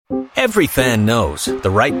Every fan knows the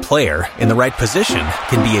right player in the right position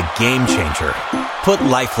can be a game changer. Put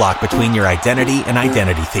LifeLock between your identity and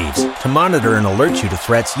identity thieves to monitor and alert you to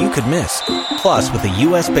threats you could miss. Plus, with a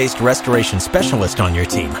U.S.-based restoration specialist on your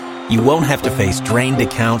team, you won't have to face drained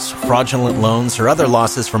accounts, fraudulent loans, or other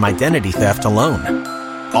losses from identity theft alone.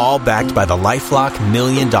 All backed by the LifeLock $1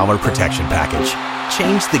 Million Protection Package.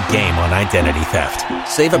 Change the game on identity theft.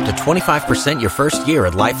 Save up to 25% your first year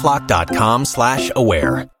at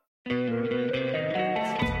LifeLock.com/aware.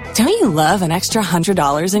 Don't you love an extra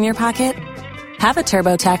 $100 in your pocket? Have a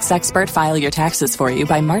TurboTax expert file your taxes for you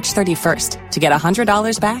by March 31st to get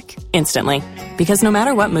 $100 back instantly. Because no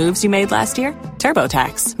matter what moves you made last year,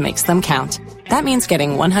 TurboTax makes them count. That means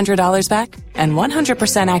getting $100 back and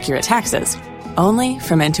 100% accurate taxes only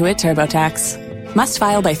from Intuit TurboTax. Must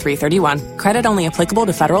file by 3/31. Credit only applicable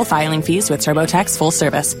to federal filing fees with TurboTax full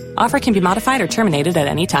service. Offer can be modified or terminated at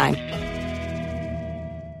any time.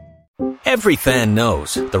 Every fan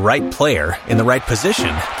knows the right player in the right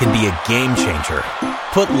position can be a game changer.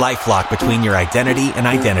 Put LifeLock between your identity and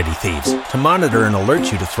identity thieves to monitor and alert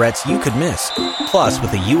you to threats you could miss. Plus,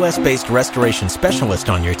 with a U.S.-based restoration specialist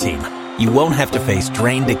on your team, you won't have to face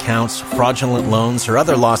drained accounts, fraudulent loans, or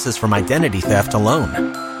other losses from identity theft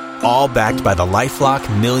alone. All backed by the LifeLock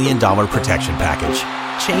 $1 Million Protection Package.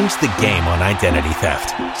 Change the game on identity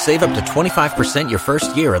theft. Save up to 25% your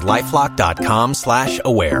first year at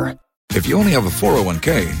LifeLock.com/aware. If you only have a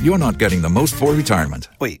 401k, you're not getting the most for retirement.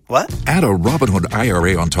 Wait, what? Add a Robinhood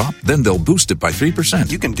IRA on top, then they'll boost it by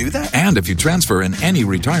 3%. You can do that? And if you transfer in any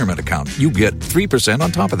retirement account, you get 3%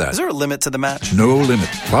 on top of that. Is there a limit to the match? No limit.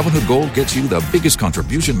 Robinhood Gold gets you the biggest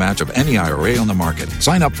contribution match of any IRA on the market.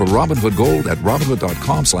 Sign up for Robinhood Gold at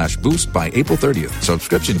Robinhood.com/boost by April 30th.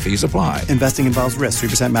 Subscription fees apply. Investing involves risk.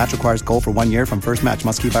 3% match requires gold for 1 year from first match.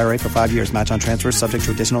 Must keep IRA for 5 years. Match on transfers subject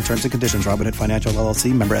to additional terms and conditions. Robinhood Financial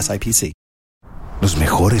LLC, member SIPC. Los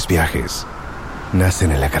mejores viajes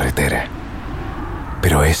nacen en la carretera,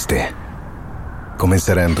 pero este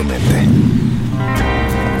comenzará en tu mente.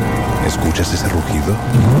 ¿Escuchas ese rugido?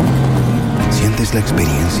 ¿Sientes la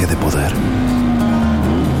experiencia de poder?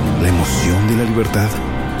 ¿La emoción de la libertad?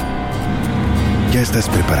 Ya estás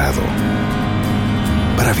preparado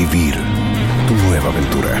para vivir tu nueva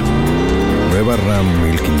aventura. Nueva Ram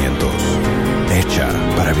 1500. Hecha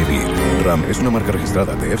para vivir. Ram es una marca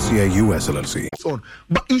registrada de FCI US LLC.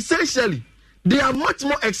 But essentially, they are much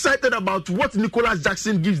more excited about what Nicholas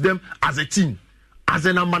Jackson gives them as a team. As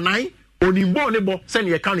a number 9, Onimbo send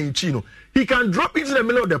your can in Chino. He can drop into the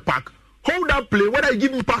middle of the park, hold that play, whether you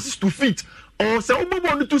give him passes to feet or say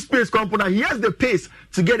Obobo to space component. He has the pace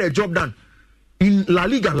to get a job done. In La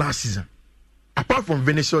Liga last season, apart from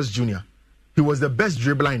Vinicius Jr., he was the best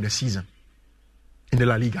dribbler in the season in the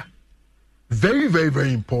La Liga. Very, very,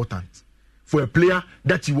 very important for a player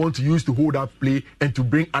that you want to use to hold up play and to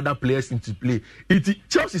bring other players into play.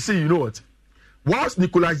 Chelsea say, you know what? Whilst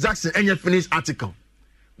Nicholas Jackson and your finished article,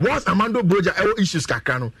 whilst Armando Broja issues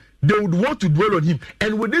Kakano, they would want to dwell on him.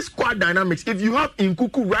 And with this squad dynamics, if you have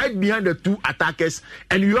Nkuku right behind the two attackers,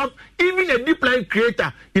 and you have even a deep line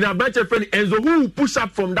creator in Abrante friend Enzo, who will push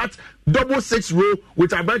up from that 6 row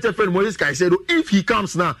with Abrante friend Moses Caicedo, if he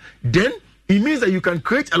comes now, then it means that you can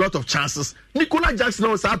create a lot of chances. Nicolas Jackson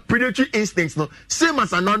also has predatory instincts now, same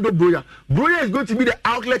as Armando Broja. Broja is going to be the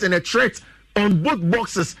outlet and a threat on both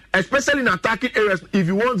boxes, especially in attacking areas. If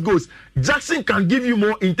you want goals, Jackson can give you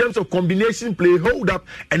more in terms of combination play, hold up,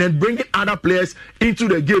 and then bringing other players into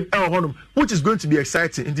the game, which is going to be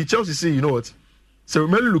exciting. In the Chelsea, say, you know what? So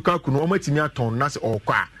Romelu Lukaku, no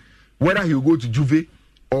whether he will go to Juve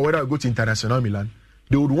or whether he will go to International Milan,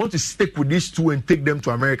 they would want to stick with these two and take them to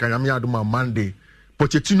America. Monday.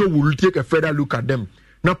 Pochettino will take a further look at them.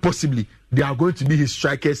 Now, possibly, they are going to be his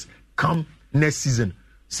strikers come next season.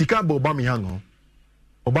 Sika Aubameyang.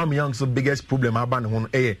 Aubameyang's biggest problem about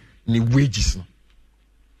ni wages.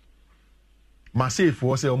 Marseille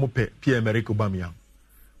for say Pierre-Emerick Aubameyang.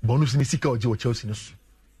 Bonus ni Sika Oji Chelsea.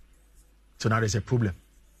 So now there's a problem.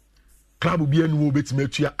 Club will be a new bit to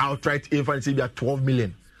make you outright if I say they are 12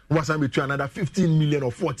 million. Once I'm between another 15 million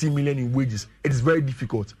or 14 million in wages, it is very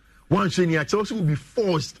difficult. One Shania Chelsea will be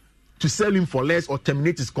forced to sell him for less or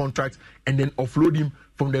terminate his contract and then offload him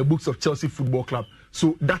from the books of Chelsea Football Club.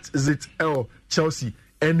 So that is it. Chelsea.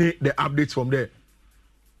 Any the updates from there?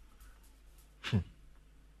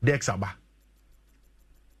 Dex Abba.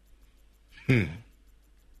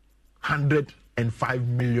 105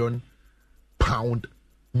 million pound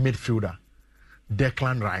midfielder.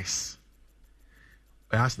 Declan Rice.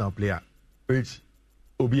 A Arsenal player, which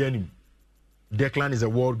Obianim. Declan is a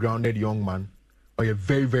well-grounded young man, or a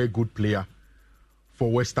very, very good player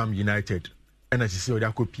for West Ham United. and as you see,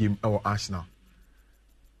 they could PM or Arsenal.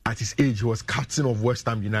 At his age, he was captain of West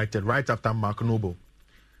Ham United right after Mark Noble.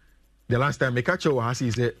 The last time Mekacho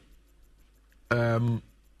Wahasi said,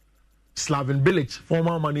 Slaven Bilic,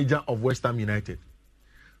 former manager of West Ham United.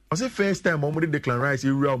 I say first time I'm going to Declan Rice,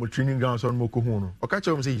 you real training grounds on Moko Hono.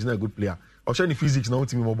 Okacho say he's not a good player. Or showing physics now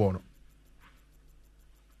to me more.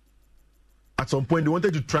 At some point, they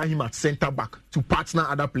wanted to try him at centre back to partner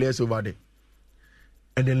other players over there.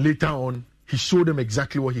 And then later on, he showed them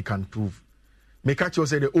exactly what he can prove. Mekacho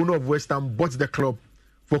said the owner of West Ham bought the club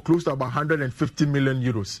for close to about 150 million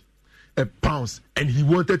euros, pounds, and he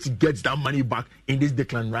wanted to get that money back in this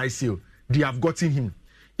Declan Rice sale. They have gotten him.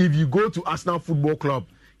 If you go to Arsenal Football Club,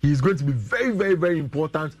 he is going to be very, very, very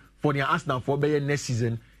important for the Arsenal for next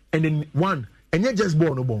season. And then one, and yet just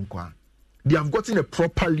born no bonkwa. They have gotten a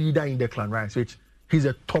proper leader in Declan Rice, which he's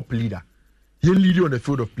a top leader. He'll lead you on the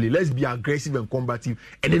field of play. Let's be aggressive and combative,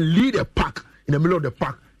 and then lead a pack in the middle of the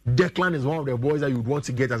pack. Declan is one of the boys that you would want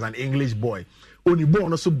to get as an English boy. Only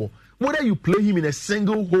born also ball. Whether you play him in a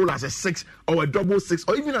single hole as a 6 or a double 6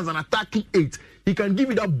 or even as an attacking 8, he can give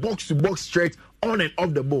you that box-to-box straight on and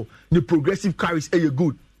off the ball. The progressive carries are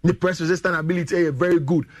good. The press resistance ability are very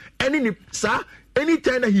good. Anytime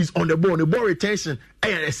that he's on the ball retention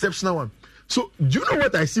is an exceptional one. So do you know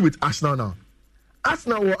what I see with Arsenal now?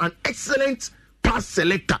 Arsenal were an excellent pass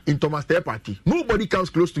selector in Thomas Partey. Nobody comes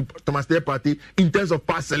close to Thomas Partey in terms of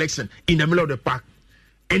pass selection in the middle of the park.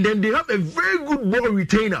 And then they have a very good ball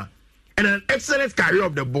retainer and an excellent carrier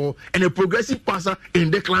of the ball and a progressive passer in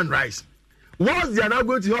Declan Rice. Whilst they are now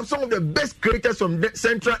going to have some of the best creators from the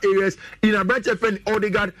central areas in Abraham and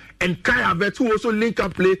Odegaard and Kai Havertz, who also link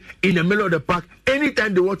up play in the middle of the park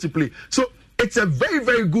anytime they want to play. So it's a very,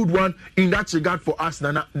 very good one in that regard for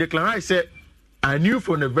Arsenal. Now, Declan Rice said, I knew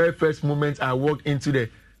from the very first moment I walked into the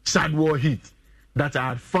Chadwell Heat that I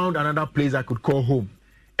had found another place I could call home.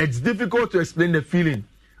 It's difficult to explain the feeling.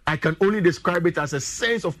 I can only describe it as a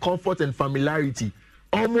sense of comfort and familiarity,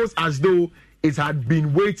 almost as though it had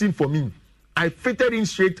been waiting for me. I fitted in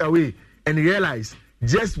straight away and realized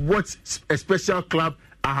just what a special club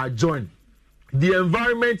I had joined. The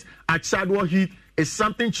environment at Chadwell Heat is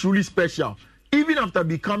something truly special. Even after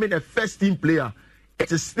becoming a first-team player,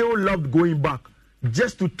 it is still loved going back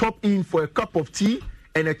just to top in for a cup of tea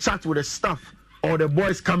and a chat with the staff or the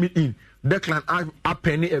boys coming in. Declan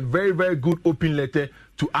penny a very, very good open letter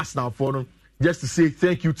to Arsenal for them, just to say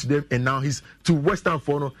thank you to them. And now he's to West Ham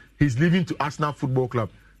for them. He's leaving to Arsenal Football Club.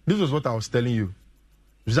 This was what I was telling you.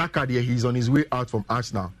 Xhaka, he's on his way out from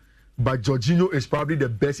Arsenal. But Jorginho is probably the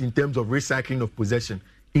best in terms of recycling of possession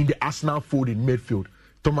in the Arsenal fold in midfield.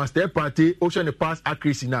 Thomas Partey, also in the pass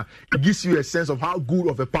accuracy now, it gives you a sense of how good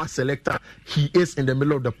of a pass selector he is in the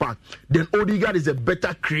middle of the park. Then Odegaard is a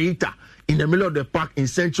better creator in the middle of the park in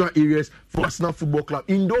central areas for Arsenal Football Club.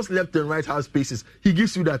 In those left and right half spaces, he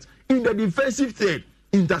gives you that. In the defensive third,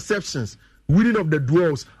 interceptions, winning of the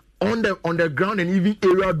duels, on the ground and even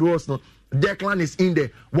aerial duels, no, Declan is in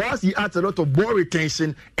there. Whilst he adds a lot of ball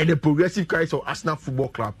retention and the progressive carries for Arsenal Football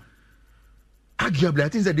Club. Arguably, I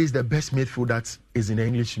think that this is the best midfield that is in the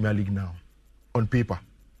English Premier League now, on paper.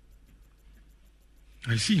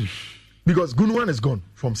 I see. Because Gundogan is gone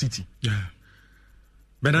from City. Yeah.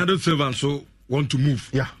 Bernardo Silva also want to move.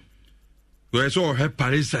 Yeah. We also have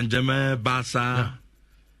Paris Saint-Germain, Barca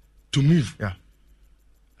to move. Yeah.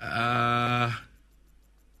 I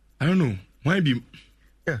don't know. Why be?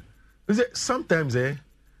 Yeah. Sometimes,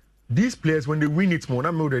 these players, when they win it more,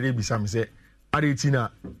 I'm not ready to say,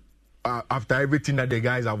 Argentina. After everything that the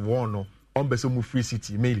guys have won on Besomu Free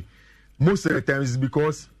City, mainly. Most of the times it's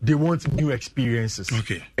because they want new experiences.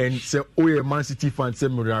 Okay. And say, Man City fans say,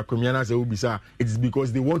 it's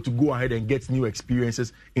because they want to go ahead and get new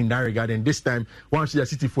experiences in that regard. And this time, one should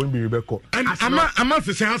City phone be Rebecca. And I'm not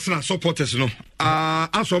to say Arsenal supporters,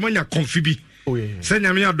 as when you're comfy. Oh, yeah.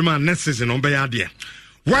 Send me out the man next season on Bayardia.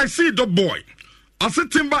 Why see the boy? As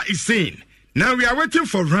Timber is saying, now we are waiting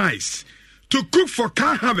for Rice to cook for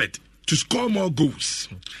Kai Havertz to score more goals.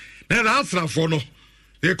 Then Arsenal for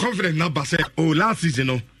they're confident now, but say, last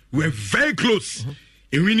season, we were very close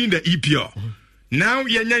in winning the EPL. Now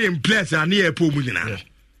you're in players are near Pomulina.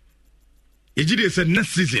 Ejide said next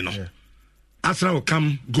season, Arsenal will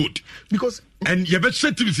come good. Because you better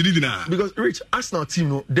set to be now. Because Rich, Arsenal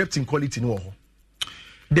team depth in quality no.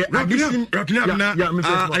 The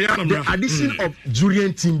addition of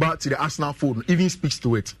Julian Timber to the Arsenal fold even speaks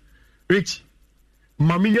to it. Rich,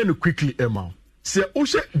 Maminian quickly, Emma. Say,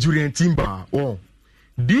 Julian Timber. Oh,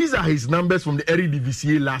 these are his numbers from the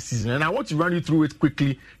Eredivisie last season. And I want to run you through it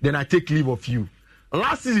quickly, then I take leave of you.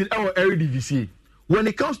 Last season, our Eredivisie, when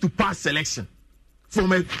it comes to pass selection,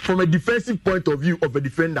 from a defensive point of view of a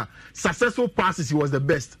defender. Successful passes, he was the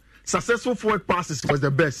best. Successful forward passes, he was the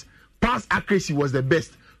best. Pass accuracy was the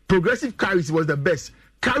best. Progressive carries, he was the best.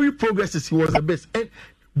 Carry progresses, he was the best. And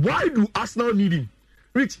why do Arsenal need him?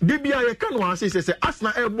 Rich, DBI can say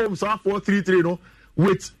Arsenal airborne 4-3-3 no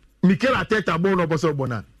with Mikel Arteta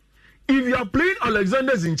Bono. If you are playing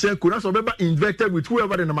Alexander Zinchenko, that's remember inverted with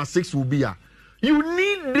whoever the number 6 will be. You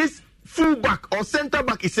need this fullback or centre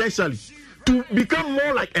back essentially to become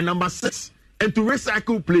more like a number 6 and to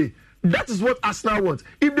recycle play. That is what Arsenal wants.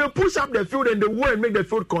 If they push up the field and they go and make the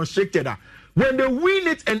field constricted, when they win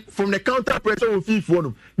it and from the counter pressure of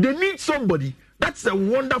FIFA, they need somebody that's a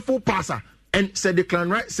wonderful passer. And said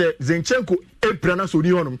Declan Rice, said Zinchenko,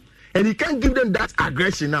 and he can't give them that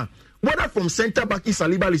aggression now. Whether from centre back,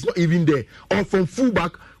 Saliba is not even there, or from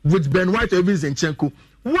fullback with Ben White or even Zinchenko.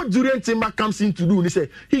 What Jurriën Timber comes in to do,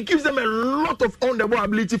 he gives them a lot of on-the-ball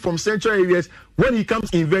ability from central areas when he comes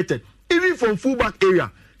inverted. Even from fullback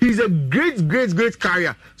area, he's a great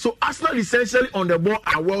carrier. So Arsenal essentially on the ball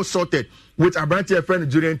are well sorted with Abrante's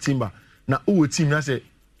friend Jurriën Timber. Now, who team now say,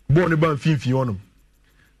 born about Finfi.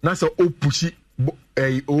 Now, so pushy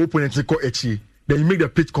opponent then you make the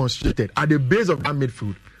pitch constricted. At the base of that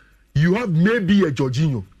midfield, you have maybe a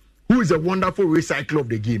Jorginho, who is a wonderful recycler of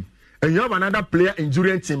the game. And you have another player in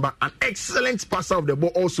Jurriën Timber, an excellent passer of the ball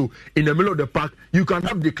also in the middle of the park. You can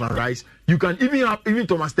have Declan Rice. You can even have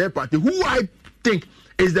Thomas Partey, who I think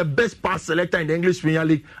is the best pass selector in the English Premier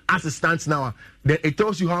League as it stands now. Then it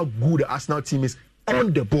tells you how good the Arsenal team is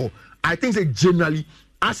on the ball. I think that generally,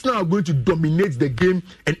 Arsenal are going to dominate the game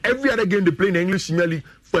and every other game they play in the English Premier League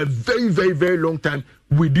for a very long time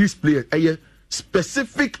with these players. A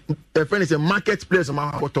specific market players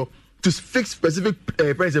to fix specific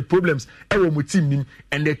problems with team,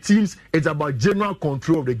 and the teams, it's about general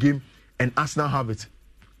control of the game, and Arsenal have it.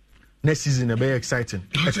 Next season is very exciting,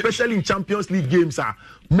 especially in Champions League games.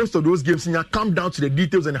 Most of those games come down to the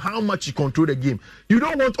details and how much you control the game. You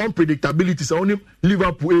don't want unpredictability. So only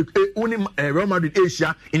Liverpool, only Real Madrid,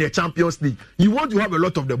 Asia in the Champions League. You want to have a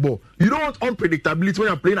lot of the ball. You don't want unpredictability when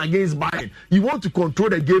you're playing against Bayern. You want to control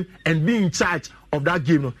the game and be in charge of that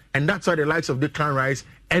game. And that's why the likes of Declan Rice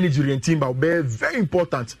and Jurriën Timber will be very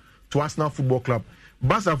important to Arsenal Football Club.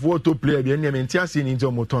 Barca for to play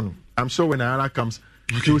I'm sure when Ayala comes,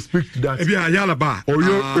 he will speak to that.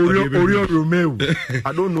 Oriol Romeo.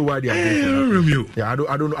 I don't know why they are doing Romeo. Yeah, I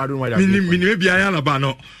don't know why they are doing maybe Ayala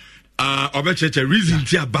no. Obecheche reason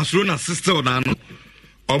tia Barcelona sister na no.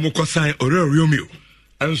 Omuko sign Oriol Romeo.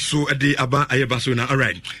 And so at the Aba Aye Barcelona. All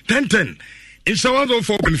right. 10-10. In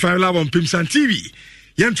 104.5 live on Pimsan TV.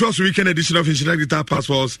 Yen trust weekend edition of Insurance Guitar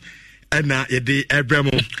Passports and Yede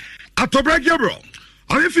Ebremo. Atobra Gabriel.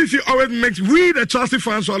 Only if you always makes we the Chelsea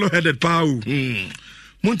fans swallow headed power.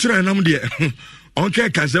 Montra nam de. Okay,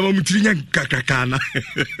 Kazema Mutrinya Kakakana.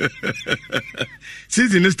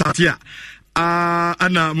 Season is start here.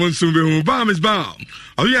 Anna Monsumbe Bam is bound.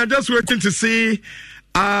 Oh, we are just waiting to see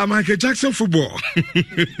Michael Jackson football.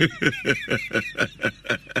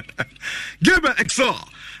 Gilbert Excel.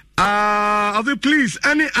 Please,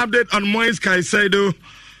 any update on Moise Caicedo?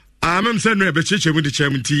 I'm saying no, but check with the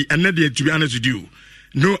chairman T, and not to be honest with you,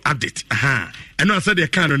 no update. And I said they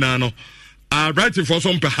can't know. Writing for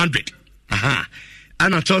some per 100.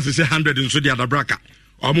 And I Chelsea say 100 in so the other bracket.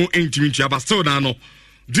 Or more intimate, but still no.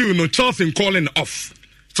 Do you know Chelsea calling off?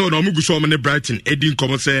 So no mugu show many Brighton. Edin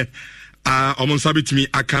come say, almost sabit me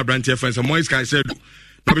a car brand friends. And Moise Caicedo,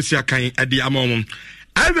 obviously I can't at the amount.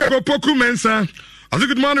 I will go Poku Mensa.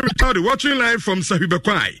 Good morning, Ricardo. Watching live from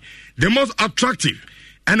Sahibakwai, the most attractive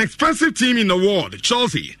and expensive team in the world,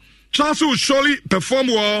 Chelsea. Chelsea will surely perform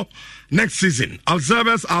well next season.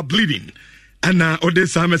 Observers are bleeding. And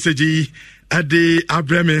Odessa message at the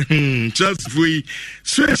Abreme Chelsea.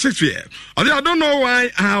 Shakespeare. I don't know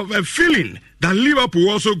why I have a feeling that Liverpool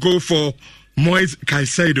will also go for Moise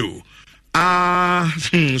Caicedo.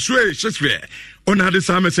 Shakespeare. On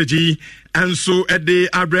Odessa message. And so at the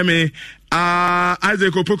Abreme.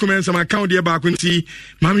 Isaac Opokumen some account there back when see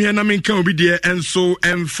Mammy and Namin can be there and so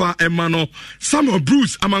Emfa Emano Samuel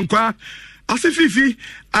Bruce Amankwa as if Fifi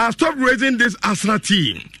stop raising this Arsenal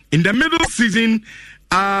team in the middle season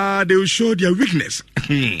they will show their weakness.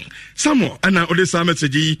 Samuel and now Odessa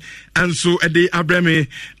message and so at the Abreme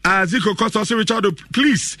Zico Costa Richard,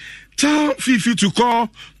 please tell Fifi to call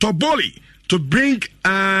Toboli to bring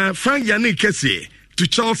Frank Yannick Kessie to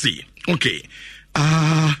Chelsea. Okay.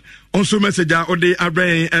 Also message out the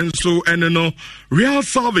Abraham and so and no Real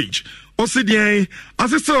Salvage. Also the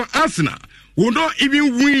assistant Arsenal will not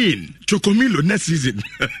even win Chocomilo next season.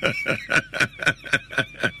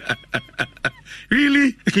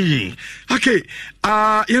 Really? Okay.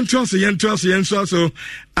 Yentuaso.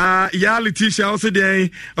 Yeah, Leticia also there.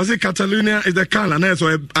 I say Catalonia is the color,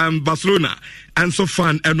 so Barcelona. And so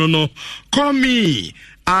fun. And no. Call me.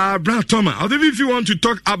 Brad Thomas. I think if you want to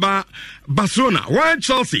talk about Barcelona, why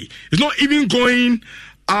Chelsea is not even going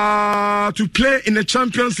to play in the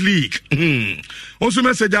Champions League. Also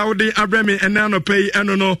message out the Abrami and Nano Pay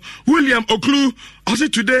and no William Oklu. I say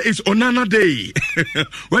today is Onana Day.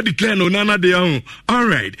 Where declare Onana Day? All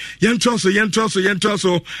right. Yentoso.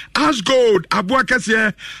 Ashgold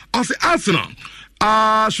Abuakasi. I say Arsenal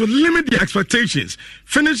should limit the expectations.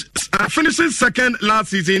 Finishing second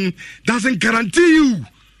last season doesn't guarantee you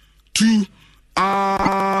to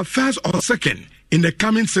first or second in the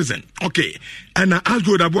coming season. Okay. And as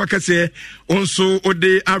good Abuaka say, also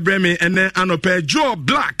Ode Abreme and then Anope Joe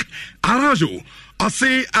Black Arajo. I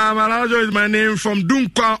say Arajo is my name from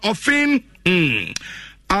Dunkwa Ofin.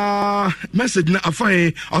 Message na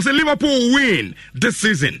afine. I say Liverpool win this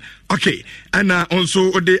season. Okay. And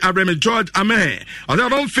also Ode Abreme George Ame. I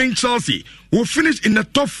don't think Chelsea will finish in the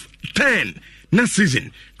top 10 next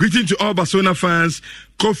season. Greeting to all Barcelona fans.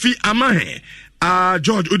 Kofi Amahe.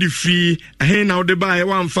 George Odifi, hey now the buy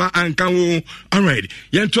one fa and can all right.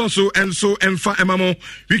 Yentoso and so Emfa Emamo,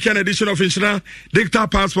 weekend edition of Inshira, Dicta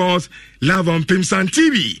Passports, Love on Pimsan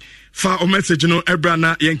TV. Fa o message no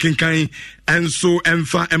Ebrana Yenkinkai and so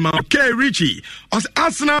Emfa Emamo. K Richie, as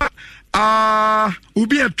Arsenal will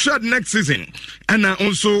be a threat next season. And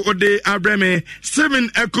also Ode Abreme, Steven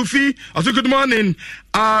Ekufi. Also good morning.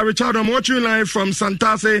 Richard, I'm watching live from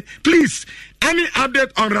Santase. Please, any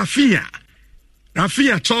update on Rafinha?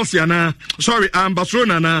 Rafinha Chelsea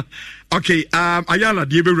Barcelona okay Ayala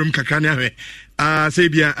the room kakanya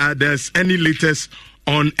Sabia there's any latest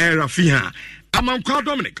on Rafinha. I'm called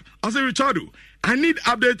Dominic. I say Richardo, I need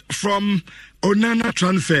update from Onana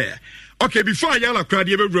transfer. Okay, before Ayala cried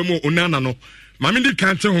the room Onana no Mamindi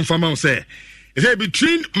can't tell him from say is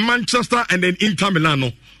between Manchester and then Inter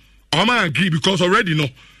Milano. I agree because already no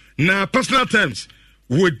now personal terms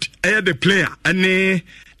would air the player and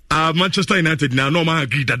Manchester United now no man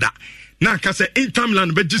agree that. Now can say Inter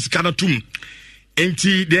Milan be just kana tum.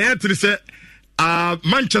 Enti the entry say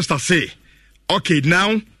Manchester say okay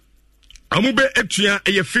now amube etua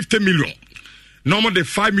 50 million. Normal the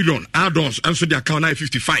 5 million add-ons and so the account now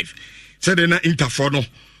 55. Said they na Inter for no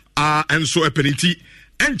and so a penalty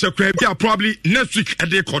enter probably next week at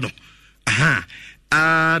the corner.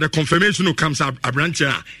 The confirmation who comes up a branch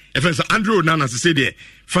if Andrew Onana say there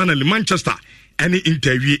finally Manchester any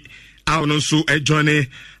interview also joining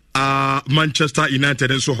Manchester United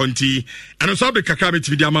and so hunty and also the Kakabit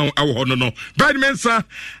video amount no. Brad Mensa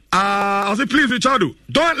I say please Richardo,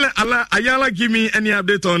 don't let Ayala give me any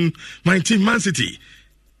update on my team Man City.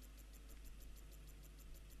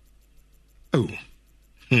 Oh.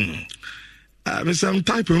 I'm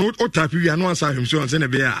typing what type we are no answer him so on send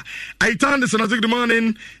I turn this another good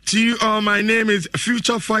morning to you all. My name is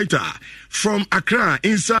Future Fighter from Accra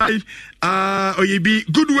inside Oyebi.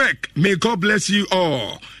 Good work, may God bless you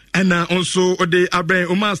all. And also Ode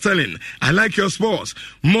Abraham Umar Sterling, I like your sports.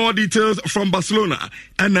 More details from Barcelona.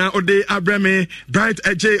 And Ode Abraham Bright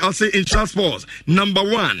AJ also in sports. Number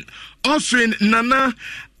 1 Austrian Nana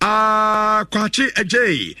Kwachi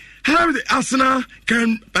AJ. How the Arsenal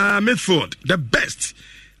can midfield the best.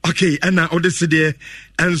 Okay, and now Odesside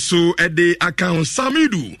and so at the account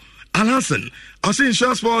Samidu Alasan. I say in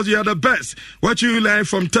short sports you are the best. What you like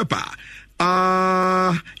from Tepa?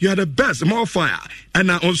 You are the best, more fire. And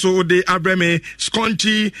now also the Abrame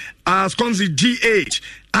Sconti GH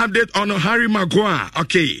update on Harry Maguire.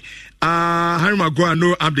 Okay, Harry Maguire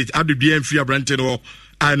no update. Update BM free Abrantino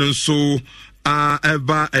and also.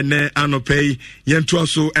 Eba ene anopay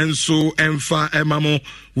yentuaso enso emfa emamo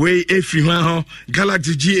way efri ho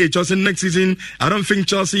Galaxy GH also next season. I don't think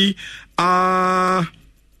Chelsea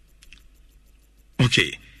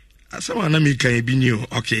okay someone na me can be new.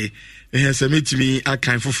 Okay yes meet me a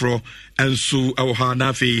kind foforo enso ewo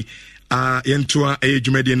na fe yentua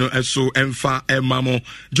ejumedi no enso emfa emamo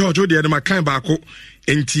George odi e ma kan baako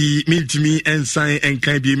enti mintimi ensan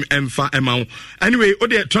enkan biem emfa emao. Anyway,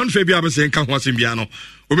 ode transfer bia be se enkan ho asem bia no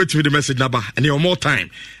obetimi the message number and your more time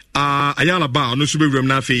Ayala ba no so be wram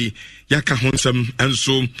na fe yaka ho nsem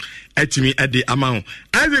enso etimi ede amount.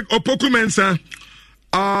 Isaac Opoku Mensa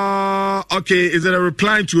okay, is it a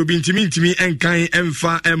reply to Obintimi enkan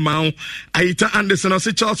emfa emao? Aita Anderson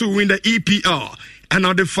say Chelsea will win the EPL and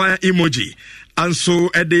now the fire emoji. And so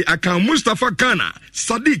at the account Mustafa Ghana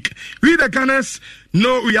Sadiq, we the Ghanaians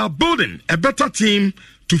know we are building a better team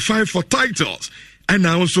to fight for titles. And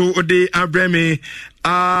now also the Abrame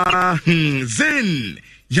Zen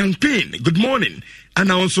Young Pin, good morning. And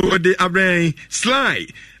also the Abraham Sly,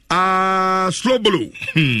 Slow Blue.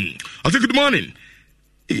 I say good morning.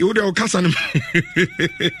 You the Okasan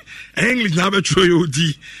English now true you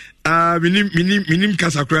minim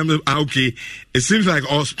Casa Cram. Okay, it seems like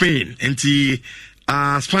all Spain and the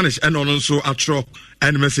Spanish and also atro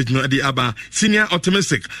and message no the Aba senior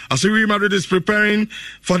optimistic. As Real Madrid is preparing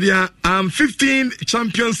for their 15th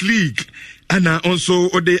Champions League. And also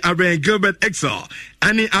the Abraham Gilbert Excel.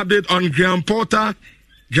 Any update on Graham Porter?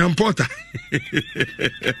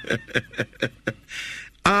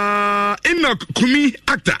 Enoch Kumi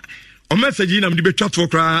actor. O message in am the chat for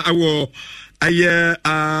cry. I will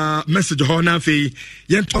message Hona Fee.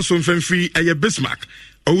 Yen Tosso free a Bismarck.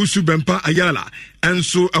 Owusu Bempa Ayala. And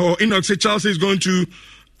so Enoch say Charles is going to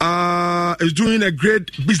is doing a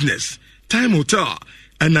great business. Time Hotel.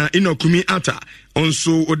 And Enoch Kumi Atta.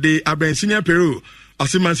 Also, the Abraham Senior Peru,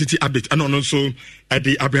 Man City update, and also at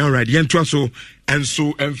the Abraham Ride, Yentuaso, and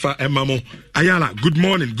so Emfa Emamo Ayala. Good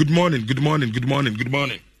morning.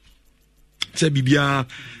 Say Bibia,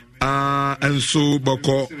 and so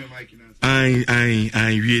Boko, I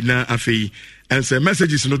Vietnam Afi, and say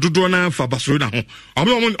messages no Dudona for Barcelona. I'm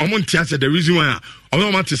on Tiasa, the reason why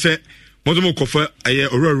I'm not to say, Modomo Kofa,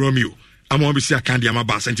 Aurora Romeo. I'm on Bisia Candy, I'm a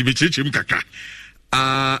bass, and to be teaching Kaka.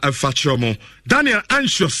 Daniel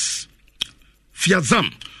Anxious Fiazam.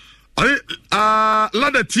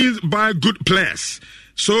 Let the teams buy good players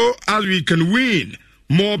so as we can win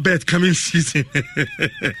more bet coming season.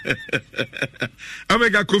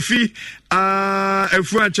 Omega Kofi,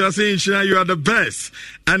 Chelsea, you are the best.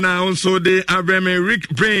 And also the Abraham Rick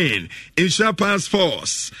Brain, Insha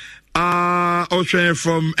Passports. Also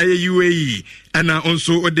from UAE and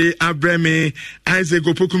also the Abraham Isaac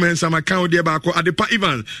Opokumen Samakao Diabako Adepa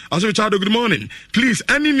Ivan. Also, child, good morning. Please,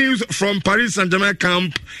 any news from Paris Saint-Germain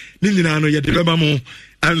camp? Ninano Yadibamo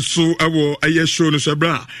and so I will a show no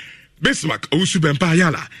Sabra Bismarck Owusu Bempa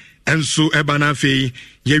Ayala and so Ebanafe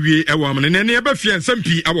Yewi Ewaman and any other fian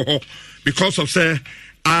Sempi our because of say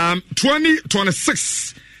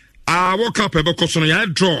 2026 World Cup ever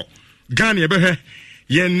Kosono draw Ghana ever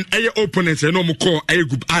yen opponents no mo call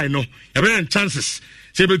group I no even chances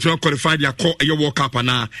say able to qualify their call World Cup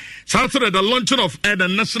na Saturday the launching of the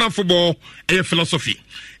national football philosophy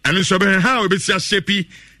and so how it be shape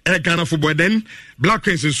Ghana football then Black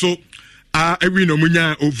Queens and so every no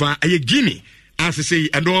munya over Guinea as I say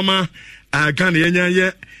Adoma Ghana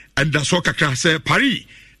yenya and that's what kakra say Paris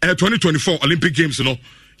 2024 Olympic Games no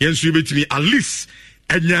yen so be to me at least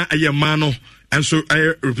enya mano and so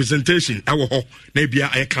a representation our nebia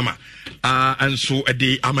I come and so a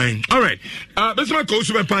day amen. All right. That's my coach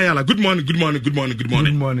Payala. Good morning.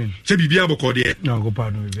 Say bibia boko de. No go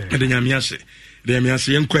pardon me. And the nyamiase. The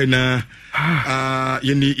nyamiase yenko na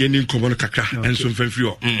yeni komono kakra and so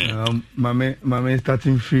free. Mame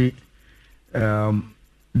starting free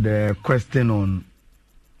the question on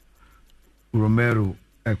Romero,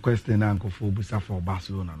 a question uncle for Busa for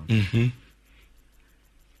Barcelona.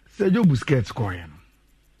 Sergio Busquets coin.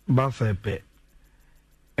 Barca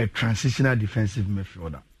a transitional defensive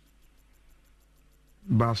midfielder.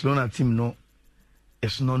 Barcelona team no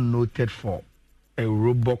is not noted for a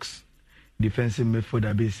Roblox defensive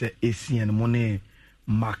midfielder base AC and Monet,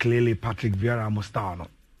 Makelele, Patrick Vieira, Mustano.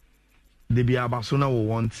 The Barcelona will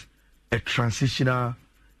want a transitional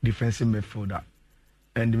defensive midfielder.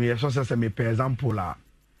 And me also say me per example la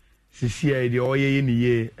CCI the oye in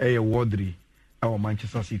ye a Wadri our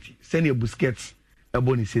Manchester City. Send your Busquets a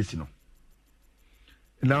boni says no.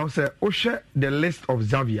 Now say Osha the list of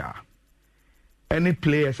Xavier. Any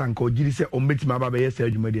players and Kojiri say Ombeti Maba be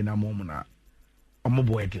Sergio Medina Momona.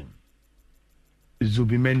 Omoboeting.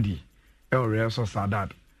 Zubimendi El Real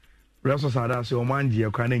Sociedad. Real Sociedad say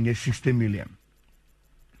Omanji can 60 million.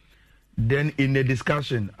 Then in the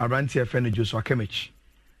discussion around TFN Joshua Kimmich,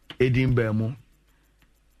 Edin Bermo.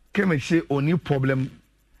 Kimmich say only problem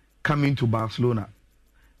coming to Barcelona,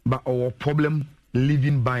 but our problem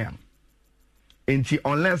leaving Bayern.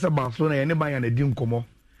 Unless Barcelona any Bayern edim komo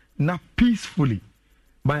na peacefully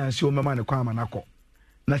Bayern si o mema ne kwa manako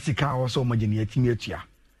na sika also magene yatimi atua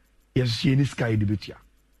yes ye ni sky de betua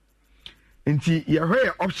enti ye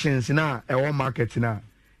hwe options na e wo market na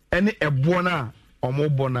any ebo na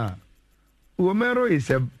omobo na Romero is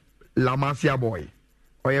a La Masia boy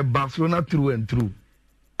or a Barcelona through and through.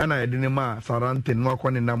 And I didn't ma Sarante no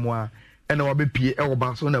akwane namwa and I be pie e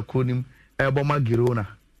Barcelona kronim e boma Girona.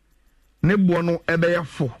 Ne bono ebe ya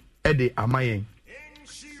fo e de amayen.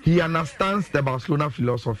 He understands the Barcelona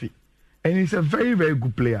philosophy and he's a very very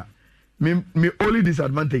good player. Me only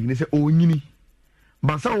disadvantage ni say onyini.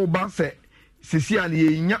 Basa oba say sisi ani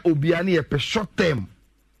ye nya obi ani e pe short term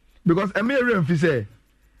because Emir fi say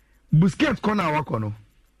Busquets corner wakono.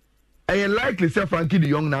 And likely say Frankie de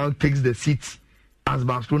Jong now takes the seat as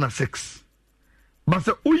Barcelona 6. But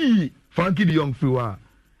say uyi Frankie de Jong fiwa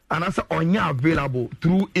and as onya available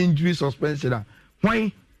through injury suspension.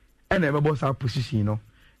 Why and everybody our position, you know.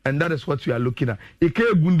 And that is what we are looking at. Ike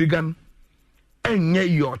Gundogan and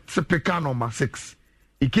your typical number 6.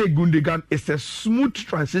 Ike Gundogan is a smooth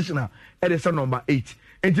transitioner and it's a number 8.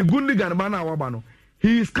 And the Gundogan man wabano,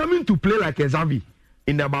 he is coming to play like a Xavi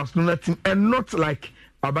in the Barcelona team and not like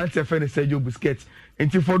Abante Fene Sergio Busquets.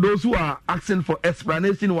 And for those who are asking for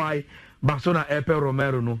explanation why Barcelona Epe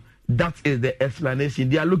Romero, no, that is the explanation.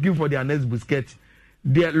 They are looking for their next Busquets.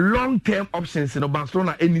 Their long-term options in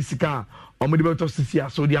Barcelona any sika or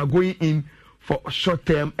so they are going in for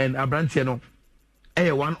short-term and Abante no.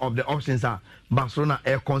 One of the options are Barcelona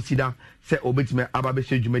consider say obetime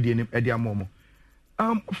ababeshe jumedi enim edia momo.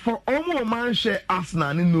 For omo man share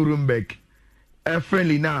Arsenal in Nuremberg.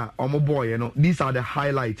 Friendly now, omo boy, you know. These are the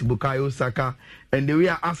highlights. Bukayo Saka and the way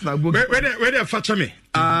Arsenal go. Where they fetch me?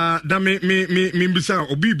 That me bisa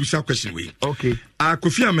obi bisa question we. Okay.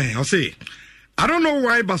 Kofi Ame, I'll say. I don't know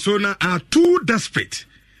why Barcelona are too desperate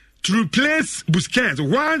to replace Busquets.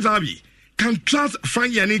 Why Xavi can trust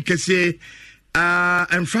Frank Yannick Kessié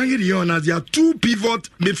and Frankie de Jong as their two pivot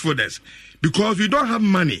midfielders because we don't have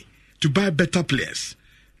money to buy better players.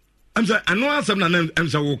 I'm sorry, I know some of them. I'm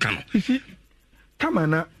sorry, come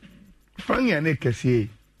on, Frank Yannick Kessié,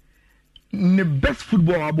 the best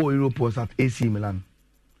footballer in Europe was at AC Milan,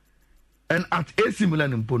 and at AC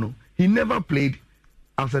Milan in Pono, he never played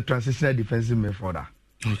as a transitional defensive midfielder.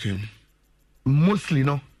 Okay. Mostly,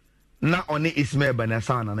 no. Not only Ismail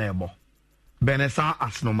Benessa and Anebo. Benessa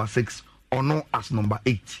as number 6 or no as number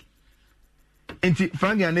 8. And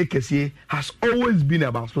Frank Yannick Kessié has always been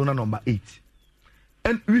a Barcelona number 8.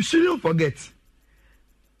 And we shouldn't forget,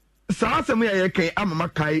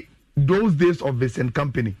 those days of Vincent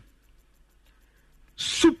Kompany.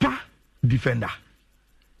 Super defender.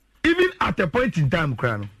 Even at a point in time,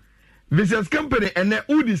 Krano. Vincent Kompany and then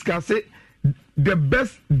who discuss it, the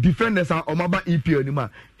best defenders are Omaba EPO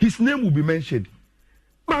anymore. His name will be mentioned.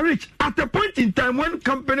 But Rich, at a point in time when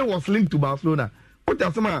Kompany was linked to Barcelona, what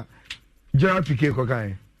are some Gerard Piqué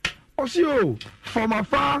Kokai? Also, from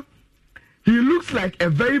afar, he looks like a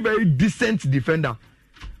very, very decent defender.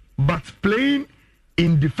 But playing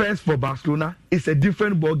in defense for Barcelona is a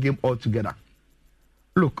different ball game altogether.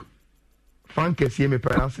 Look, Frank Kessié me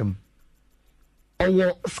pronounce him.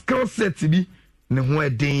 Our skill set to be ne ho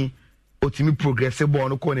eden otimi progressive ball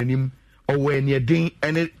no ko nanim or when ye den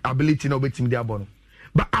any ability no betimi dia ball no.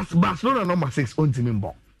 But as Barcelona number 6 ontimi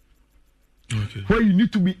ball. Okay. Where you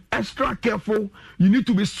need to be extra careful, you need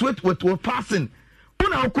to be swift with your passing.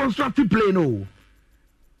 On our constructive play no.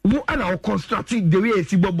 Who and our constructing the way you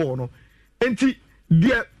see ball no. Enti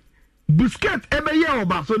the Busquets ebe ye o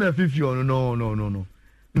Barcelona fifio no.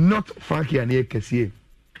 Not Frankie Yannick Kessié.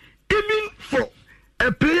 Even for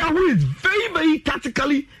a player who is very, very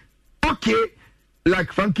tactically okay,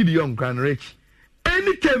 like Frankie de Jong, can reach.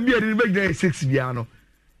 Anytime we are in the 6 piano,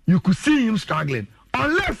 you could see him struggling.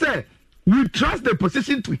 Unless we trust the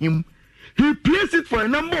position to him, he plays it for a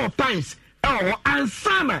number of times. And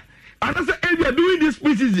Sana, and I said, if we are doing this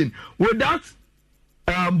preseason without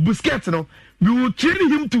Busquets, you know, we will train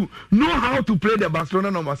him to know how to play the Barcelona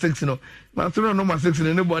number 6. You know, Barcelona number 6 in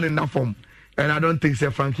anybody in that form. And I don't think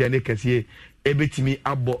Frankie Yannick Kessié ebetimi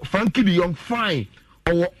abo. Frankie de Jong fine.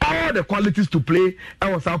 Or all the qualities to play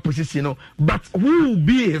and was our position, you know. But who will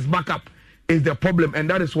be his backup is the problem, and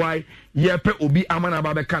that is why Yepe Obi Amana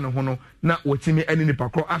Babe Kano Hono na wotimi any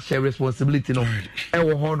nipakro a share responsibility no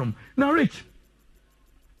ewo honum. Now Rich.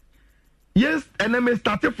 Yes, and then me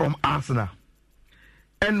started from Arsenal.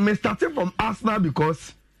 And me started from Arsenal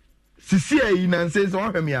because Sisi Inan says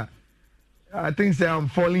I think say I'm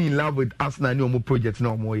falling in love with Arsenal no more project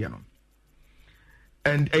no more, you know.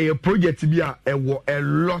 And a project to be a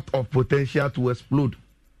lot of potential to explode,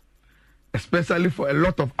 especially for a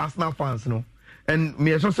lot of Arsenal fans, you know. And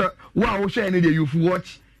me also say, wow, you've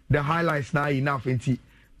watched the highlights now enough, and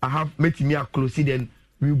I have met me close. Then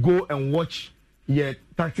we go and watch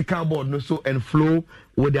tactical board, no so and flow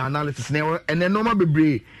with the analysis now. And then normal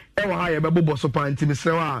be ever higher bebo so pan to me say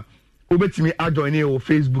obetimi ajoin e o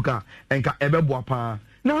Facebook and ka ebebo apa.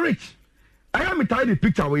 Now Rich, I am tired the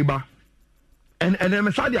picture way back. And then I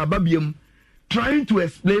started Ababiem trying to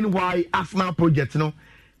explain why Arsenal project, you know,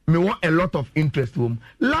 me want a lot of interest to them.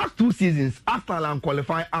 Last 2 seasons, Arsenal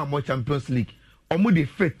qualify Armour Champions League. Omo the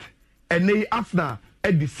 5th, and they Arsenal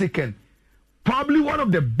at the 2nd. Probably one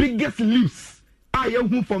of the biggest leaps I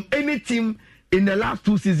have from any team in the last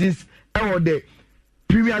 2 seasons. Or the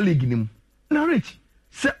Premier League nim. Now Rich,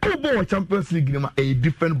 say ball Champions League nim a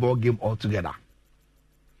different ball game altogether.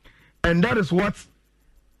 And that is what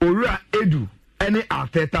Ora Edu any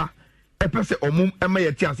Arteta epese omum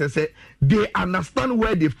emayeti asese they understand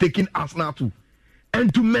where they've taken Arsenal to.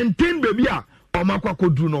 And to maintain baby omakwa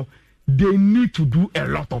kodru no, they need to do a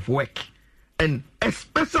lot of work. And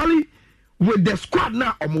especially with the squad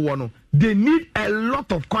now omuwono, they need a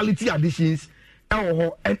lot of quality additions.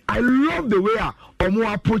 And I love the way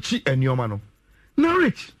omo approach and yomano. Now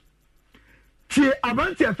Rich, tie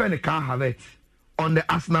Abranti FN Kai Havertz on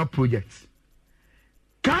the Arsenal project.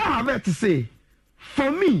 Kai Havertz say,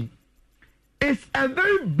 for me, it's a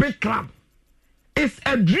very big club. It's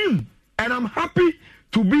a dream, and I'm happy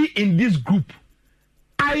to be in this group.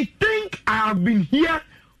 I think I have been here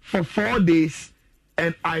for 4 days,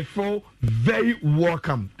 and I feel very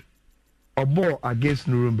welcomed. A ball against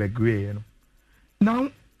Nuremberg, you know.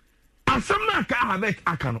 Now, as someone Kai Havertz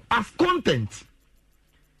akano as content.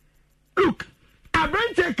 Look, I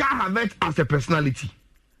bring Kai Havertz as a personality.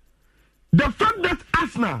 The fact that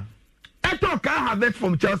Arsenal, Kai Havertz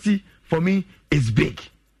from Chelsea, for me, is big.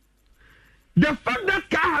 The fact that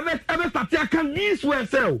Kai Havertz ever started can be swear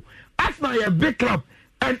sell. Arsenal is a big club,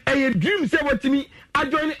 and a dream say what to me. I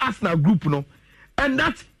joined Arsenal group, no, and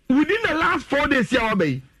that within the last 4 days,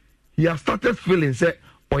 he has started feeling say,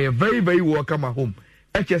 "Oh, you're very, very welcome at home."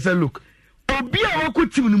 And he said, "Look, Obia Oko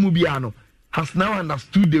team Mubiano has now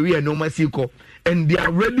understood the way I normally see ko, and they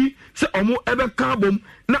are ready. Say, Omo ever carbon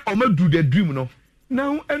na Omo do the dream, no."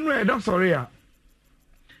 Now, and that's sorry.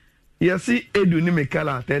 You see, Edu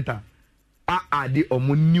Nimekala Teta are the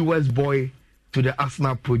Omo newest boy to the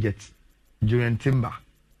Arsenal project during Timber.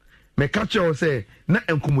 Me catch you say na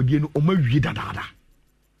enkomodie no Omo wi dada.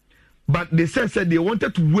 But they said they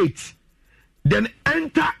wanted to wait, then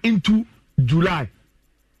enter into July.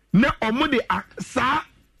 Na Omo de sa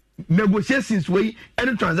negotiations way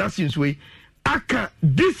and transactions way. Aka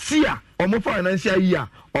this year, Omo financial year,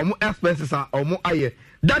 Omo expenses are Omo aye.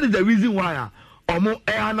 That is the reason why Omo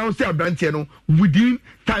announce Abranti no within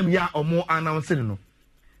time here Omo announcing no.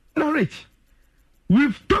 Now Rich,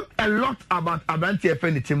 we've talked a lot about Abranti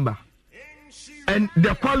FN Timber and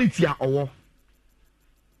the quality of our.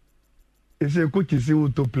 It's a coach is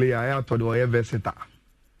to player I thought they versatile.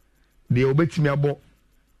 They obey me about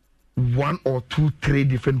 1 or 2, 3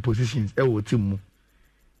 different positions. Team.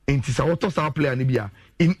 And it's a star player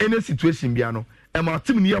in any situation. And our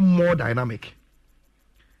team is more dynamic.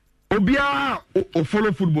 Obia or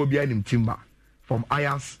follow football behind Timber from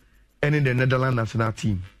Ajax and in the Netherlands national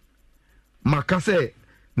team. Makase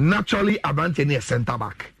naturally Abranti a centre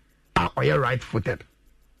back. Are you right footed?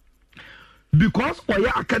 Because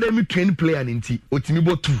Oya academy trained player in T,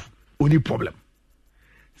 Otimibo 2, only problem.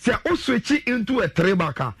 Say o switch into a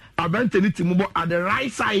 3-backer, Abranti Timubo at the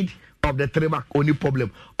right side of the 3-back, only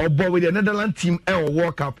problem. Or with the Netherlands team, or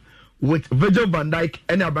walk up with Virgil van Dijk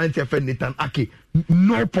and Abranti FN Nathan Ake.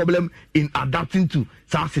 No problem in adapting to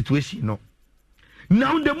such situation. No.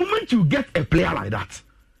 Now, the moment you get a player like that,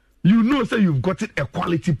 you know, say you've got a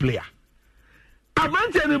quality player.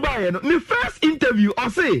 Abranti anybody, the first interview, I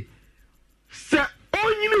say, "Sir,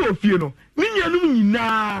 only of you know,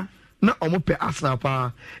 na omo pe Arsenal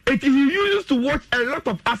pa." He used to watch a lot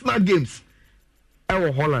of Arsenal games.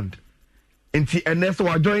 Holland. Enti Ernesto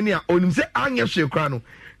wa join here. Onim say anya shekra no.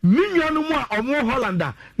 Minyanu mu a omo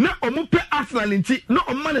Hollanda na omo pe Arsenal enti na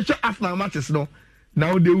omo manage Arsenal matches no.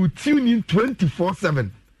 Now they will tune in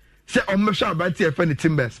 24/7. Say omo sha Abranti FN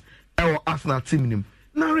Timbers Arsenal team nim.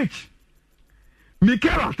 Now Rich,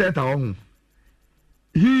 Mikel Arteta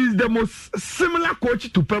he is the most similar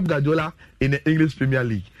coach to Pep Guardiola in the English Premier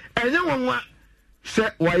League. And then one say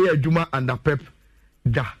why Juma under Pep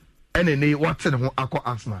da and what's in Aqua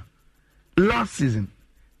Arsenal last season.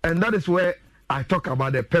 And that is where I talk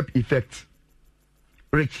about the Pep effect.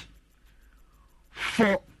 Rich,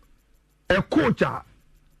 for a coach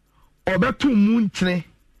or better moonchne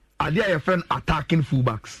idea your friend attacking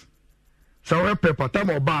fullbacks. So Pep time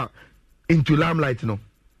about into limelight no.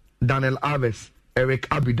 Daniel Alves, Eric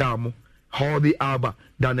Abidamo, Hardy Alba,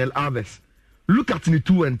 Daniel Alves. Look at the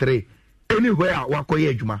 2 and 3. Anywhere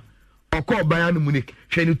Wakoye Juma. Oko Bayern Munich,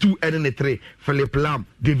 22 and 3. Philip Lam,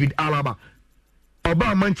 David Alaba.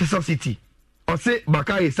 Oba Manchester City. Ose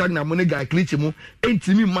Bakaye Sagna Muniga Klichimu.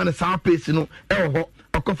 Entimi man sa pace no.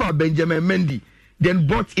 Okofa Benjamin Mendy. Then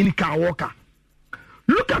brought in Kyle Walker.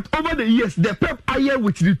 Look at over the years the Pep aye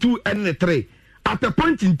with the 2 and 3. At a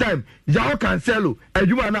point in time, João Cancelo,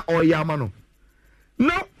 Edumana or Yamano.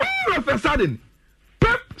 Now, all of a sudden,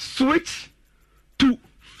 Pep switch to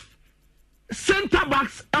centre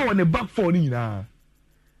backs on the back four.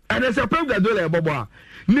 and there's a Pep Guardiola bobo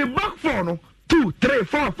ne back four no 2 3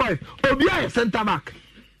 4 5 Obia center back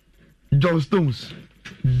John Stones,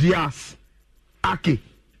 Diaz, Ake,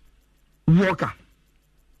 Walker,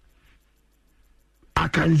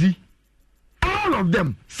 Akanji, all of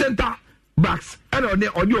them center backs and on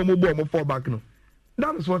the 4 back no.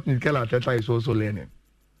 That is what Mikel Arteta is also learning.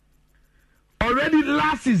 Already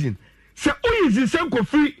last season, say who is the same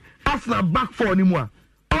free Arsenal back four anymore.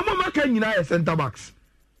 Omo maka nyina center backs.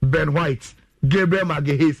 Ben White, Gabriel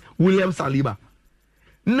Magalhaes, William Saliba.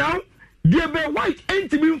 Now, Gabriel White ain't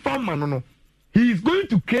being found man no. He is going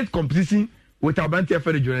to create competition with Abante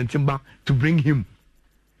Efere Jordan Timber to bring him.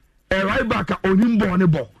 A right back on him born a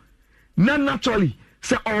ball. Now naturally,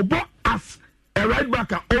 say Obo as a right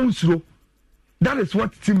back on slow. That is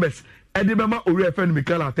what Timbers Edibama Orefen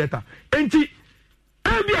Mikel Arteta. And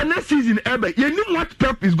maybe next season ever, you know what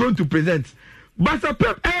Pep is going to present. But the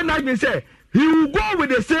Pep and say he will go with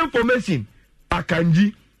the same formation.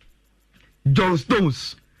 Akanji, John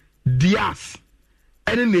Stones, Diaz,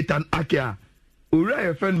 and Nathan Akea.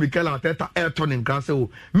 Orefen Mikel Arteta Ayrton in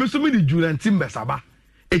Castle. Mesumi the Julian Timbers aba.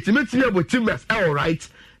 It's me about Timbers all right.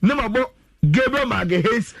 No about Gabriel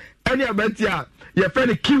Magalhaes any abentia your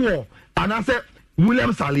friend Kiwo and I said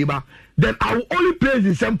William Saliba. Then I will only play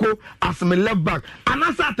Zinchenko as my left back. And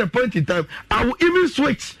as at a point in time, I will even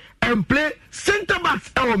switch and play centre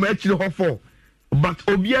backs our match in the four. But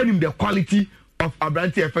obeying the quality of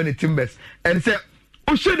Abranti FN Timbers and say,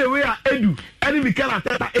 oh, show the way I edu and Mikel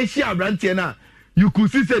Arteta Asia Abranti na. You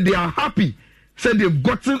could see say they are happy. Say they've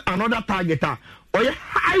gotten another targeter or a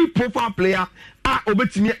high profile player.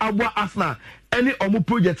 Obetini Abwa Arsenal any omu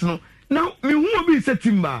project no. Now me who be say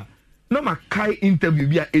Timber. No Makai interview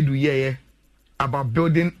via Edu about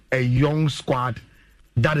building a young squad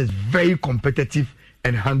that is very competitive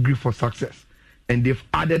and hungry for success. And they've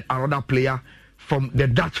added another player from the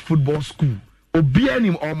Dutch football school.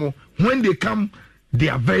 Obianim Omo, when they come, they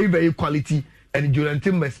are very, very quality. And Julian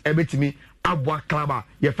Timbers, Ebetimi, Abwa Club,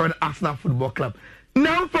 your friend Arsenal Football Club.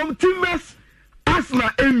 Now from Timbers, Arsenal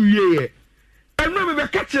MUA. And remember,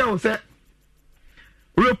 catch you say,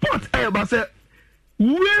 report about say,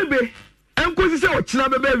 Webe, I'm going to say, oh,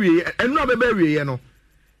 China Baby, and not Baby, you know.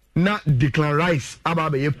 Now, Declan Rice,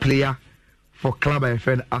 about a player for Club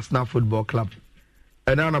FN Arsenal Football Club.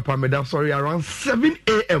 And now, sorry, around 7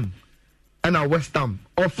 a.m. and at West Ham,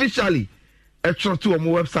 officially, extra to our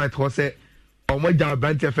website, was said, on my job,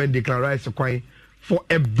 FN Declan Rice for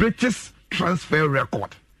a British transfer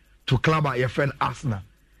record to Club FN Arsenal.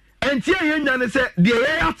 And here, you say,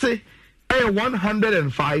 the ART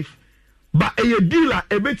 105. But a dealer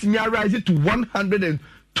a bit rise it to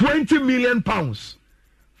 120 million pounds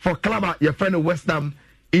for Club your friend West Ham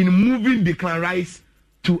in moving Declan Rice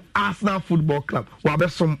to Arsenal Football Club.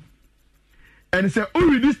 And he said, oh,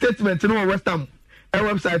 read this statement, you know, West Ham a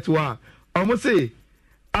website to her. Almost say,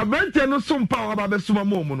 I went to know some power about Suma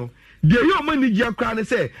Momono. The young man Nigia Crown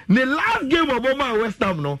say, the last game of West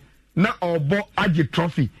Ham, no, now our bought Aji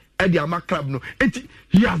trophy at the Ama Club, no.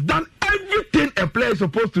 He has done everything a player is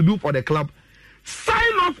supposed to do for the club.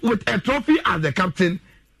 Sign off with a trophy as the captain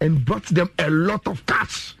and brought them a lot of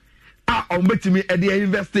cash. On me at the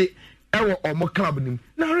university, or my club.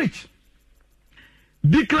 Now, Rich,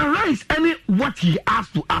 Declan Rice, any what he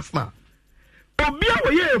asked to Arsenal.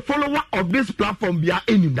 Obia, a follower of this platform, Bia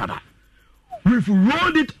any data. We've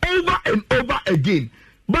rolled it over and over again.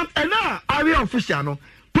 But now, area official,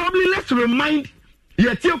 probably let's remind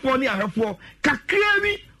your team for me, I have for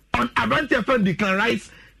Kakriami on Abante FN Declan Rice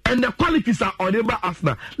and the qualities are on the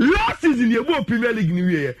Arsenal. Last season, you won Premier League New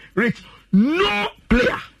Year, Rich, no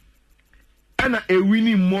player and a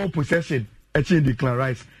winning more possession at Declan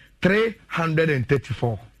Rice.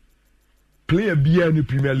 334. Player be in the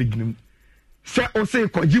Premier League. Say Ose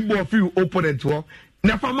Kojibo few opponent to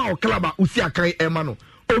Nafama or Kalaba Usia Kai Emano.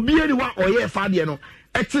 Obi anyone or yes, Adiano.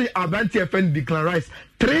 Actually, Abante FN Declan Rice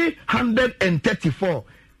 334.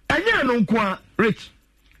 And you know, Rich.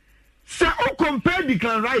 Say, oh, compare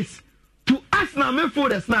Declan Rice to Arsenal for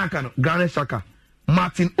the snacker, Granit Xhaka,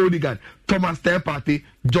 Martin Odegaard, Thomas Partey,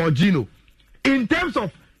 Jorginho. In terms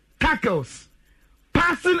of tackles,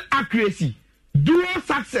 passing accuracy, dual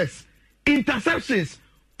success, interceptions,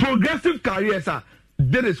 progressive careers,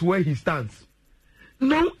 that is where he stands.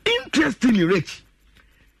 Now, interestingly, Rich,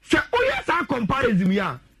 say, oh yes, I comparison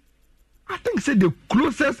here. I think say the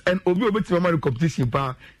closest and Obi competition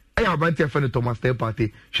power. I have been telling Thomas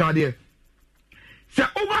Partey. Shadi, say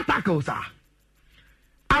over tackles are.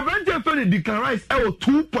 I been telling Declan Rice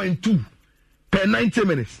 2.2 per 90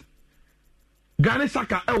 minutes. Granit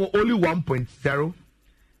Xhaka only 1.0.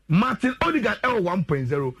 Martin Odegaard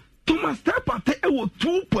 1.0. Thomas Partey was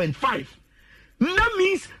 2.5. That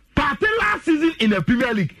means Partey last season in the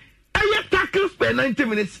Premier League, I tackles per 90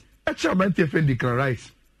 minutes. Actually, I'm defend Declan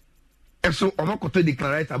Rice. And so I'm not going to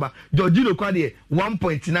Declan Rice about Jorginho Quadie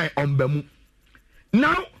 1.9 on Bemu.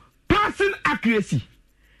 Now, passing accuracy.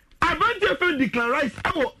 I'm going to defend Declan Rice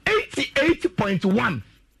about 88.1.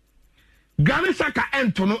 Granit Xhaka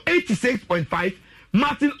Antonio 86.5.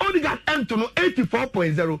 Martin Odegaard Antonio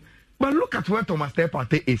 84.0. But look at where Thomas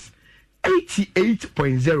Partey is.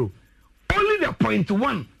 88.0. Only the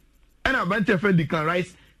 0.1. And I'm going to defend Declan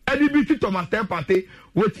Rice. LBT Thomas Partey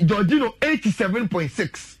with Jorginho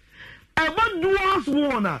 87.6. About duals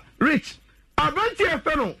Warner, Rich. Avanti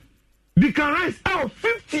Feno, Declan Rice out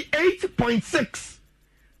 58.6.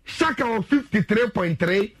 Xhaka of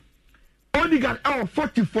 53.3. Odegaard out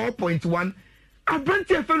 44.1.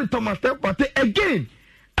 Avanti Feno Thomas Partey again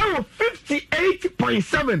out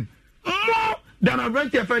 58.7. More than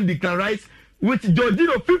Avanti Feno Declan Rice with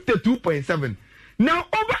Jorginho 52.7. Now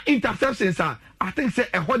over interceptions I think say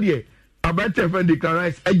a hodie about Declan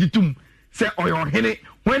Rice Egitum say or Henny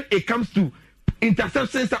when it comes to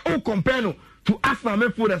interceptions compare to Arsenal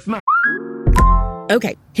midfielders now.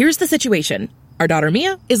 Okay, here's the situation. Our daughter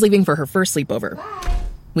Mia is leaving for her first sleepover.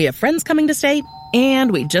 We have friends coming to stay,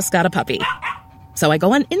 and we just got a puppy. So I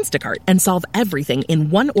go on Instacart and solve everything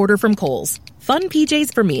in one order from Kohl's. Fun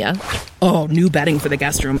PJs for Mia. Oh, new bedding for the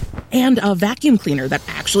guest room. And a vacuum cleaner that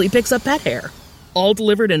actually picks up pet hair. All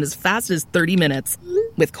delivered in as fast as 30 minutes.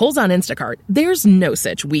 With Kohl's on Instacart, there's no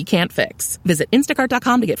such we can't fix. Visit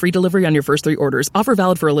instacart.com to get free delivery on your first 3 orders. Offer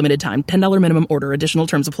valid for a limited time. $10 minimum order. Additional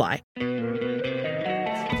terms apply.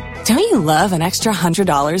 Don't you love an extra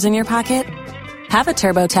 $100 in your pocket? Have a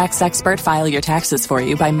TurboTax expert file your taxes for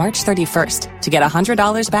you by March 31st to get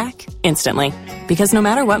 $100 back instantly. Because no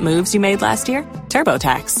matter what moves you made last year,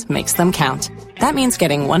 TurboTax makes them count. That means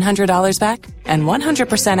getting $100 back and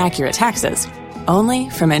 100% accurate taxes. Only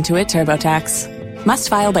from Intuit TurboTax. Must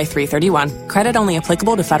file by 3/31. Credit only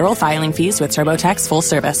applicable to federal filing fees with TurboTax full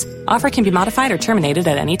service. Offer can be modified or terminated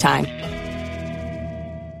at any time.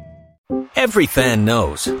 Every fan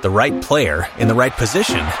knows the right player in the right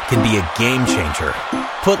position can be a game changer.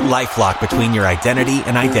 Put LifeLock between your identity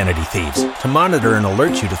and identity thieves to monitor and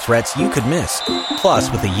alert you to threats you could miss. Plus,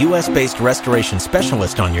 with a U.S.-based restoration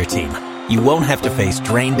specialist on your team, you won't have to face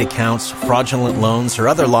drained accounts, fraudulent loans, or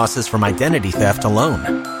other losses from identity theft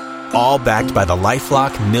alone. All backed by the LifeLock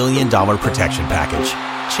 $1 Million Protection Package.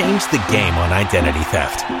 Change the game on identity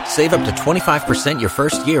theft. Save up to 25% your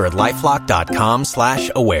first year at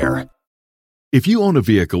LifeLock.com/aware. If you own a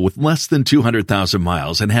vehicle with less than 200,000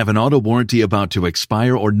 miles and have an auto warranty about to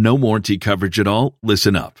expire or no warranty coverage at all,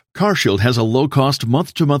 listen up. CarShield has a low-cost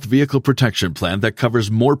month-to-month vehicle protection plan that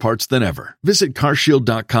covers more parts than ever. Visit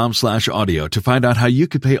carshield.com/audio to find out how you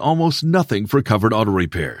could pay almost nothing for covered auto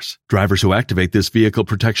repairs. Drivers who activate this vehicle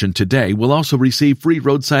protection today will also receive free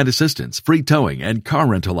roadside assistance, free towing, and car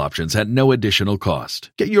rental options at no additional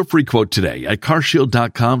cost. Get your free quote today at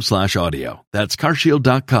carshield.com/audio. That's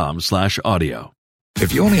carshield.com/audio.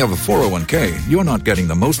 If you only have a 401k, you're not getting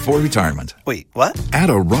the most for retirement. Wait, what? Add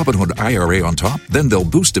a Robinhood IRA on top, then they'll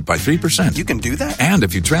boost it by 3%. You can do that? And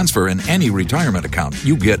if you transfer in any retirement account,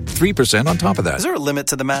 you get 3% on top of that. Is there a limit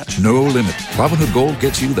to the match? No limit. Robinhood Gold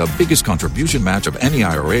gets you the biggest contribution match of any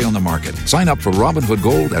IRA on the market. Sign up for Robinhood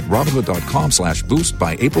Gold at Robinhood.com/boost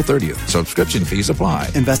by April 30th. Subscription fees apply.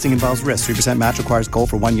 Investing involves risk. 3% match requires gold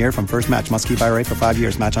for 1 year from first match. Must keep IRA for 5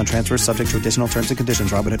 years. Match on transfers subject to additional terms and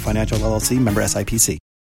conditions. Robinhood Financial LLC. Member SIPC.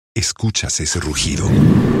 ¿Escuchas ese rugido?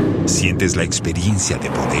 ¿Sientes la experiencia de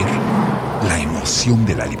poder? ¿La emoción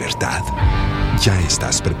de la libertad? Ya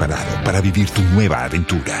estás preparado para vivir tu nueva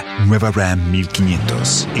aventura. Nueva Ram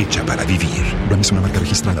 1500, hecha para vivir. Ram es una marca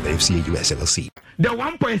registrada de FCA US LLC. The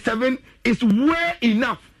 1.7 is way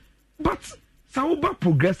enough. But Sauber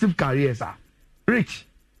progressive careers are Rich.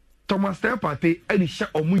 Thomas Partey Elisha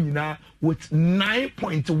Omunina with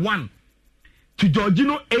 9.1 to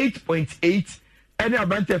Jorginho 8.8. Any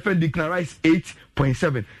about FN Declan Rice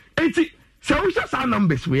 8.7. 80. So we just our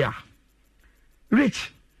numbers we are.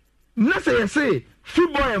 Rich. Let's say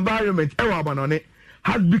football environment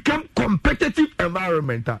has become competitive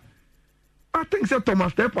environment. I think that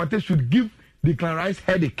Thomas Partey should give Declan Rice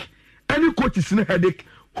headache. Any coach is in a headache.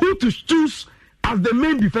 Who to choose as the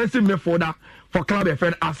main defensive midfielder for Club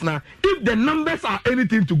FN Arsenal if the numbers are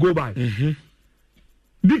anything to go by.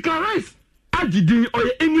 Declan Rice Ajidi or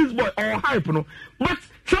English boy or hype no, but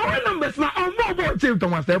some numbers now on more chain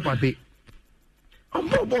Thomas Partey. On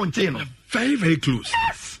more chain, very very close.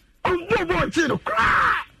 Yes, on more chain,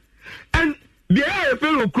 and the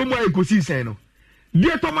AFL Okroma ecosystem no.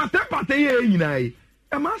 The Thomas Partey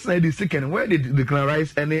I'm asking the second, where did Declan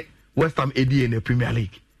Rice and West Ham AD in the Premier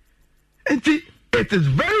League? And see, it is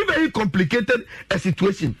very, very complicated a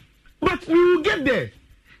situation. But we will get there.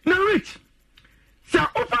 Now, Rich, say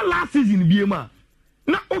over last season, BMA,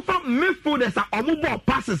 now over midfielders are mobile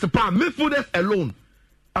passes, midfielders alone.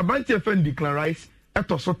 Abante FN Declan Rice,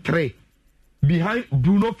 at also 3. Behind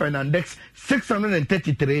Bruno Fernandes,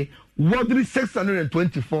 633, Rodri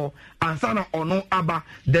 624, and Sana Ono Abba,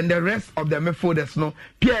 then the rest of the midfielders, no,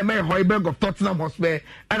 Pierre-Emerick Højbjerg of Tottenham Hotspur,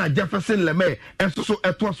 and Jefferson Lemay, and so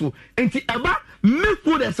Etwaso. And the Abba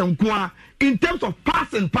midfielders and Kwa, in terms of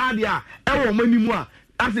passing, Padia, Ewo Manimua,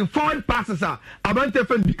 as in forward passes, Abante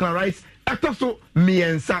FN Declan Rice, Etwaso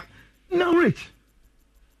Miensa. Now, Rich,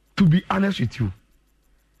 to be honest with you,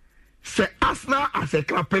 say Arsenal as a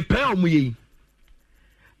club prepare me.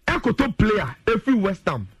 Ekoto player every West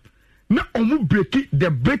Ham. Now omu break the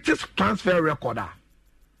British transfer record.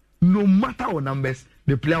 No matter what numbers,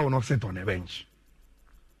 the player will not sit on the bench.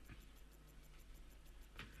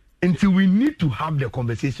 Until we need to have the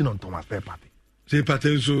conversation on Thomas Partey. Say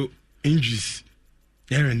Partey so injuries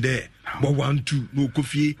here and there. But 1-2 no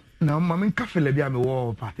Kofi. Now Mamin Kafele be am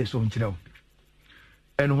war Partey so nchira.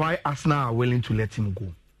 And why Arsenal are willing to let him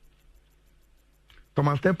go?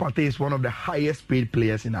 Thomas Partey is one of the highest paid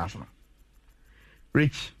players in Arsenal.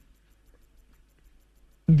 Rich,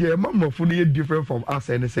 the amount of money is different from us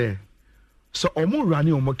and say, so almost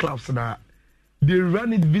running on my clubs now, they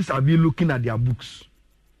run it vis-a-vis looking at their books.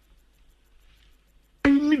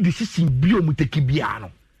 Any decision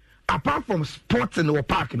biomuteki apart from sports and our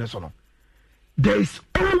park in so there is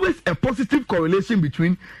always a positive correlation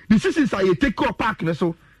between decisions I take or park in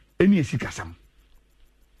so any esikasam.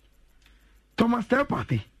 Thomas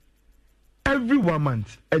Partey, every 1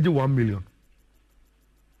 month, every 1 million.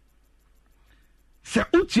 Say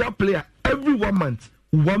Utia player every 1 month,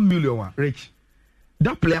 1 million. Rich,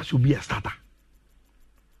 that player should be a starter.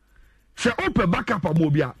 Say open backup a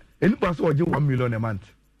mobile, any person will get 1 million a month.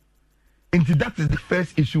 And that is the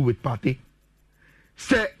first issue with Partey.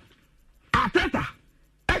 Say Arteta,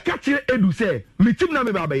 I catch Edu say, me team na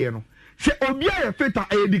me babayeno. Say Obia e feta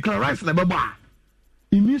e Declan Rice na baba.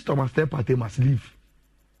 It means Thomas Partey must leave.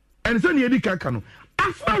 And so Niedi Kakano,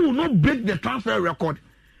 Arsenal will not break the transfer record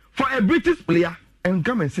for a British player and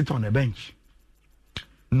come and sit on the bench.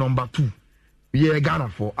 Number 2, yeah, Ghana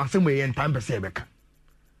for Asemwe and time Besebeka.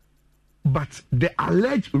 But the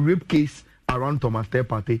alleged rape case around Thomas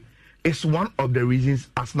Partey is one of the reasons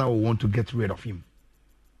Arsenal will want to get rid of him.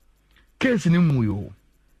 Case in Muyo,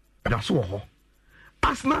 that's what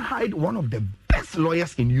Arsenal hired one of the best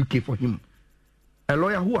lawyers in UK for him. A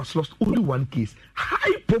lawyer who has lost only one case,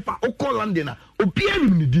 high profile, Oko London,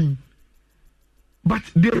 but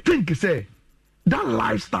they think say that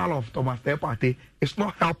lifestyle of Thomas Partey is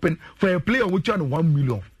not helping for a player which earn 1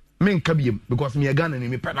 million. Me Kabiem because me a gun and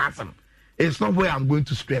me penasam. It's not where I'm going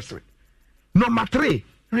to stress it. Number 3,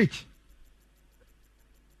 Rich.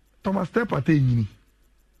 Thomas Partey,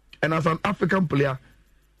 and as an African player,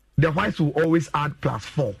 the whites will always add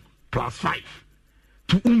 +4, +5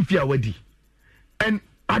 to Umfia Wedi. And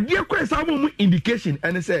a dear question, indication,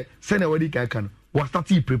 and they say, send a wedding can was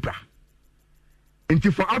starting prepare.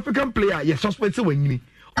 Until for African player, you suspect when you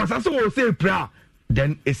as also will say prayer,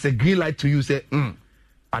 then it's a green light to you say,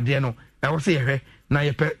 I dare know. I will say, hey, now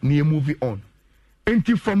you pay near movie on.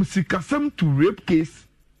 Until from Sikasam to rape case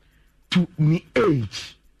to the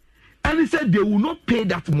age. And he said they will not pay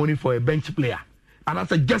that money for a bench player. And I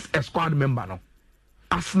said, just a squad member no.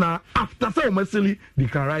 Arsenal, after so much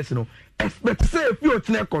Declan Rice, no. Expect say if you are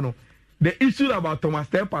the issue about Thomas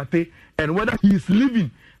Partey and whether he is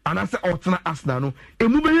leaving and I say Arsenal no a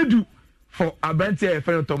move do for Abante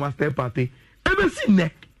friend Thomas Partey ever seen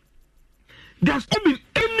neck there's not been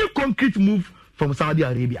any concrete move from Saudi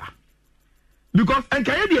Arabia because and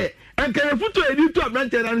can you put to edit to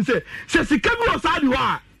Abante and say Sikabi was Saudi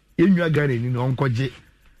wa you are getting no onkoje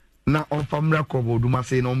na on family kobo do ma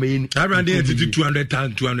say no me around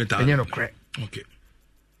 200,000 and you know correct okay.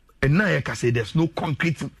 And now I can say there's no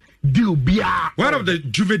concrete deal. What of the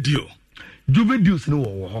Juve deal? Juve deals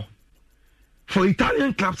no. For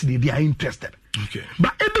Italian clubs, they are interested. Okay.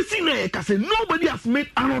 But everything I can say nobody has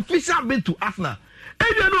made an official bid to Arsenal.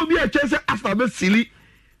 And you know be a chance Arsenal be silly.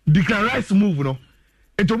 Declan Rice move no.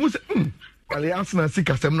 And almost Arsenal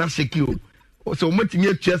sick as I'm not shaky. So much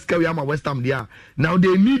near chess carry am West Ham there. Now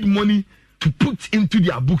they need money to put into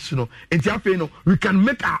their books, and we can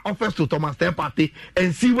make our offers to Thomas Partey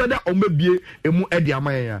and see whether or maybe a more Eddie.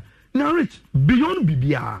 Now, Rich, beyond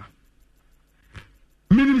BBR,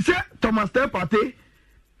 meaning say Thomas Partey,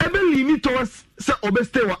 even leaning towards say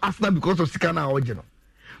Obeste or Arsenal because of Sikana original.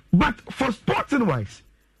 But for sporting wise,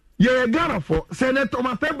 you're a Ghana for Senator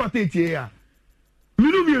Martin Batetia.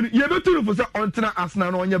 You better for say on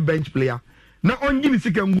Arsenal on your bench player. Now on Guinea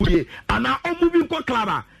second way, and now on moving for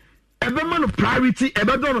club. Every man of priority,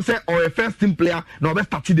 every don't say or a first team player, no best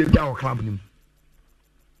started the our club. We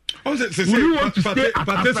want to stay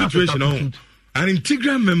at this situation. An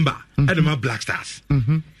integral member at the Black Stars.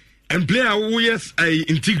 And player who is a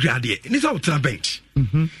integral there. And it's out to the bench.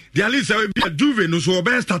 The at least I will be a Juve no so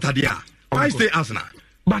best starter there. Why stay Arsenal?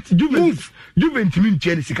 But Juve to mean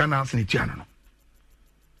Chelsea can answer the channel.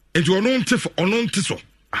 And you are known to so.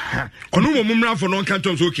 Ono mumra for non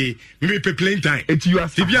cantos okay. Me pay playing time. It you are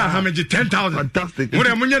how much 10,000. Fantastic. What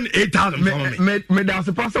am I 8,000 for me? Me that's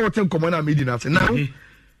a pastor what common am meeting us. Now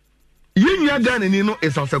you Ghana ni no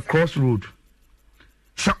is as a crossroad.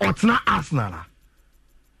 So Otna Arsenal.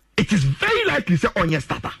 It is very likely say on your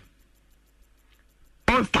starter.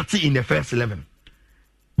 On starting in the first 11.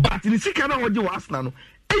 But in the second one you Arsenal,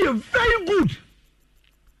 you very good.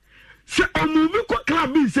 Say on moving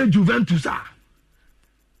club be say Juventus are.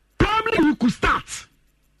 Probably we could start.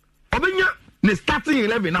 Obenya ne starting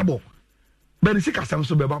 11 abo. But the sika sam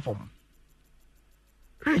so beba form.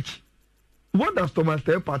 Rich. What does Thomas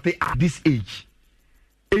Partey at this age?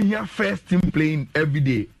 In your first team playing every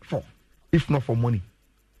day for, if not for money.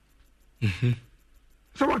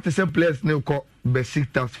 So what the same players now call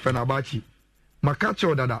Besiktas, Fenerbahce.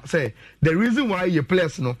 Makacho Dada say the reason why your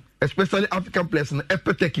players no, especially African players no,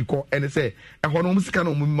 epeteki and they say a honomusika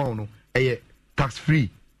no mumma no, tax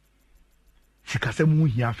free. Sikase mu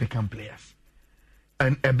here African players.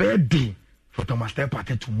 And a bad day for Thomas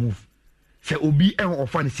Partey to move. Say obi en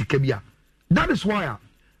offer ni sikebia. That is why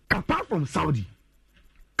apart from Saudi,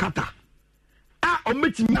 Qatar,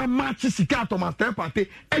 ometi na match sika Thomas Partey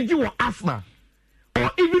eji wo Arsenal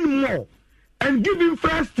or even more and give him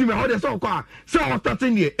first team how they so call say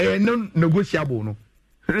starting there no negotiable no.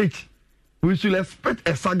 Rich, we should expect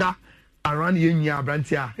a saga around Yenya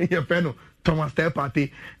Brantia here Thomas Partey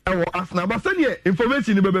e wo Arsenal but say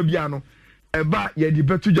information ni bebe bia no eba ye di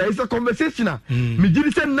betu ja is a conversation me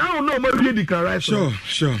did say now no more really declaration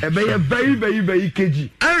sure eba very kg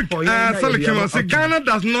Eric Ghana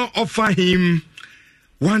does not offer him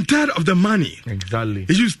 1/3 of the money. Exactly.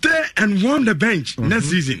 He should stay and warm the bench next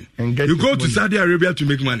season. And you go to Saudi Arabia to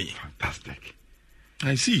make money. Fantastic.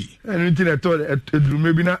 I see. Anything at all,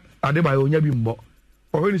 maybe not. Adebayo nya bimbo.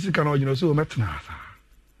 Or when you see cannot, you know, so metna.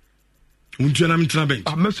 Unjana mitra bench.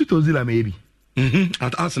 Mesut Ozil maybe.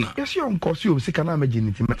 At Arsenal. Yes, you uncle you see cannot imagine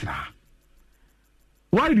it metna.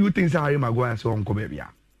 Why do you think Harry Maguire so uncle baby?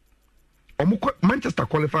 Manchester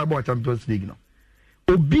qualified for Champions League no.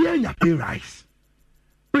 Obia nya pay rise.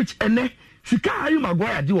 Rich ene sika Harry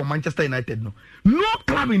Maguire do Manchester United no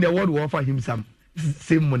club in the world will offer him some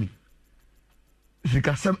same money.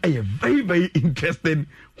 Sika some very interesting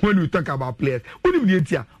when we talk about players. When we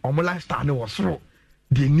get our lifestyle was wrong,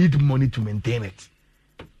 they need money to maintain it.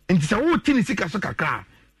 And it's a whole thing sika so kakra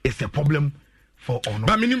is a problem for honor.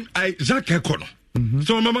 But minim I Jacques Ekono.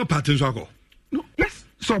 So mama pattern so go. No, yes.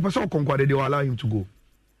 So person conquer they will allow him to go.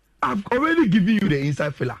 I've already given you the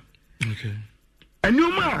inside filler. Okay. And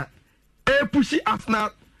you man, pushy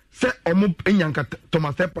Arsenal say Enyanka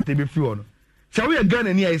Thomas Partey be free on. So we again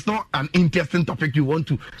and here it's not an interesting topic you want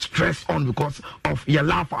to stress on because of your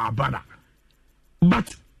love for our brother.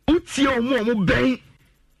 But Utio Momo bang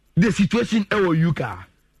the situation Yuka.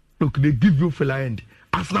 Look, they give you fella end.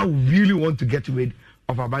 Arsenal really want to get rid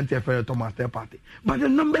of Abante Ferrer Thomas Partey. But the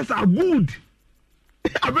numbers are good.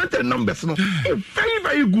 Abante numbers no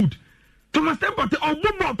very good. Thomas Partey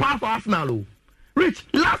more power for Arsenal. Rich,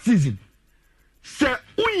 last season, say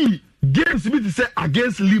we games we say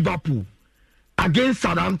against Liverpool, against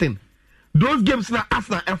Southampton. Those games now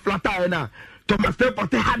Arsenal and flatter now. Thomas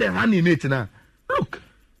Partey had a hand in it now. Look,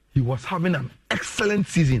 he was having an excellent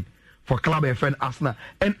season for Club FN Arsenal.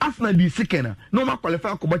 And Arsenal be second. No more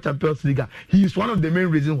qualifier for Champions League. He is one of the main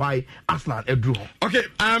reasons why Arsenal drew. Okay,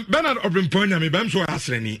 Bernard Obrin me, but I'm so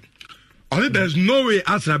Arsenal. Only there's no way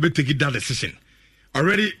Arsenal will take that decision.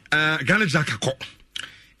 Already, Ghana Jakako.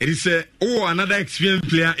 It is another experienced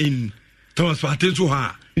player in Thomas Partey. So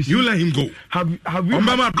you let him go. Have you?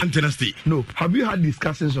 No. Have you had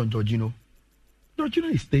discussions on Jorginho? Jorginho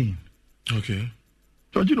is staying. Okay.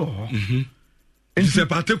 Jorginho. It's a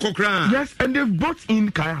Partey Kokra. Yes, and they've brought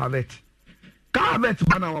in Kai Havertz. Kai Havertz,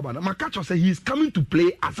 Makacho said he's coming to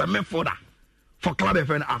play as a midfielder for Club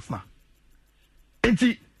FN Arsenal. And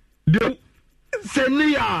see, they say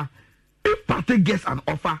if Partey gets an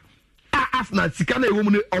offer, Arsenal, they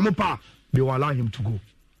will allow him to go.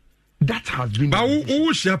 That has been. But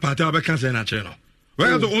who share Partey? I can't say that.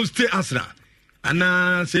 Where the own stay Arsenal?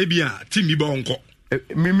 ana say bia team bi ba onko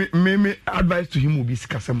me advice to him will be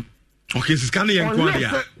sikasem. Okay, sika na yen kwa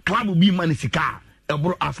dia club will be man sika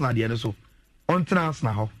ebro Arsenal dia so on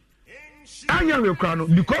Arsenal ho anya we kra no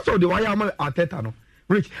because of the why am Arteta no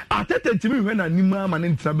rich Arteta timi when anima man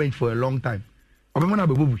in bench for a long time obema na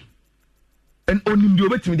bebubu and onim di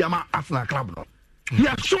obetimi di ama Arsenal club no he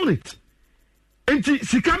has shown it enti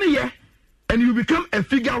sika na ye and you become a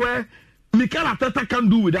figure where Mikel Arteta can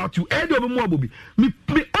do without you. Me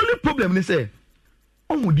only problem is say,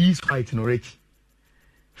 on this fight no rich.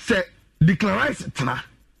 Say declare tana.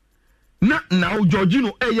 Now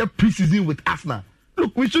Jorginho a pre-season with Arsenal.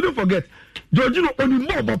 Look, we shouldn't forget Jorginho only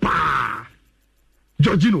more pa.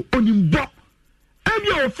 Jorginho only more.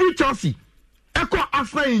 Every of free Chelsea. Echo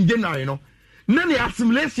Arsenal in January, you know. None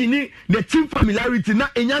assimilation ni the team familiarity na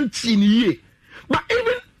enyan chini. But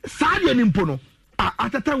even Sadio Nimpono.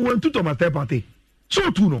 At a time when to Thomas Partey.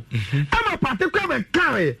 So too no. I'm a particular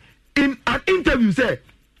carry in an interview say,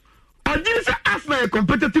 I didn't say Arsenal a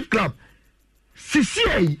competitive club.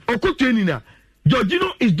 CCA or Coutinho,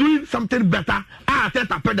 Jorginho is doing something better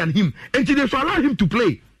better than him. And they should allow him to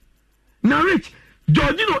play. Now Rich,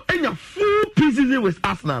 Jorginho in a full preseason with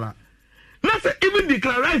Arsenal. Not even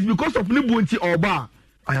declare because of Nibunti or Bar.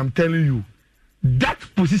 I am telling you, that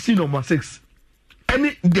position number 6.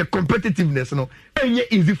 Any the competitiveness, no, any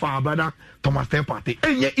easy for our brother Thomas Partey,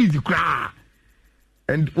 any easy cry.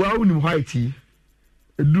 And well, we Haiti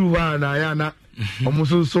do one Ayana,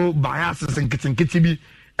 almost so biases and kitchen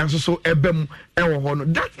and so ebem.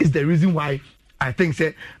 That is the reason why I think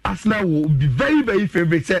say Arsenal will be very, very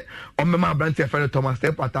favorite say on Mama Brandt friend Thomas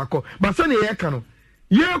Partey. But Sonny Ekano,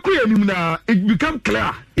 it become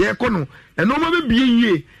clear, Yekono, and normally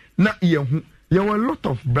be na you were a lot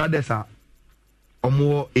of brothers are.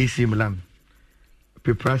 Omo AC Milan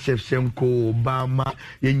Pepra Shevchenko Obama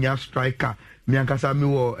yenya striker mi ankasa mi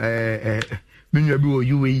wo mi nwa bi wo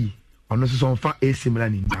UAE ono so on fa AC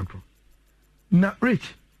Milan in agro na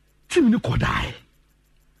rich team ni kodai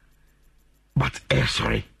but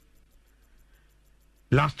sorry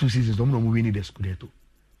last 2 seasons no win the Scudetto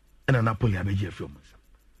and Napoli abeje from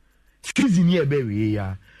season here be we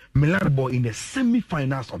ya Milan ball in the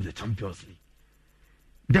semi-finals of the Champions League.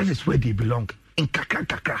 That is where they belong. In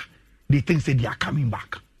kakra, they think say they are coming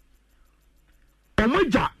back.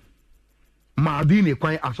 Omoja Maldini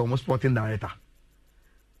quite as almost sporting director.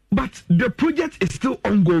 But the project is still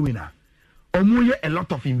ongoing now. Omoye a lot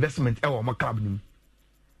of investment in our club.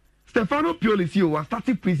 Stefano Pioli was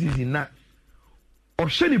starting pre-season now.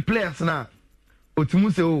 Osheni players now.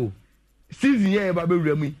 Otimu say oh season here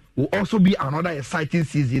will also be another exciting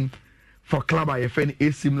season for club IFN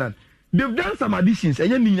AC Milan. They've done some additions.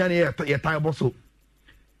 And you're tired so.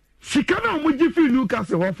 Sikana Omuji feel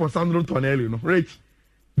Newcastle for Sandro Tonelli, you know, Rich.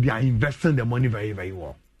 They are investing the money very, very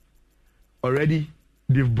well. Already,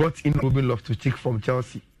 they've brought in Ruben Loftus-Cheek from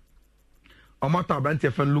Chelsea. Omata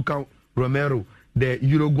Brantefan Luca Romero, the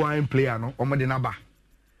Uruguayan player, no, Omadenaba.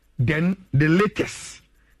 Then the latest,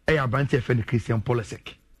 Brantefan Christian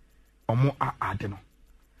Pulisic. Omo Adeno.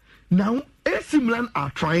 Now, AC Milan are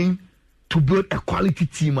trying to build a quality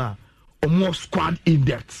team. Or more squad in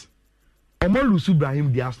depth. Or more Lusu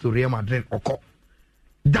Brahim Diaz to Real Madrid or Co.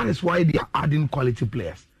 That is why they are adding quality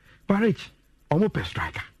players. But Rich, or more per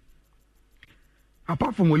striker.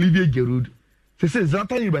 Apart from Olivier Giroud, they say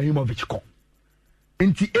Zlatan Ibrahimovic Co.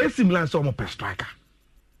 And the AC Milan is more per striker.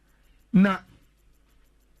 Now,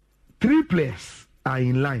 3 players are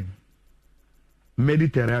in line.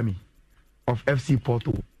 Mediterranean of FC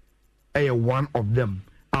Porto. One of them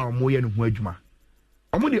are Moyen Huejuma.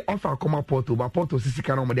 I'm going to offer come Porto, but Porto sisi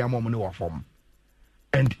kana mo de amom ne form.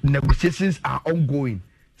 And negotiations are ongoing.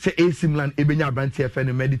 Say AC Milan ebenya Branty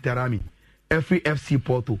FN Mediterranean, every FC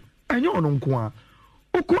Porto. And you know nko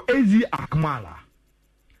Oko AZ Akmala.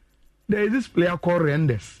 There is this player called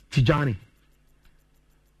Rendes Tijani.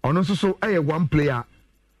 And also so one player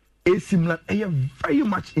AC Milan very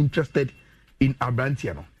much interested in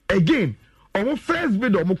Abrantiano. Again, our first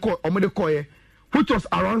bid which was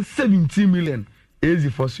around 17 million. Easy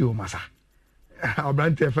for you, Massa.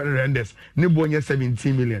 Abrante Fernandez, Nibonya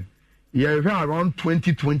 17 million. Yeah, around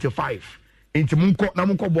 20-25. Into Munko,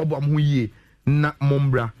 Namuko Bobo Muye, na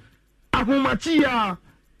Mombra. Ahumachia.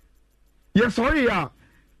 Yes, sorry,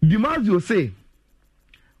 Dimaggio say,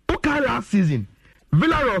 okay, last season,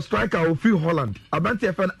 Villarreal striker will free Holland.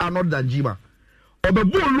 Abrante FN Arnold Danjima. Or the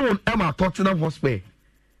bull loan Emma Tottenham Hotspur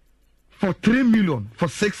for 3 million for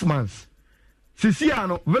 6 months.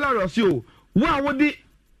 Siciano, Villarreal, why would the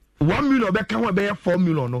 1 million be 4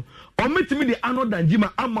 million? No, or meet me the Arnold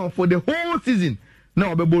Danjima amount for the whole season.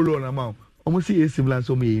 Now, the bull loan amount. Almost see a similar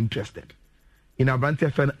so me interested in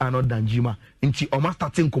Abrante Fen Arnold Danjuma into almost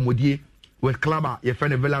starting commodie with Klaba, your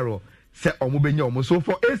friend Villarreal, say Omubenya. So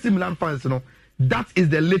for AC Milan fans, that is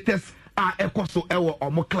the latest Ecoso Ewa or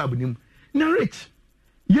more club name. Now, Rich,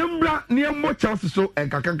 Yembra near more Chelsea so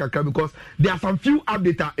and Kakan because there are some few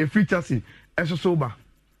updates a free Chelsea and so sober.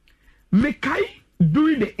 Mekai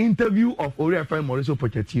during the interview of Ori FM Mauricio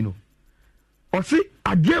Pochettino, or say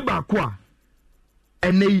Adieba Kwa.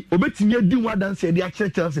 And they obetini di one dance the actual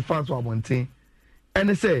Chelsea fans were wanting. And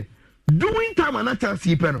they say, doing time and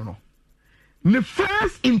Chelsea pen the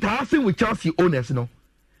first interaction with Chelsea owners,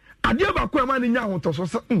 Adiaba Kwama in Yahoto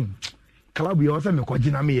so club we also make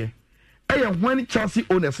Jiname. When Chelsea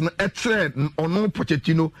owners a trend or no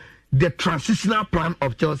Pochettino, the transitional plan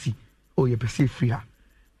of Chelsea. Oh, you perceive free her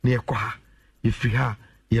near Kwaha, you free her,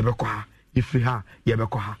 Yabakwa, you free her,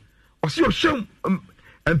 Yabakwa. Or see your shame.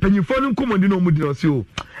 And Pennyphone Commodino Mudino,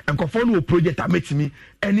 and Conforno project I met me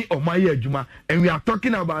any of my year Juma, and we are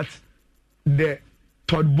talking about the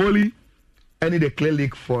Todd Bowley and the Clay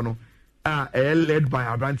Lake Fono, led by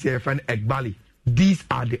Abrante Fan Egbali. These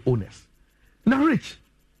are the owners. Now, Rich,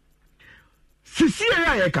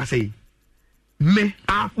 Cecilia Ekase may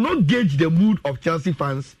have not gauged the mood of Chelsea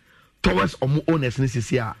fans towards owners in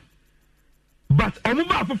Cecilia, but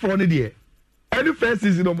Omuba for one day. Any first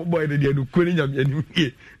season of my boy, they do quitting and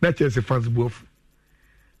not Chelsea fans both.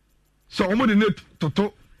 So, I'm going to need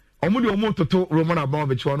to almost to talk Roman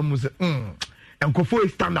Abramovich one was and Kofo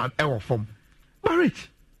is standard error form. But Rich,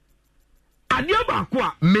 I never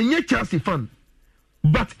acquire many Chelsea fan,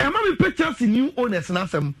 but am I pay Chelsea new owners and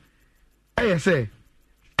ask them? I say,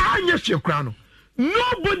 I'm just your crown.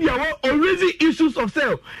 Nobody are raising issues of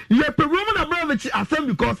sale. Yet Roman Abramovich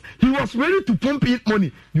assembled because he was ready to pump in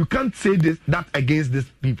money. You can't say that against these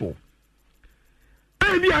people.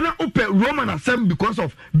 Maybe I not open Roman assembled because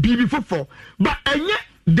of BB football, but and yet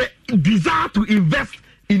the desire to invest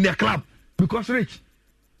in the club because Rich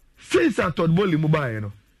since I thought Boli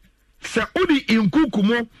Mobile, say Odi in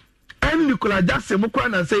Kukumo and Nicola Jackson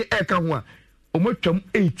Mukwan and say Ekawa, Omochum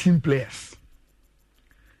 18 players.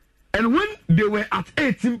 And when they were at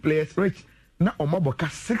 18 players, Rich, now Omaboka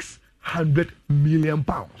 £600 million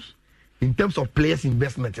in terms of players'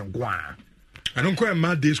 investment in Guam. I don't quite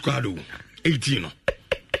mad this squad, 18.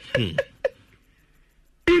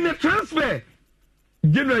 In a transfer,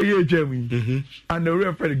 January Jeremy and the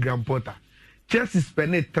referee Graham Potter, Chelsea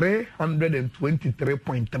spent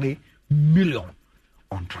 323.3 million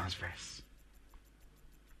on transfers.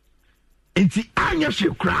 It's the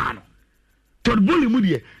annual crown.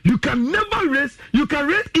 You can never raise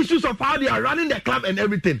issues of how they are running the club and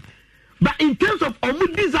everything. But in terms of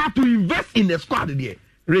desire to invest in the squad there,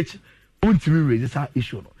 Rich, won't we raise this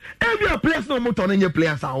issue? Every players no more turning your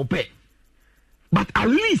players are pay. But at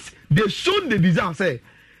least they shown the desire say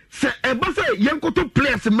young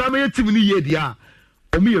players team ni ye dia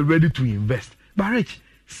omi ready to invest. But Rich,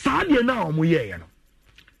 sadly now omo ye no.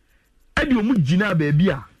 Edi omo gina baby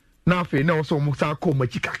a na afi na also omo sa ko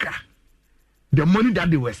machi kakra. The money that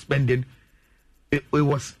they were spending, it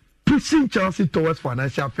was pushing Chelsea towards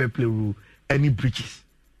financial fair play rule, any breaches.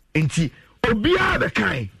 And see, Obia the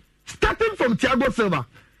kind, starting from Thiago Silva,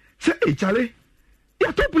 say, hey, Charlie,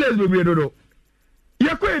 your two players will be no.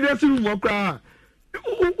 You're quite a dressing room walker.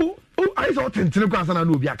 I saw 10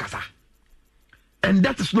 Kasa. And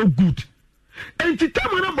that is not good. And to tell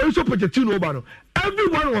me, Mauricio Pochettino,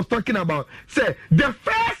 everyone was talking about, say, the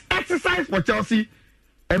first exercise for Chelsea.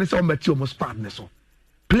 And it's all Matthew almost partners.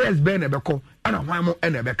 Players Ben Ebeko and a Wamo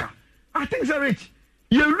and Ebeka. I think so, Rich.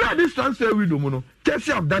 You read this transfer window, Mono.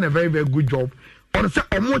 Chelsea have done a very, very good job. On the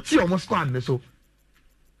almost squad. So,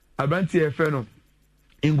 Abrante Feno,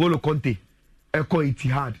 N'Golo Conte, Eko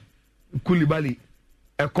Etihad, Koulibaly,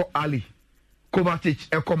 Eko Ali, Kovacic,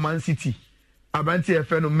 Eko Man City, Abrante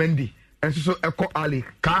Feno Mendy, and so Eko Ali,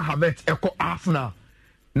 Kai Havertz, Eko Arsenal.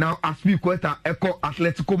 Now, Aspilicueta, Eko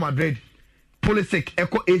Atletico Madrid. Pulisic,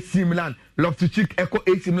 Echo AC Milan, Loftus-Cheek, Echo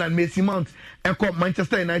AC Milan, Mason Mount, Echo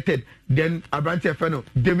Manchester United, then Abrante Feno,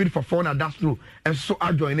 David Fofana, that's true, and so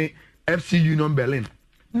I join FC Union Berlin.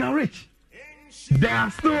 Now, Rich, there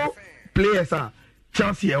are still players,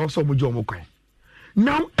 Chelsea also Mujo Mokwe.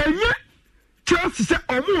 Now, and yet, Chelsea say,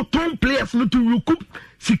 Omo ton players not to recoup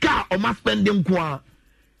Sika or must spend them kwa.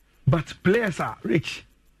 But players are rich.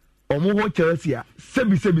 Omo Chelsea,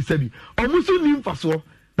 sebi. Omo so nim faso.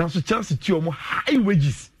 Now, so Chelsea to high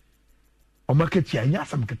wages. O market ya nya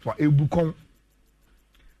sam ketwa ebukon.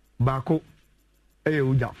 Bako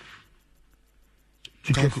Ujaf.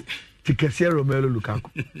 Tikesi Romelu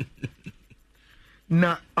Lukaku.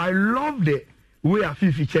 Now, I love the way I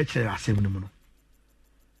feel church as him.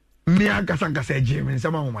 Me agasa Jim and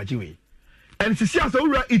some of my way. And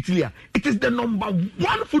Sicilia Italy, it is the number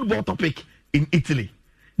 1 football topic in Italy.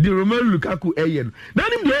 The Romelu Lukaku ayen. Now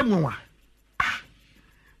him the one.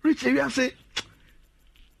 Rich, we say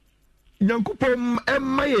Nyankopon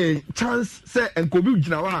my chance say enkobi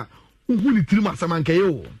gina wa who ni tiri masamanke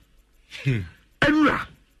yo. Enra.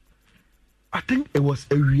 I think it was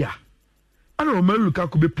a area. I don't remember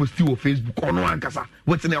Lukaku be posting on Facebook on one kasa.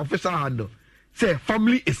 What's in the official handle? Say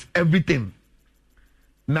family is everything.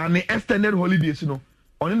 Now the extended holidays, you know,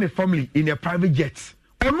 on the family in a private jet.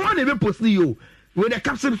 On one they be posting you with the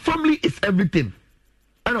caption family is everything.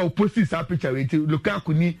 And I'll post this picture with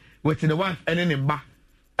Lukaku ni what's in the wife and then in ba.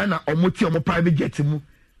 And I'll moti on my private jet mu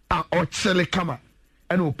or chile camera.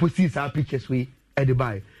 And I'll post these pictures with at the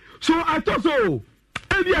buy. So I thought so.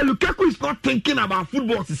 Maybe Lukaku is not thinking about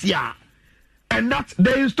football this year. And that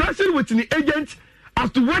the instruction with the agent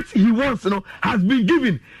as to what he wants, you know, has been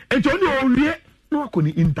given. And only no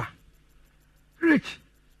koni Inter. Rich.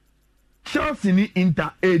 Chelsea ni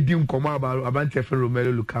Inter edim koma abante fe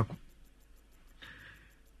Romelu Lukaku.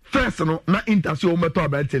 First no na Inter so meto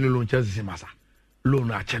abante loan Chelsea masa.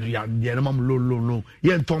 Loan a chenu ya de mam loan.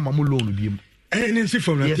 Ye nton mam loan bi mu. NC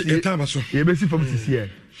from the time so. Ye be see from this year.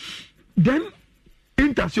 Then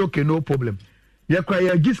Inter say okay no problem. Ye kwa ye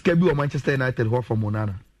giska bi o Manchester United ho from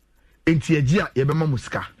Onana. Enti ye gia ye be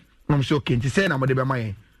mamuska. No say okay enti say na mo de be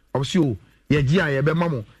mayen. Obviously ye gia ye be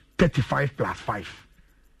mamu 35 plus 5.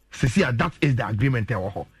 See that is the agreement e wo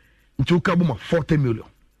ho. Enti o ka bu 40 million.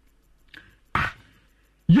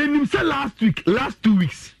 Ye nim say last 2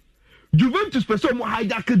 weeks. Juventus person mo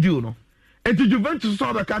hijack deal no. Enti Juventus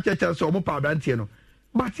so be ka Chelsea so mo pa brantie no.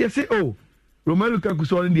 But you say oh Romelu Lukaku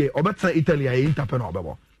so in there obeta Italy e Inter pe no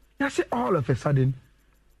obebo. You say all of a sudden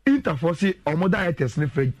Inter force omo directors ne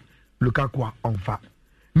Fred Lukaku on fa.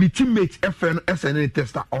 Me teammate FN SN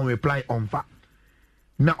tester on reply on fa.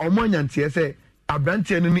 Na omo nyantie say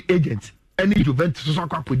abrantie no agent any Juventus so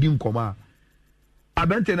akwa di nkoma.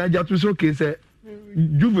 Abrantie na jatu so ke say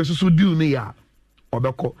Juventus so deal ne ya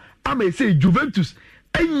obeko. Ama say Juventus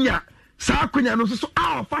enya sa akonya no so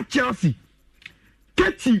fa Chelsea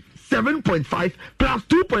 37.5 plus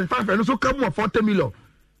 2.5 and also come with 40 million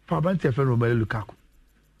for abrantie for Romelu Lukaku.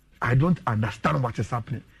 I don't understand what is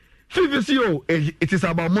happening. CVCO, it is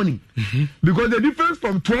about money. Because the difference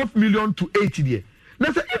from 12 million to 80 there.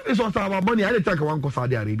 Now, say, if it was about money, I didn't take one go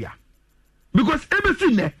Saudi Arabia. Because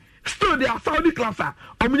everything there, still they are Saudi class.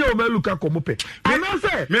 I'm going to look at Komope. And I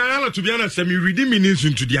say, me, I to be honest, me reading meanings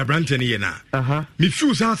into the Abrantani now. Me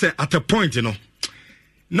feel say at a point, you know.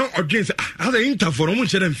 No, against other Inter for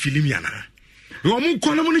almost them Filimiana. You are more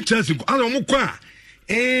common Chelsea, other more qua.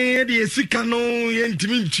 The Sikano,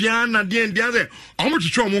 Yentimian, and the other, almost to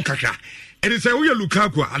show more caca. And it's a real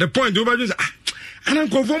Lukaku at the point over just and I'm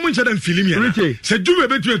conforming to them Filimia. Said, do a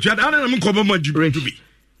bit to each other, and I'm conforming to be.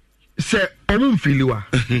 Say, I'm Filua.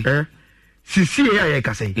 Sisia, I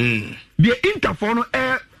can say. The Interfono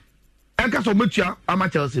air. Eka so metua ama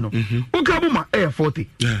Chelsea no. Ukabuma air 40.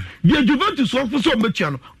 The Juventus so for so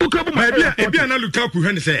metua no. Ukabuma ebia na Lukaku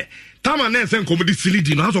hwe ne say. Tama na ense nkomodi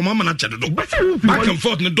silidi no aso mama na chede do. Back and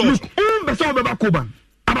forth no do. Besa obeba Koban.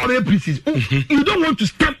 About the preseason. You don't want to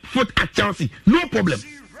step foot at Chelsea. No problem.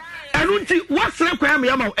 And until what's require me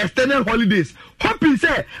about extended holidays. Hoping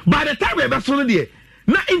say by the time we be so there.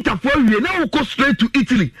 Na Interfall we now go straight to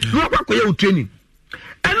Italy. No akwa training.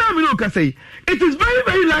 And now we can say it is very,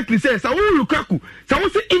 very likely say Saul Lukaku, Saul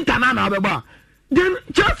Internana Ababa. Then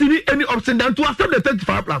Chelsea need any option than to accept the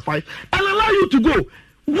 35 plus 5 and allow you to go.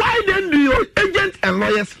 Why then do your agents and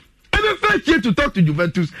lawyers ever first year to talk to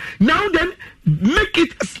Juventus? Now then make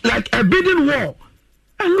it like a bidding war.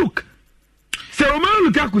 And look, say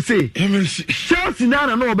Romelu Lukaku say Chelsea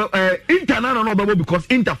nana no Inter nana no Ababa because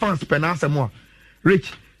Inter fans pronounce more.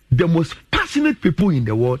 Rich, the most passionate people in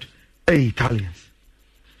the world are Italians.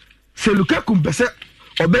 Say Lukaku mpese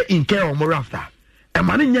obe in care or more after. And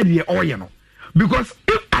man nya the oil no. Because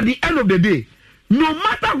if at the end of the day, no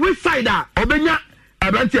matter which side obenya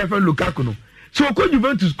abrantie for Lukaku no. So ko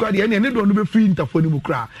Juventus squad the end don't be free Interfone mu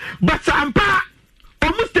kra. But sampa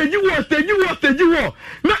almost stage war.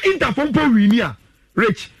 Na Interfone po winia.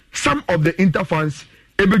 Rich, some of the Inter fans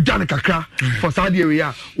ebe jana kakra for Saudi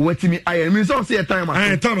Arabia wetimi I mean so say time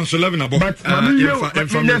so 11 above. But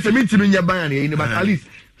yes me nya ban but at least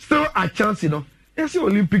still a chance, you know. Yes,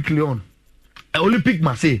 Olympic Lyon, Olympic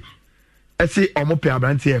Marseille. I say, Omo Pe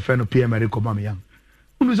Abrantie FN PM Americo Mamiyang.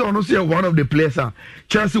 Who is honestly one of the players?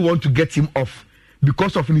 Chelsea want to get him off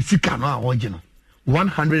because of Nisika no original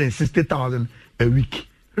 160,000 a week.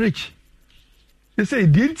 Rich. They say,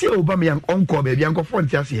 didn't you Aubameyang encore baby? Uncle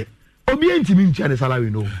Frontier say, Obi ain't mean China salary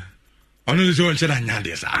no. Ono is on cheda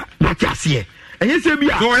nyande sa. What you say? And you say,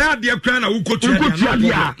 so I had the crown of Uko.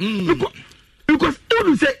 Because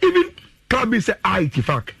you say, even club is a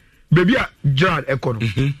fact. Baby, Gerard Econo.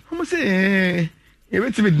 I'm saying, you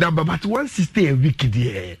went to me number, but 160 a week,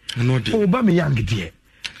 dear. Obama young, dear.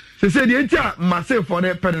 They said, the entire myself for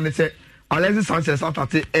the pen and said, Alexis Sanchez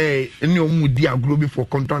after a new media group for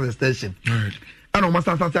contract extension. And almost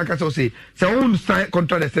after I say, own sign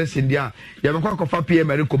contract extension, there. You have a call for PM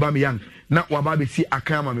and Obama young. Not Wababi see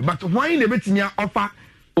Akama. But why in the betting offer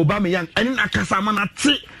Obama young and in Akasamana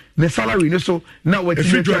the salary no so now what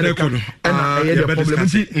these are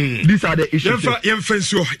the issues.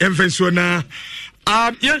 Yemfenso na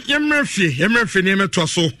yemrefi name to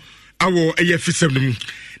so awo eyefisem nim.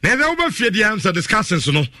 Na the over fear the answer discussions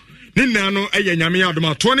no. Ninna no eye nyame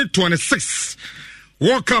adoma 2026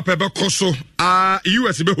 World Cup ebe koso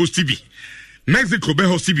US be host bi. Mexico be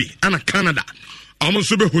host bi and Canada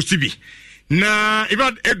almost be host bi. Na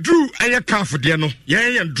ibad edru eye calf de no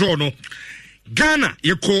yen draw no. Ghana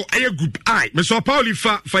you call a group I Mr. Pauli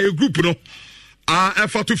for your group no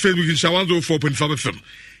for to Facebook in Shawanzo 4.5 FM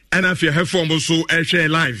and if you have form also share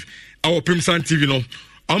live our Pimsan TV no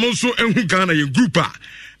also en Ghana your group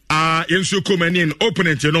yenso come in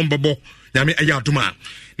opponent your number bo yame ayaduma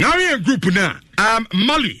now your group na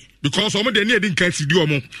Mali because omo de near din kan sidi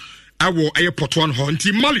omo awo airport one ho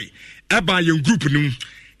nti Mali eba your group no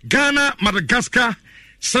Ghana, Madagascar,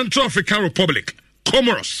 Central African Republic,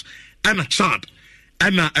 Comoros and a Chad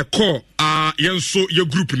and a core yenso your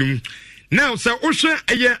group num now so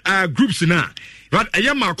osha groups na but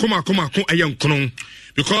ayama koma ayam kono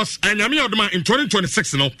because anyame odoma in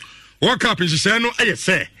 2026 no World Cup in Shishano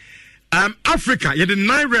say Africa you the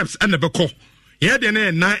 9 reps and the beko you the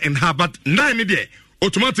 9 and half but 9 ni there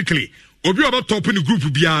automatically obi about top in the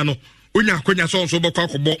group bia no onya kwanya so beko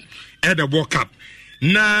akobo at the World Cup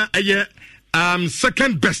na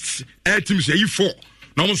second best teams you 4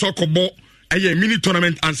 no mo so kobo mini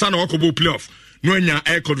tournament and sana kobo playoff no nya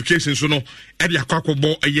qualification so no e dey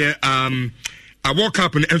akobo a World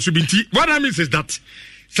Cup and subinti what I mean is that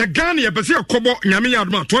se Ghana e pese kobo nyame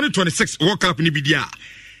yadoma 2026 World Cup ni bidia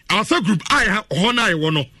our group I hona I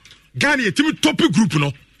wono Ghana e team top group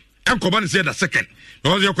no enkoba ne say the second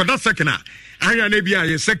because you that second anya na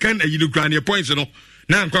bia second you Ghana points no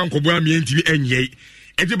na nkobo am ntimi enye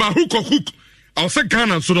e dey ba hook our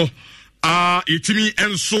Ghana so no itimi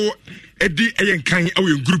enso edi eyenkan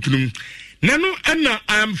awe group num nano na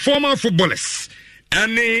former footballers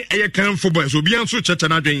ane eyekan footballers obi anso checha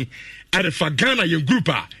na dwen at for Ghana yen group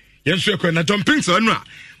yenso ekwa na jumping so anu a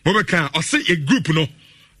bobeka o say a group no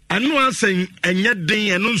anu asen enye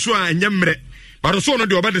den enu nso a enye mre but so no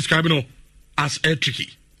de oba describe no as a tricky.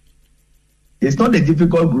 It's not a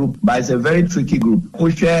difficult group, but it's a very tricky group.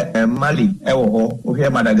 We share Mali, we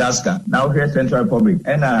share Madagascar, now we share Central Republic,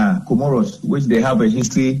 and Comoros, which they have a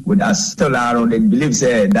history with us. Still around, they believe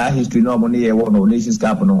that history no money one of Nations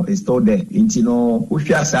Cup no is still there. We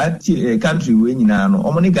share a country when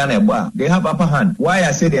Ghana, they have upper hand. Why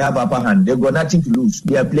I say they have upper hand? They've got nothing to lose.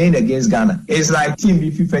 They are playing against Ghana. It's like team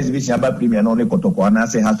if first division about Premier only Kotoko and I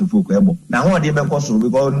say has to focus. Now what they make because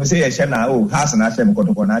we say has and I say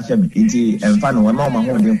Kotoko and I say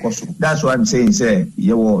that's what I'm saying. Say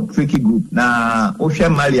you tricky group. Now,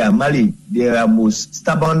 Ocean Mali, they are most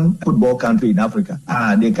stubborn football country in Africa.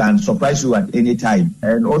 They can surprise you at any time.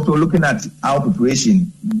 And also looking at our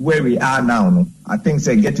preparation, where we are now, I think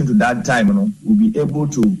getting to that time, we'll be able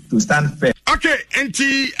to stand fair. Okay, and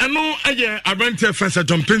I know I went to Professor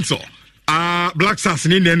John Pinto. Black Stars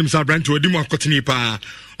in India, I went to Edimo Kotinipa.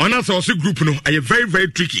 On us also group, I very,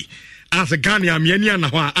 very tricky. As a Ghanaian, Miania,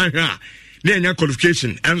 na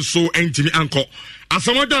qualification and so entimi anko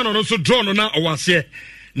Asamoah no also draw no na owase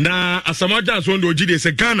na Asamoah so ndo ogide say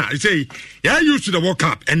Ghana say yeah used to the World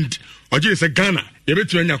Cup and ogide say Ghana you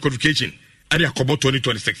betu anya qualification at the Akobo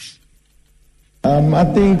 2026. I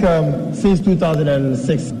think since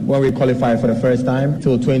 2006 when we qualified for the first time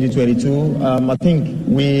till 2022 I think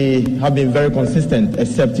we have been very consistent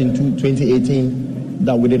except in 2018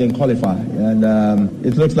 that we didn't qualify, and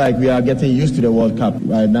it looks like we are getting used to the World Cup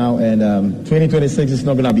right now, and 2026 is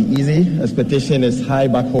not going to be easy. Expectation is high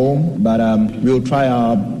back home, but we'll try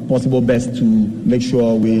our possible best to make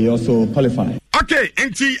sure we also qualify. Okay,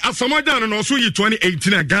 and Asamoah and also you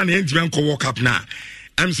 2018 Ghana and World Cup now.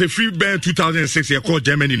 I'm say free band 2006 you call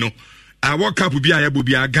Germany no. World Cup will be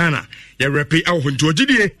a Ghana. You repay out into a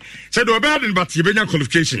GDA. Said we bad but you been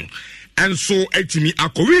qualification, and so etimi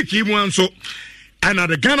akowiki one so. And at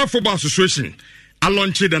the Ghana Football Association, I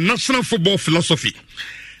launched the National Football Philosophy.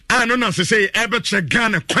 And on as I say, ever check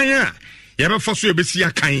Ghana, Kwaya, you ever first you be see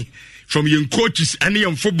a kind from young coaches and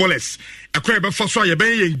young footballers. A crab of Fosso, a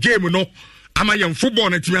bay game, no. Am I young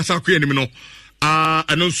football and Timasaki anymore?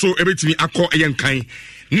 And also everything I call a young kind.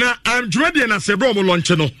 Now I'm dreading as a Bromo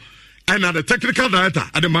Lonchano. And the technical director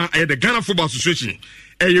at the Ghana Football Association,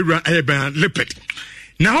 a Lipet.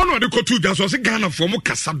 Now, no, the two guys was a Ghana for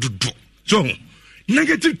Mokasa do. So,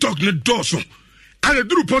 negative talk no dorsum. And the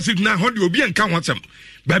do positive now, how do you be and count some?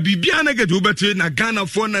 But be negative, but in a Ghana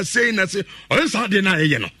for na say, or else how they know.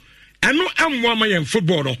 And no, I'm one man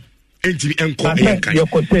footballer. Ain't you about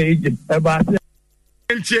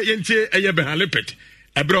Yentie, a Yaban Lipet,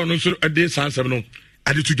 a brown also a day, Sansa,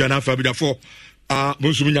 added to Ghana for before. I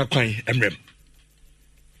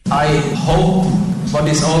hope what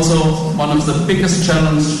is also one of the biggest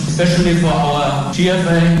challenges, especially for our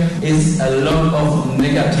GFA, is a lot of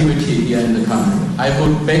negativity here in the country. I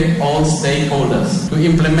would beg all stakeholders to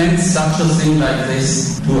implement such a thing like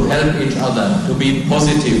this, to help each other, to be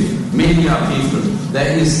positive. Media people,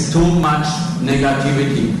 there is too much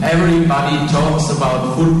negativity. Everybody talks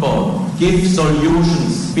about football. Give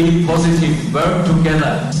solutions, be positive, work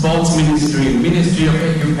together. Sports Ministry, Ministry of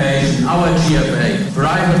Education, our GFA,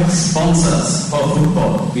 private sponsors for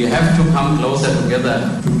football. We have to come closer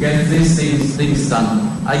together to get these things done.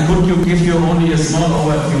 I could give you only a small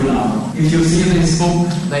overview now. If you see this book,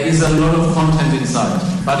 there is a lot of content inside.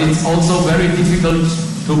 But it's also very difficult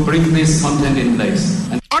to bring this content in place.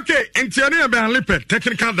 Okay, and Tiania Lipet,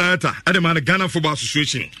 technical director at the Ghana Football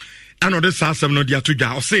Association. And on this house, I'm not there to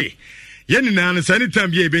go. Say,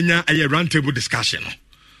 anytime you have a round table discussion,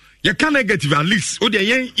 you can negative at least, or the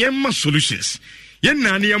young solutions.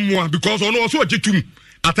 Because on also a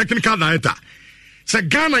technical director. So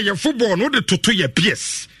Ghana, your football, no the to your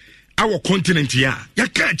PS, our continent here. You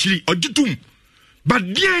can't actually, or jitum.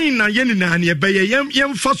 But Diana Yenina and your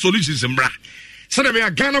young fast solutions and bra. So that we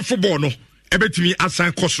are Ghana football, no, ebetimi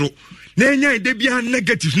asan kosro. Nenya de bia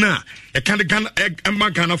negative na. E kan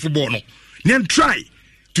Ghana football no. Nen try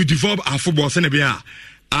to develop our football se bia.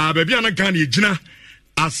 Baby ana Ghana yegina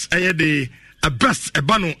as the best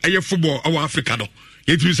ebano football our Africa no.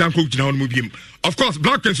 Yetimi san ko gina on biem. Of course,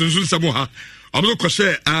 Black Prince nso sabo ha. Omo ko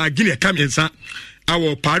share Guinea Cameroon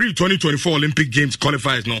our Paris 2024 Olympic Games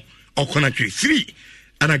qualifiers no. Okonatri 3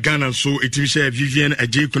 and Ghana so etimi share Vivian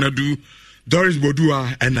Ajay Kunadu Doris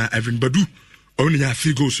Bodua and Evan Badu only have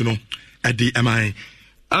 3 goals no at the MI.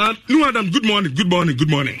 No Adam, good morning. Bibi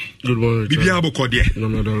abo kodie. No.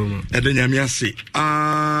 And then Yamia say,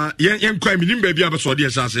 yen kwa mi nimbe bi abaso de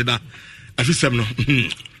sa say da. Afi sem no.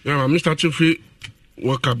 Yeah, I'm starting free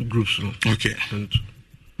work up groups no. Okay.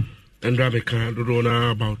 And Rabeka do know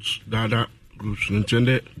about the other groups and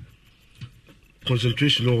the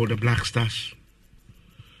concentration over the Black Stars.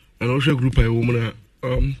 And also group I woman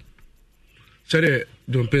said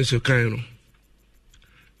don't pencil kind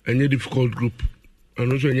and a difficult group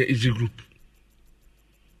and also an easy group.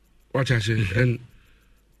 What I say and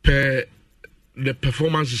per the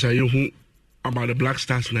performances are you about the Black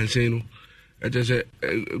Stars and saying it is a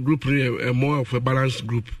group a more of a balanced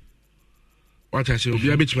group. What I say we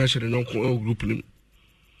are a bit measured and non group name.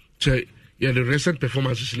 Say yeah the recent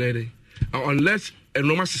performances lady unless a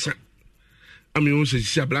normal season I mean also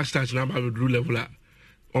see a Black Stars now about the level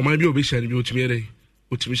or maybe obesity be ultimately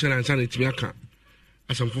and sanity aka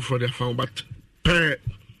as some for their found but per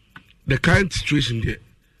the current situation there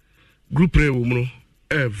group play woman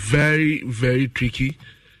very very tricky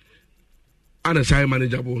and as high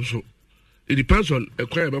manageable so it depends on a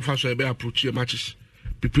quite about fast way approach your matches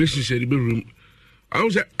preparations in the room I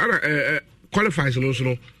was qualifies and also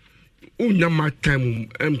no unya time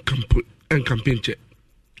campaign check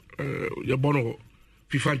your bono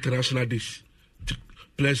FIFA international days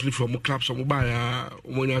players from clubs some buy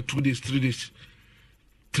 2 days 3 days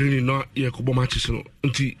training not here ko matches no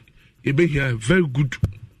until you be here very good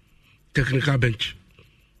technical bench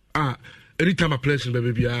every time a players in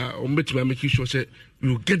baby make sure say we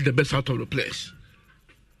will get the best out of the players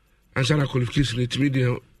and sana qualification it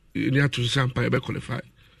mean you have to sample be qualify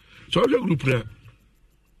so the group there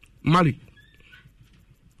Mali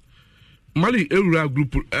area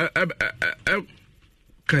group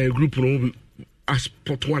kind of group no as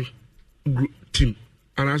pot 1 group team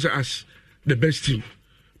and as the best team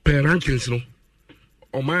per rankings no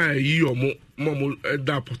o my yi o mo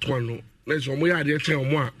da pot 1 no let's o mo ya de tell o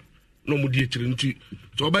mo a no mo di etire nti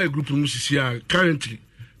so by group no sisi a currently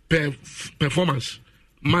per performance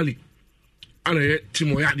Mali and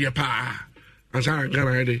team o ya de pa and say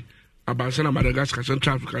Ghana dey about Madagascar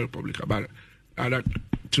Central African Republic about other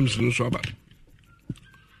teams no so about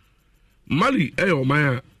Mali o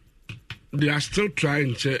my they are still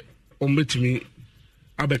trying to omit me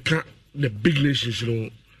abeka the big nations you know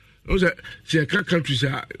Those are countries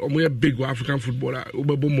are big African football.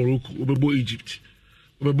 Obebo Morocco, Obebo Egypt,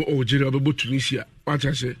 Obebo Algeria, Obebo Tunisia. What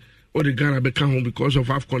I say, all the Ghana become home because of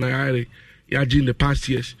AFCON in the past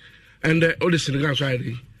years, and all the Senegal side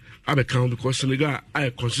I become because Senegal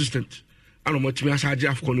are consistent. I don't know what me as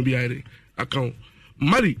AFCON be account.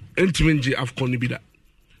 Mali entimenje AFCON be that,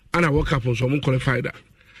 and I work up on some qualified that,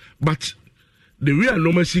 but the real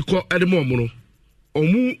normalcy call at the moment.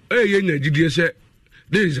 Omu GDS say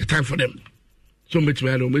there is a time for them. So make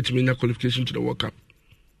me qualification to the World Cup.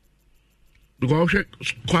 Because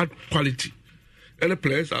squad quality and the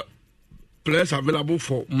players available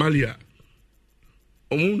for Malia.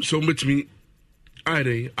 Omu so make me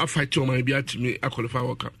I fight to my be to me I qualify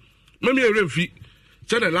World Cup. Maybe a referee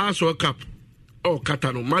said the last World Cup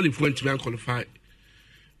Catano Mali went to be qualified.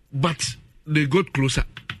 But they got closer.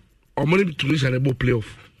 Or money Tunisia they playoff.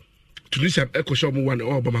 Tunisia Echo Shop one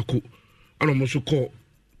or Bamako, and almost call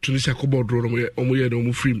Tunisia Cobalt Road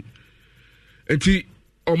on free. And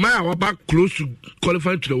Omaya back close to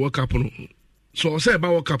qualifying to the World Cup. So I say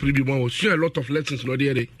about World Cup, we see a lot of lessons no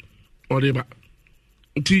day or they back.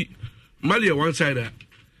 Mali one side,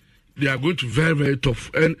 they are going to very, very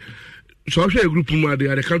tough. And so I say a group they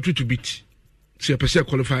are the country to beat. See a percent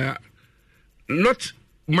qualifier. Not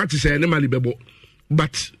much is any Mali Bebo,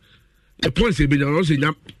 but the point is, be also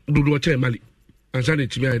in do Mali and send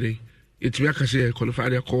it to me. It's me, I can say, qualify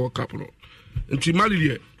their core capital. Until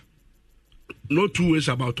Mali, no two ways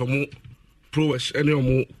about more prowess, any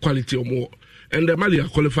more quality or more. And the Mali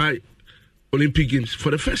qualify Olympic Games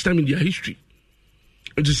for the first time in their history.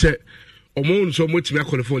 And to say, Omon so much me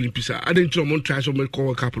qualify Olympics. I didn't know Omon try so much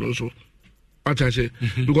core capital also. What I say,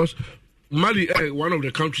 because Mali, one of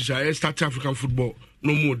the countries I start African football,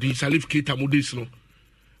 no more. The Salif Keita Modis, no.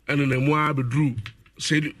 And then Moa Bedru,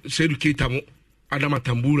 Sedu Keita, Adama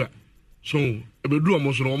Tambura. So, Bedru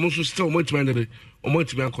almost still much man or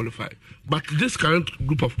much man qualified. But this current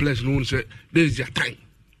group of players, no one say, there is their time.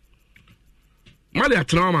 Mali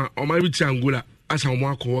Atrama or my Viti Angola, as a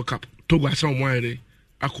Moa World Cup, Togo as a Moa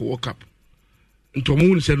World Cup. And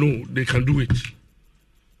Tomoon said, no, they can do it.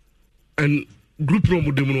 And group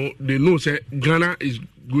Romo, they know say Ghana is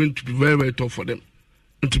going to be very, very tough for them.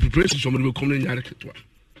 And to prepare somebody will come in Yarek.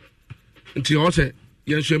 Until I say,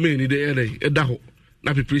 yes, you may need a daho,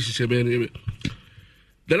 not be precise. The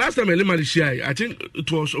last time I left Malaysia, I think it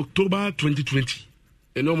was October 2020.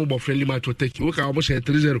 A normal friendly match to take. Work almost at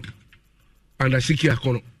 3-0. And I see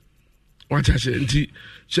Kiakono. What I say, until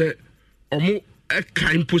say, Omo, a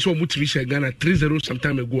kind person would be Ghana 3-0 some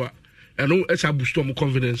time ago. I know it's a boost of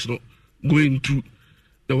confidence, no, going to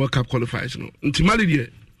the World Cup qualifiers. No, until Mali,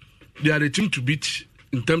 they are the team to beat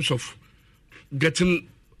in terms of getting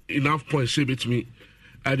enough points say to me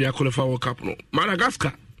they are qualified World Cup. No.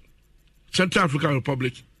 Madagascar, Central African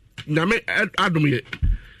Republic, Name Adome,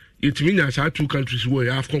 it means I two countries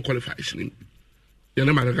where AFCON qualifies. You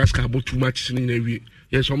know Madagascar about 2 matches in every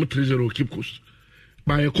yes, almost 3-0 keep coast.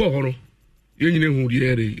 By a call, you know who the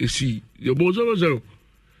area you see you're both 0-0.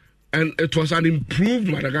 And it was an improved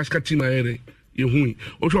Madagascar team area. You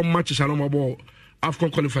also matches are on my ball.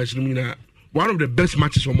 AFCON qualifies. One of the best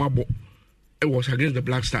matches on my ball. It was against the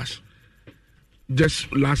Black Stars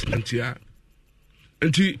just last month here.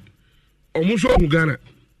 And he almost all Ghana.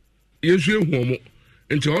 Yes, you homo.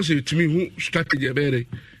 And to also to me who started your berry,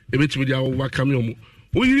 a bit with your work coming.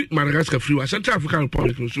 We Madagascar free, Central African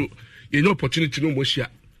Republic, so you know opportunity to know more share.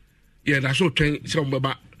 Yeah, that's so train some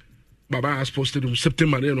Baba has posted in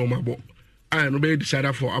September, no my ball. I am already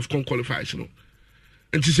decided for AFCON qualifiers.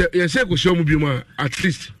 And she said, yes, I could show me at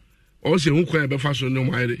least also who can be fast on no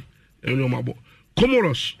my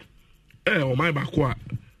Comoros, or my bakwa,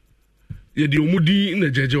 the Umudi in the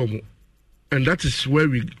Jejomo, and that is where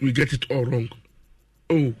we get it all wrong.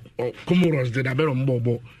 Oh, Comoros, the Daberon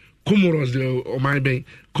Bobo, Comoros, the or my bay,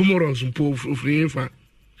 Comoros, and Poor Free Infant.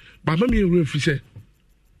 But Mammy Rufi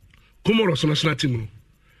Comoros national team.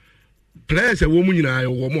 Players a woman in I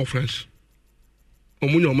or more France.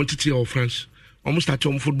 Omunya Montiti or France. Almost at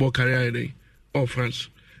home football career or France.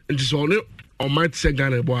 And it's only on my say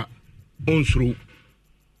Ghana boy. On through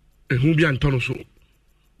a Humbian Tonoso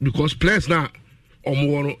because players now or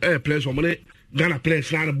more air players or money Ghana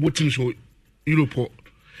players now both teams so Europe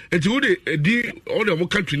and to all the more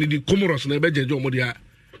country need the Comoros and the Belgian Jomodia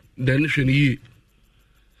then she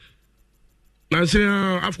now say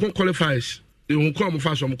AFCON qualifies they won't come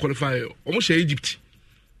fast from qualify almost Egypt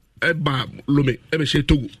Eba Lome Ebe say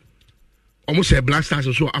Togo almost a Black Stars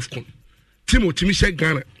so AFCON Timmy said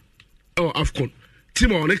Ghana or AFCON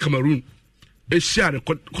team on Cameroon is share the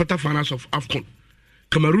quarterfinals of AFCON.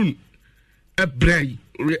 Cameroon, a brain,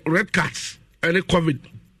 red cards, and a COVID.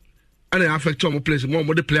 and I affect some place more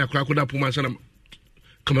the player crack up Pumas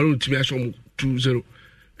Cameroon to me 2-0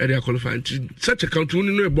 area qualifying. Such a country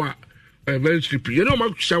only know about very slippery. You know,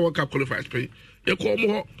 my shower cup qualifiers pay. You call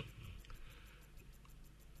more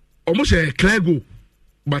almost a clear goal,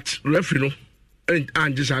 but referee no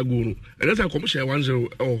and just a goal. And that's a commercial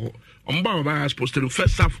 1-0 or Omba supposed to do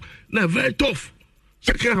first half. Now very tough.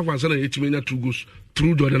 Second half was 8 minutes 2 goals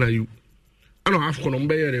through Jordan Ayew. I don't have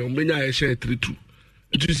Colombia and Benya I share 3-2.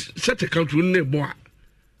 It is such a country only boy.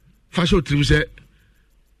 Fashion team say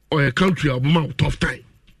or a country of mouth tough time.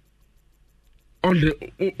 On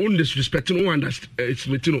disrespecting one that's it's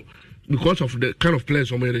metino because of the kind of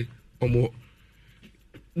players or more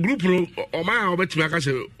group or my bet me I can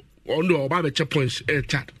say on the about checkpoints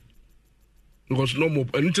chat because no more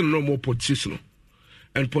anything no more position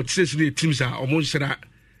and position teams are almost said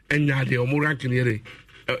and they are more ranking here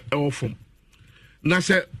or from now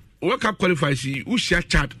say World Cup qualifies who share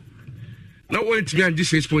chat now when to me and this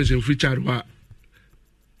 6 points in free chat but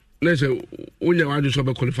let's say when you want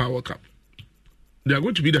to qualify World Cup. They are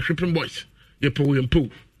going to be the shipping boys. They pull and pull.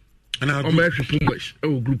 And I'm shipping boys. I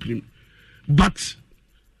will group him. But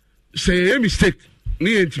say a mistake.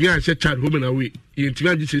 Me and I said child home and away. You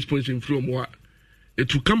and me 6 points in from what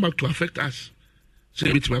it will come back to affect us.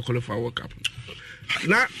 Say it's my qualify World Cup.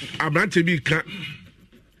 Now I'm not to be can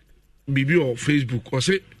BB or Facebook or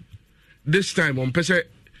say this time on person.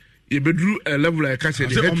 You bedrew a level like I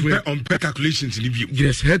said. On calculations,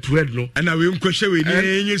 yes, head to head, no. And I will question with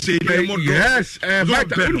you say, yes,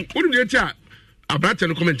 but wouldn't you tell a black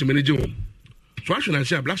comment to manage home? So I should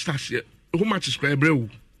say a black stars here. How much is square brew?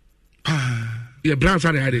 Yeah, Browns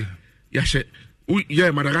are there. Yes,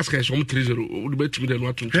 yeah, Madagascar is 3-0. Would bet me than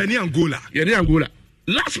what to any Angola. Yeah, Angola.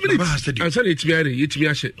 Last minute, I said it's me.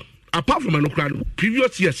 I said, apart from an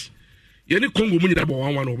previous years, any Congo money that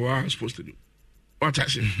 1 over I was supposed to do. What I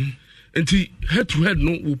say, and head to head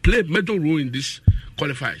no will play a major role in this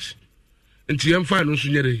qualifiers. And I'm fine no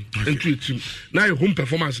sooner and team. Now your home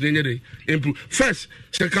performance then improve. First,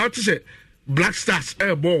 second say Black Stars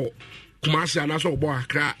air ball Kumasi and also ball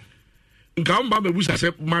crack. Nka mba me busa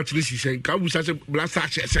say match this is saying. Nka busa say Black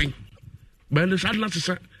Stars saying. But the sad not to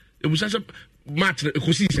say e busa say match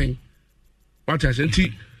ekosi saying. What I say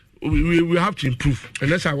we have to improve,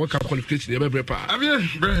 and that's our World Cup qualification.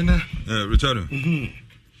 Richard.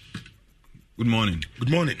 Good morning.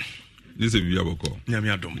 Good morning. This is Biaboko.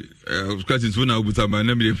 Nyamiadom. Scratching soon. I will put my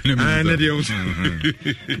name. Your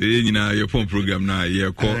phone program now.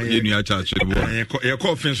 Your call. Your church. Your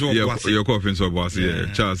coffin so. Your coffin so. Boss.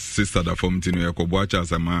 Charles sister that formed in your co.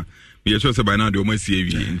 Charles ama. Me sure say by now the almost see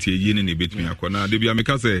you. Until you need bit me. Akona. They be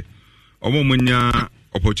ameka say. Omo munya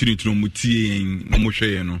opportunity no mutie. Omo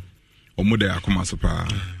share no. Omo de akoma so pa.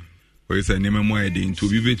 We say name mo edin to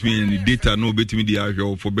be bet me any data no bet me the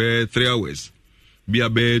hour for be 3 hours. Be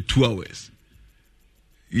about 2 hours.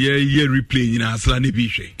 Yeah, replay in asla ne bi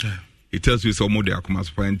hwe. It tells you some more de akoma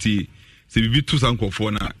so pa nti se bi tu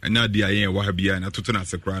sankofo na anya de ayen wa ha bia na toto na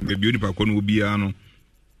sekra be bi onipa ko no bia no.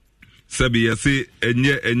 Sabi ya se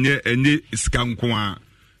enye skanko a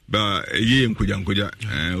ba ye nkoja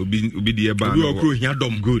obi de ba no okro hia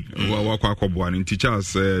dom good wa kwa akobo an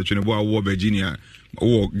teachers Twenebo awo Virginia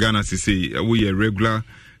wo Ghana say we a regular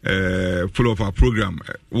full of our program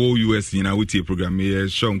wo US na we tie program ye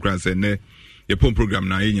show nkran say ne ye pom program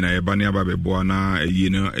na ye nyina ye ba ne aba be bo na ye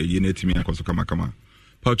na timi akoso kama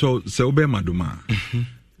pacho se obe maduma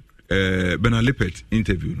Bernard Lippert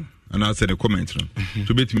interview no and I said a comment no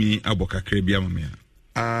to bet me aboka krebia mama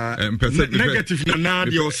negative na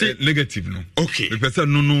you say negative no okay the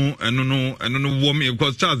person no warm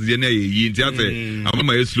because Charles the na ye nti ase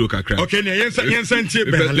amama slow kakra okay na yensa ntie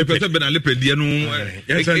the person Bernard Lippert dia no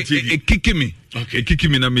yensa ntie kiki me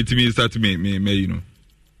na metimi start me you know.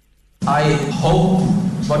 I hope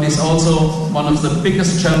what is also one of the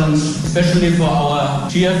biggest challenges, especially for our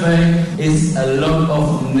GFA, is a lot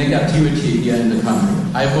of negativity here in the country.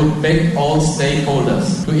 I would beg all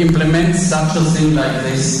stakeholders to implement such a thing like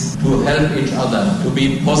this, to help each other, to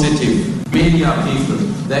be positive. Media people,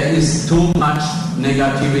 there is too much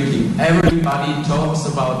negativity. Everybody talks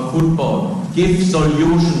about football. Give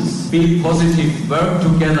solutions, be positive, work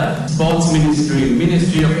together. Sports Ministry,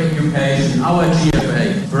 Ministry of Education, our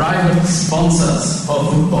GFA, private sponsors for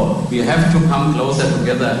football. We have to come closer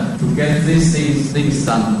together to get these things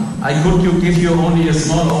done. I could give you only a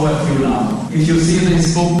small overview now. If you see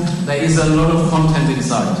this book, there is a lot of content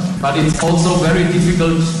inside, but it's also very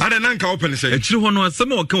difficult.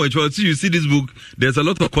 You see this book, there's a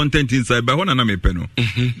lot of content inside, but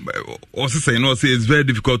also say no, say it's very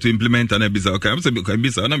difficult to implement an episode. Okay, I'm saying okay,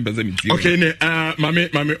 okay. I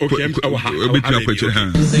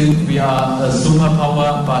think we are a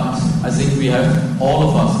superpower, but I think we have all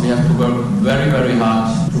of us. We have to work very, very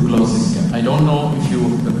hard to close this gap. I don't know if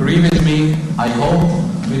you agree with me. I hope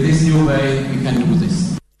with this new way we can do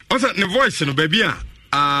this. Also, the voice, no baby,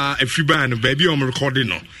 if you buy no baby, I'm recording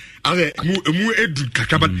no. Ale mu edu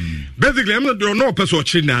kakaba. Basically, I'm not doing no person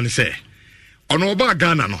watching and say, on over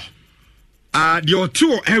Ghana no. The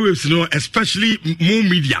two airwaves no, especially more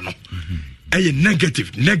media no.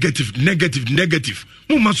 Negative.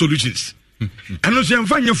 More solutions. And no say I'm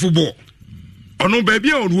fine football. On no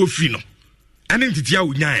baby on wo fi no. And entity a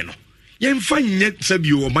unya no. Yen fine yet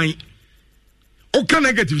sabi o man. Okay,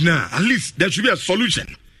 negative now. At least there should be a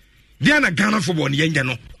solution. They are not Ghana football ni yen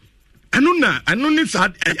no. I know need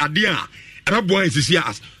sad idea. And boy is here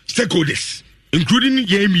as stakeholders, including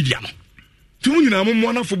ye media. Too many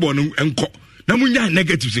more football and co. Na munya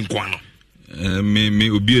negatives in Kwano. Me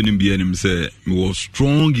obi enim bi enim say me was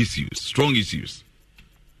strong issues.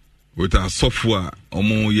 With our software,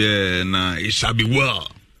 na it shall be well.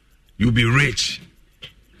 You'll be rich.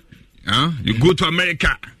 You go to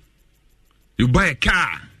America. You buy a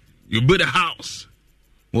car. You build a house.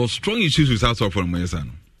 Well, strong issues with our software, my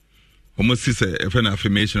son. Almost is a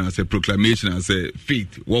affirmation, as a proclamation, as a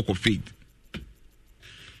faith, walk of faith.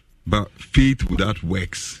 But faith without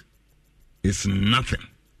works is nothing.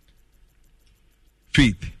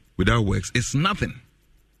 Faith without works is nothing.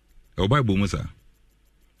 Our Bible, Musa.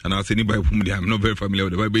 And I'll say, any Bible, I'm not very familiar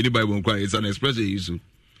with the Bible. Any Bible, it's an expression issue.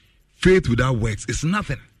 Faith without works is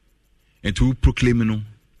nothing. And to proclaim,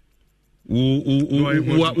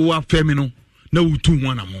 who are feminine, no, 2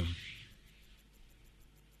 1 among.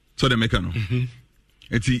 So they make no.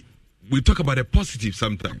 And see, we talk about the positive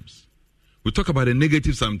sometimes. We talk about the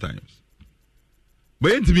negative sometimes.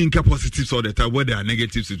 But ain't being positive all the time where there are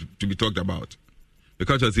negatives to be talked about.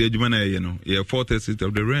 Because I say, you know, you're 4 tests of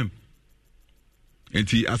the realm. And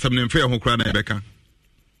see, as I'm fair, who cry na Becca.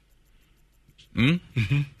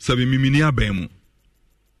 So we minia bemu.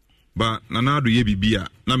 But Nana do ye bibia,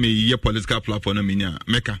 na me ye political platform na minia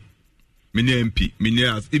Mecca. Minia MP,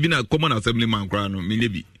 minia even a common assemblyman cry no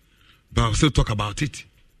minia. But I'll still talk about it.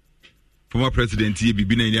 Former president ye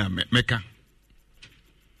bibi na Mecca.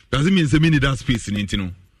 Doesn't mean say me need that space in it, you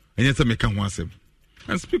know. And yes, I make one.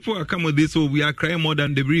 As people are coming with this, so we are crying more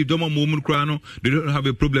than they breathe. Don't moment cry no. They don't have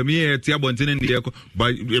a problem here. Tiabontin in the echo.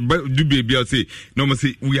 But do be say no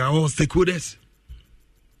say we are all stakeholders.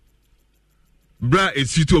 Bra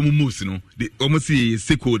is you to almost, you know. They almost say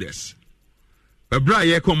stakeholders. But bra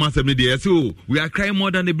yeah come answer me there. So we are crying more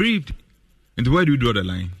than they breathed. And where do you draw the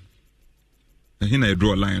line? And here I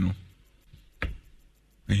draw a line, no.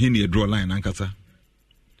 And here I draw a line, Ankasa.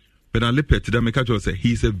 But I look at them, say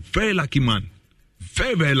he's a very lucky man.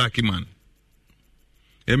 Very, very lucky man.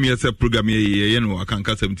 MSF program you know, I can't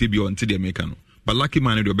cast MTB on TD Mekano. But lucky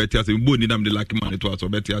man, you're better. We both need them the lucky man to us, or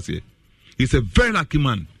better. He's a very lucky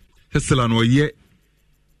man. Hesselan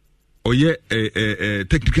or ye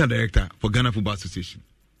technical director for Ghana Football Association.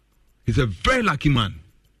 He's a very lucky man.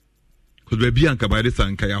 Because we're Bianca by this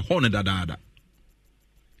and Kaya Horn da.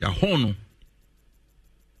 Ya Horn.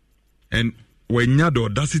 And when you have the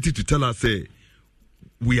audacity to tell us, say,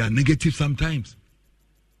 we are negative sometimes.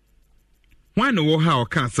 Why no how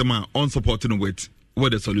can someone unsupporting with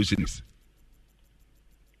what the solution is?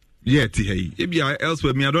 Yeah, maybe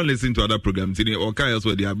elsewhere, me I don't listen to other programs or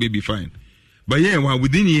elsewhere they are maybe fine. But yeah,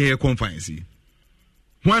 within here confines.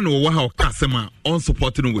 Why no how can someone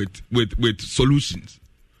unsupporting with solutions?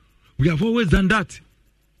 We have always done that.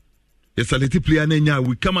 Yes, a little player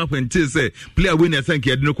we come up and say player win a thank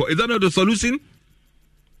you. Is that not the solution?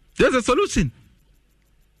 There's a solution.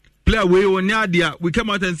 Player way on Yadia, we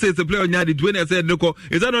come out and say the player on Yadi when I said no,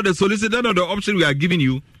 is that not the solution? Is that not the option we are giving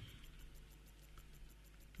you?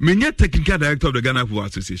 Me not technical director of the Ghana Football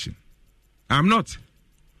Association. I'm not.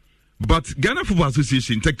 But Ghana Football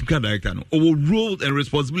Association technical director no our roles and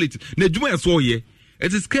responsibility. Nejuma so here.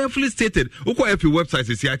 It is carefully stated. Oko FP website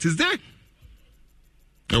is here. It is there.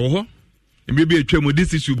 It may be a term with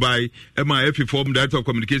this issue by MIF form director of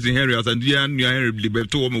communication Henry as and Henry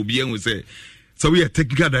Liberto will say. So we are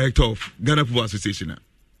technical director of Ghana Football Association.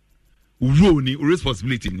 Role ni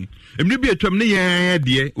responsibility ni. It may be a term near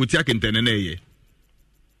dear Utiak and Tenene.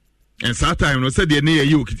 And that time no said the near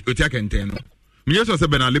you Utiak and Ten. Me just was a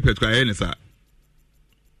Benalipet cry any sir.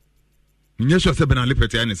 Minyesho se Bernard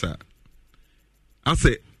Lippert ya nisa.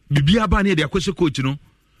 Ase bibia ba ne de akwese coach no,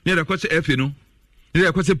 ne de akwese FA no, ne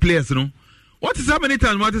de akwese players no. What is how many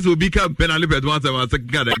times what is Obika Bernard Lippert once as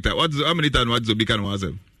second director? What is how many times what is Obika once?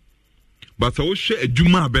 But so she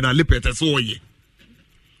Juma Bernard Lippert so ye.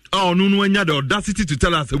 Oh no no anya the audacity to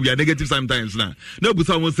tell us we are negative sometimes now. No but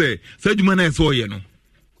someone say Juma na so ye no.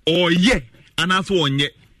 Oh ye and as one ye.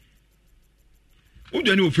 Who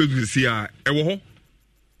do you feel to see e wo ho?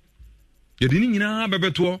 Ye di nyina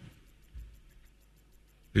bebeto.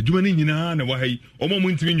 Ejuma ni nyina na wa hai. Omo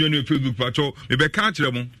mu ntimi nyo na Facebook pacho me be ka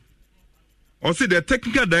kire mo. Or say the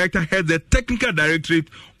technical director heads the technical directorate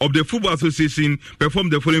of the Football Association perform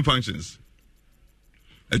the following functions.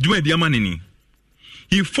 Ejuma Diamanini.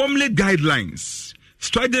 He formulates guidelines,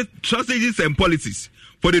 strategies and policies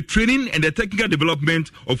for the training and the technical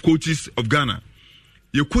development of coaches of Ghana.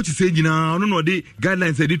 Your coaches say, you know, the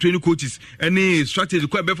guidelines they training coaches, any strategy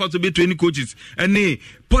quite better to be training coaches, any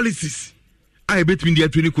policies. I bet me they are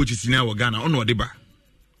training coaches in our Ghana on whatever.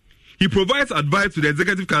 He provides advice to the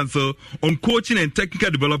Executive Council on coaching and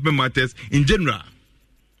technical development matters in general.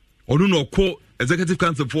 Or no call Executive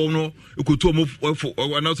Council for no kutomo for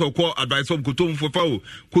also call advice from kutomo for foul.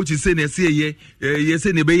 Coaches say yes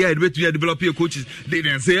say to develop your coaches. They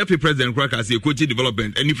then say every president crack as a coaching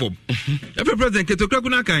development any form. Every president can talk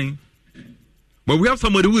kuna kind. But we have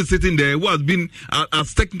somebody who is sitting there who has been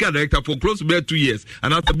as technical director for close to 2 years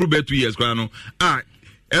and after 2 years.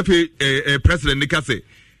 Every president they can say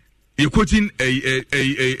you're coaching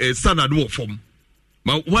a standard work form.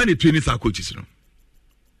 But why the training our coaches?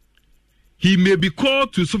 He may be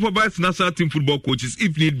called to supervise national team football coaches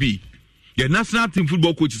if need be. The national team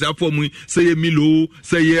football coaches are for me, say Milo,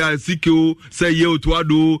 say Sikio, say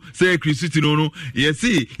Otuado, say Christino. No, you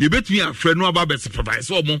see, you bet me a friend no about supervise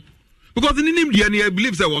or more. Because in him, I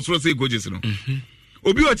believe I was say coaches. No,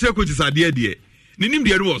 Obi or chair coaches are dear. Ninim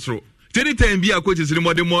dear was so. Any time be a coaches in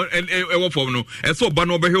more and form no. And so ban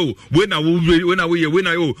over here. When I we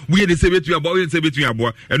the same to about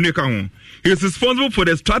and make home. He is responsible for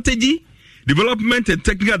the strategy, development and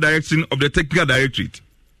technical direction of the technical directorate.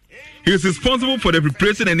 He is responsible for the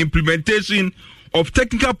preparation and implementation of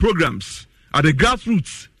technical programs at the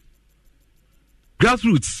grassroots,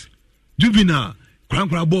 juvenile,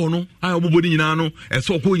 bono, and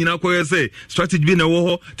so say strategy be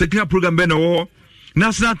na technical program be na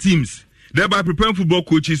national teams, thereby preparing football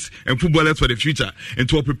coaches and footballers for the future, and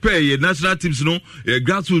to prepare your national teams,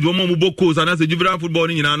 grassroots, one coach, and as a juvenile football,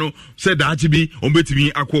 said that be on between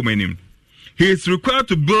Aquaman. He is required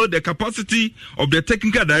to build the capacity of the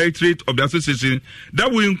technical directorate of the association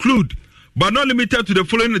that will include, but not limited to, the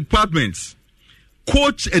following departments: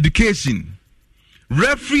 coach education,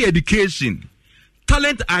 referee education,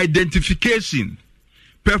 talent identification,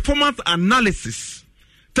 performance analysis,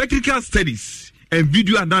 technical studies and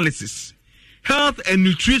video analysis, health and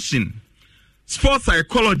nutrition, sports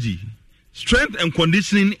psychology, strength and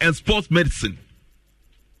conditioning, and sports medicine.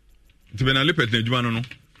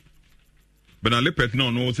 Bernard Lippert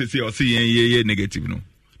no say or see negative no.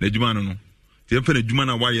 Nejuma no. Ti em fe nejuma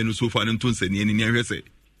na why no so far no to say ni hwe say.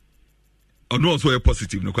 Or no also a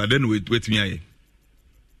positive no, then wait me aye.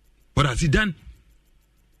 What has he done?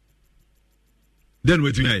 Then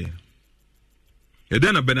wait me aye.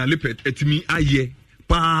 Then a Bernard Lippert etimi aye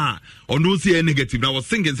pa or no say negative. Now I was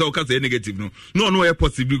thinking so say negative no. No a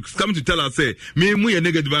positive. Come to tell us say me a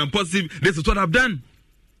negative and positive. This is what I've done.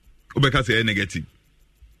 Obeka say negative.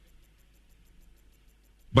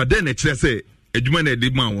 But then it say ejuma na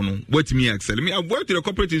did man wait me excel. Me I've worked in a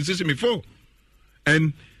corporate institution before.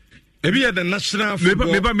 And maybe at the national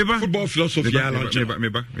football philosophy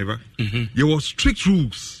there was strict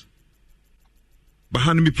rules. But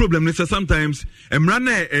hand me problem is sometimes run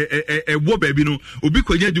a wo baby no obi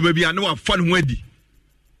kwanya djuma bia na wa fa no adi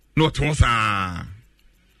no to sa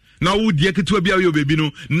na wo die ketu bia yo baby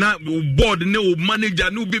no na board na o manager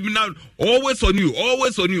no baby now always on you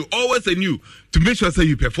to make sure say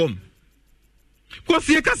you perform. Because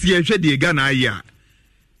here ka se hwe de Ghana aye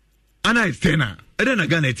ana external e dey na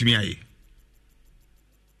Ghana etimi aye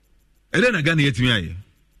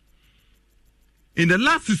in the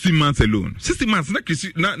last 16 months alone, 16 months, na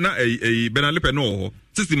Bernard Lippert no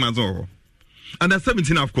 16 months no. Under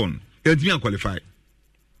 17 AFCON, you qualify.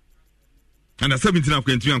 Under 17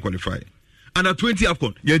 AFCON, you qualify. Under 20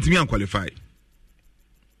 AFCON, you qualify.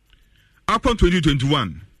 AFCON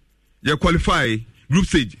 2021, you qualify group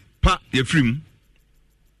stage, you free.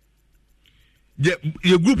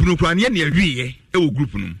 Your group no plan, you group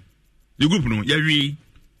no. Your group no, you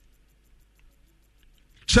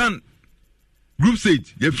Chan group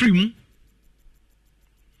stage, you're free.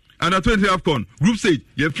 Under 20 AFCON, group stage,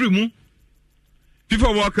 you're free.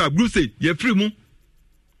 FIFA World Cup group stage ye free mu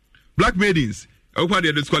Black Maidens okwa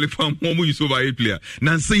dey disqualify mo use over a player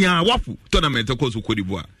na nse ya wafu tournament ko so Cote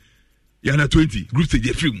d'Ivoire ya na 20 group stage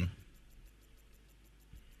ye free mu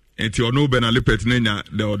and you know Ben Ali Petinenya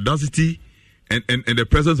the audacity and the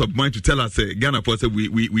presence of mind to tell us Ghana for say we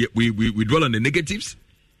dwell on the negatives.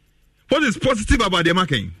 What is positive about the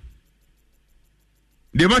marking?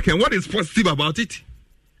 The marking, what is positive about it?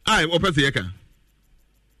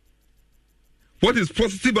 What is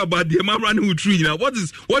positive about the man who tree now? What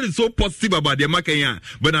is so positive about the marking?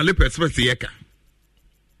 Ben Ali Petinenya.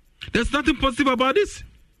 There's nothing positive about this.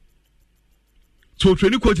 So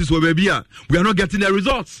training coaches will be here. We are not getting the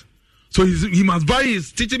results. So he must buy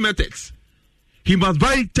his teaching methods. He must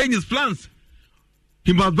change his plans.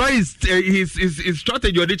 He must buy his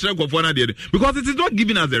strategy or because it is not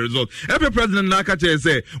giving us the result. Every president Nakache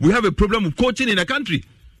say we have a problem of coaching in the country,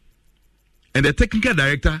 and the technical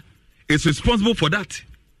director is responsible for that.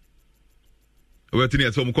 We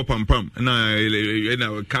are some pam na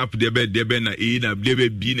cap de be na e na b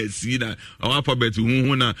na c na alphabet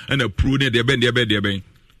hu na na pro ne de be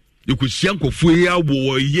you could see uncle Fuya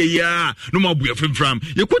boy, yeah, no more boy from.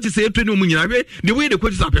 You could say to no munya, the way the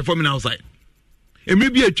coaches are performing outside. And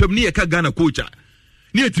maybe a chum near Ghana coach,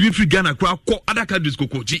 near to be free Ghana crowd, other countries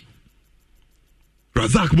coach.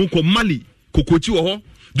 Razak Moko Mali, Kokochi or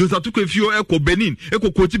those are took a few echo Benin,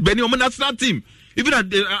 echo coach Benin on national team. Even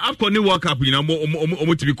at the Afcon World Cup, you know,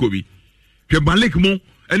 Motibi Kobe. Malik Mo,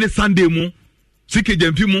 and a Sunday Mo, Sike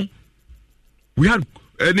Jempimo. We had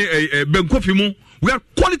Ben Kofi Mo. We had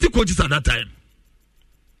quality coaches at that time.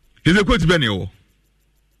 He's a coach Ben.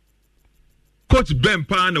 Coach Ben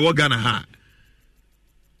Pan and Ghana ha.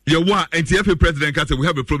 You wa NTFA president can say we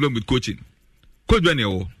have a problem with coaching. Coach Ben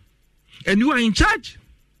and you are in charge.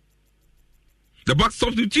 The buck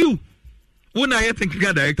stops with you. When I think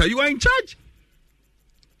director, you are in charge.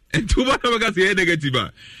 And two more can say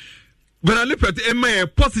negative. But I look at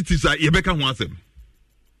the positives are Rebecca wants him.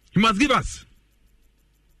 He must give us.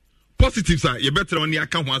 Positives are you better on the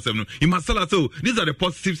account once. You must tell us so these are the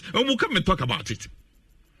positives and we'll come and talk about it.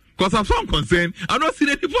 Because as far as I'm concerned, I'm not seeing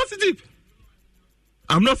any positive.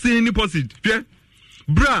 I'm not seeing any positive. Yeah?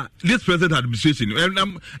 Bruh, this present administration,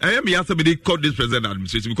 and I am here somebody called this present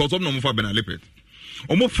administration because I'm not more Ben Alipet.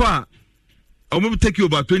 I'm going to take you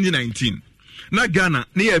about 2019. Now Ghana,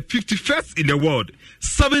 near 51st in the world,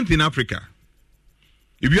 7th in Africa.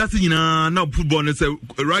 If you are seeing now football, it's a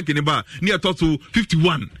ranking about near to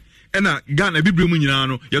 51. And Ghana be bringing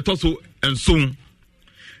you your torso and soon.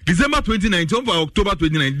 December 2019 for October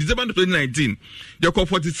 2019, December 2019, you're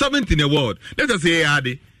 47th in the world. Let us say,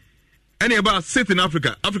 Adi. And about 6th in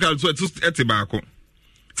Africa. Africa is just at Tobacco.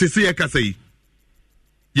 Say,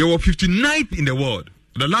 you were 59th in the world.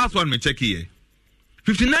 The last one, me check here.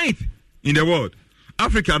 59th in the world.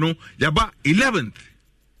 Africa, no, you're about 11th.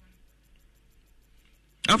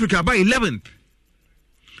 Africa, about 11th.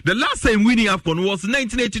 The last time winning AFCON was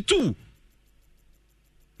 1982.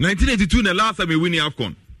 1982, the last time we winning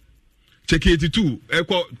AFCON. Check 82,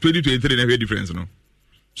 2023, never difference, no?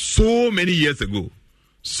 So many years ago.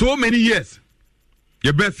 So many years.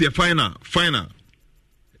 Your best year, final.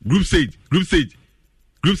 Group stage.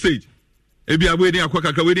 Ebi waiting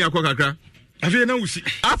akwakakra.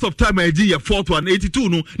 As of time, I did your fourth one, 82,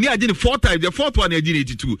 no? Ni I did 4 times, the fourth one, I did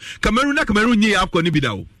 82. Cameroon, ni AFCON, ni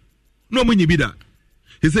bidao. No money bida.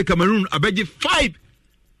 He said Cameroon, I beg you 5.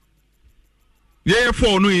 Yeah,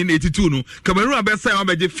 4 no in 82 no. Cameroon I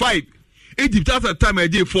beg you 5. Egypt at that time I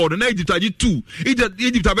did 4. Then Egypt I did 2.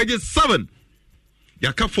 Egypt I beg you 7.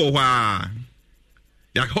 Yaka 4 wa.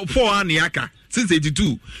 Yaka 4 ni yaka. Since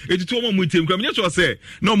 82. 82 mo muti mkra. Me just say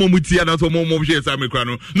no mo muti na so mo share sa me kra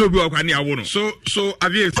no. No bi wa kwa ni awo no. So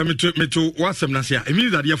avie me to wasem na say. It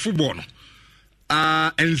means that your football no.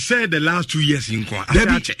 And said the last 2 years in Kwa.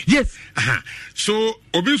 Yes. So,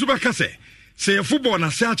 Obi Subaka say a football na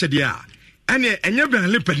search there. And you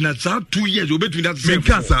been lipped na 2 years between that same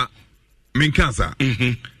Minkasa.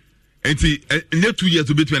 And see, 2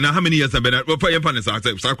 years between how many years have been for your partners?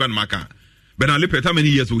 Sakwan Maka. But I lipped how many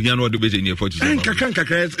years we hear no division here for you?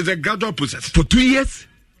 It's a gradual process. For 2 years?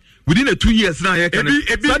 Within the 2 years now,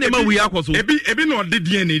 we are also. Ebi no did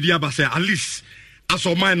DNA, at least as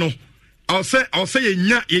of mine. No. I'll say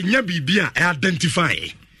yenya bibia identify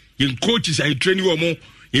in coaches I train you more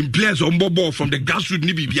in players on bobo from the grassroots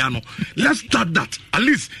ni bibia no. Let's start that. At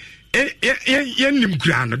least nim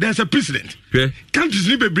grano there's a precedent. Countries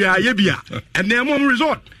ni bebia yebia and they more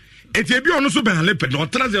resort. Et ebi ono so ben lepe no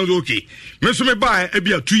trans okay. Me so me buy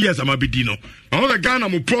ebia 2 years am abedino. Now the Ghana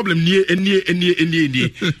mo problem nie.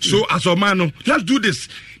 So as a man no, let's do this.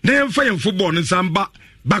 Then fire football and samba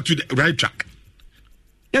back to the right track.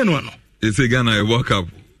 no. They say Ghana World Cup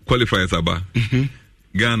qualifiers aba.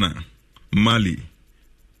 Ghana, Mali,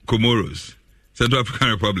 Comoros, Central African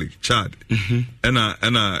Republic, Chad, and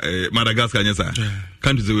Madagascar. Yes, sir.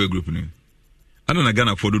 Countries away group. I don't know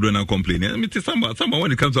Ghana for doing a complaint. I mean, someone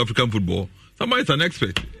when it comes to African football, somebody is an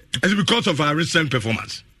expert. It's because of our recent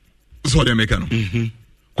performance. That's what they're making.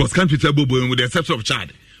 Because countries are booming with the exception of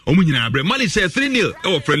Chad. Mali says 3-0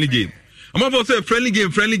 or friendly game. I'm about to say friendly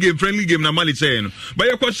game. Na Mali saying, but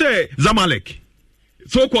you can say Zamalek.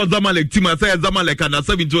 So-called Zamalek team, I say Zamalek under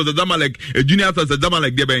 17 was a Zamalek, a junior as a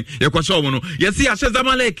Zamalek. You can show one. You see, I say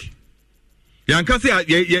Zamalek. You can say,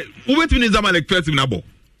 who went to Zamalek first in Nabo?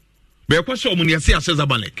 But you can show one. You see, I say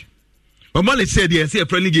Zamalek. But Mali said, yes, a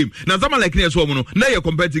friendly game. Now Zamalek near Swamano. Now you're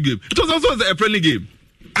competitive game. It was also a friendly game.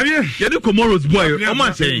 I mean, you do Comoros boy. How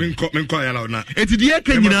much saying? And today,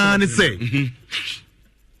 can you say?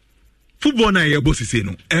 Football na your boss say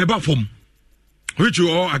no. Eba form, which you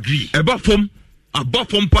all agree. Eba form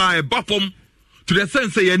to the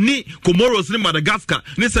sense say ni Comoros ni Madagascar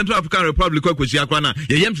ni Central African Republic kwa kwesi akwa na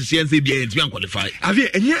ye yem hye nse bia enti an qualify. Avie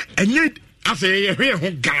enye ase ye hwe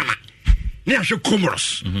ho Ghana. Ni ahwe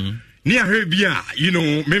Comoros. Ni ahwe bia, you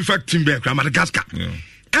know, main fact team be kwa Madagascar.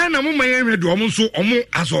 And I'm my head, almost so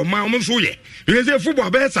almost so ye. Because a football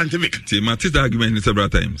bear scientific. See, my sister argument several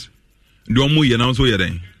times. Do you know so ye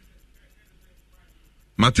then?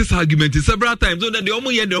 My sister argument several times. So that the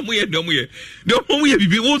omu ye. The omu ye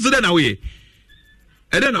be what's then away.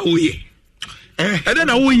 And then away. And then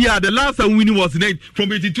away, the last time winning was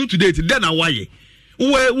from 82 to date. Then away.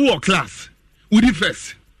 Who are class? Who did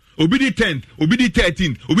first? Obi the 10th, Obi the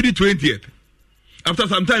 13th, Obi the 20th. After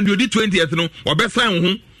some time, you did 20th, no, or best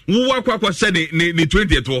sign who work said the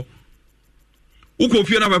 20th. Who could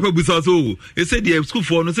feel about Busa so? They said the school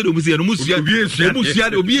for no said Obusia, no Musia,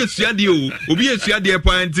 Obia,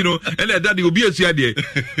 Pantino, and that the Obia,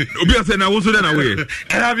 Obia said, I was then away.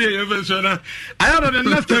 I have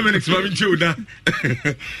enough 10 minutes for me too.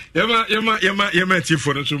 Yama,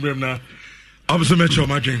 for the Supreme now. I'm so much of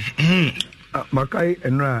my dream. Makai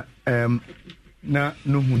and na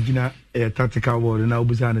no hujina tactical word na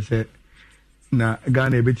obusana say na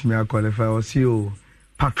Ghana betimi qualify or see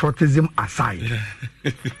patriotism aside.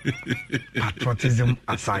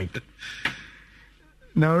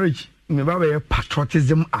 Now Rich, me baba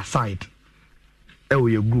patriotism aside.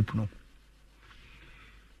 We a group no.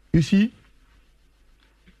 You see,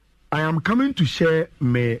 I am coming to share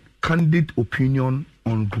my candid opinion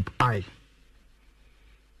on Group I.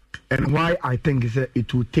 And why I think is that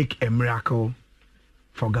it will take a miracle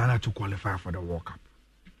for Ghana to qualify for the World Cup.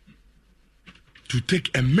 To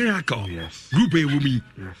take a miracle? Yes. Group A will be?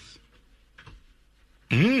 Yes.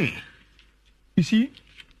 You see,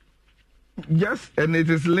 yes, and it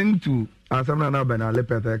is linked to Asamna Nabana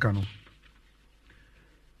Lepetekano.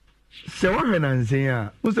 Sewa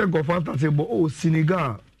Henanzea, who said go faster say, oh,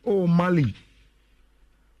 Senegal, oh, Mali.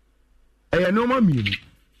 I know my meaning.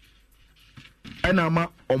 And I'm a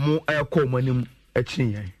common.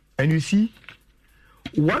 And you see,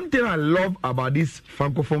 one thing I love about these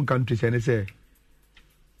francophone countries, and they say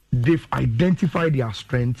they've identified their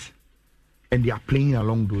strengths and they are playing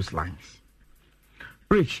along those lines.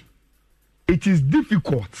 Rich, it is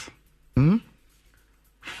difficult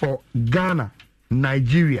for Ghana,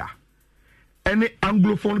 Nigeria, any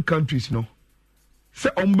Anglophone countries, say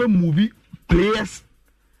movie players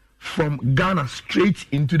from Ghana straight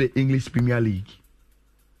into the English Premier League.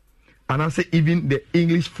 And I say even the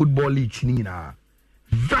English Football League,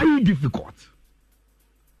 very difficult.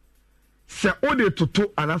 Say Ode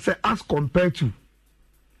Toto, and I say as compared to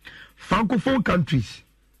Francophone countries,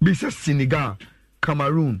 besides Senegal,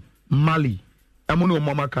 Cameroon, Mali, Amono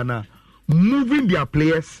Mamakana, moving their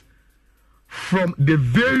players from the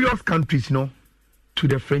various countries, to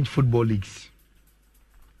the French football leagues.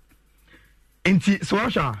 Inti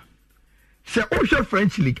Swasha, say Osha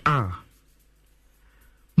French League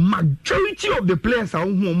majority of the players are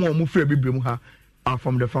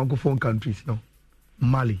from the Francophone countries,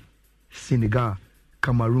 Mali, Senegal,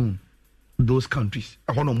 Cameroon, those countries.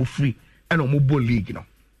 I want to move free and move league,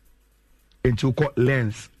 Into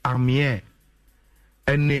Lens, Amiens,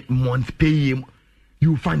 and Montpellier,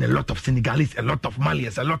 you find a lot of Senegalese, a lot of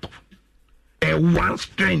Malians, a lot of one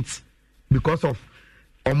strength because of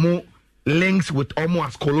links with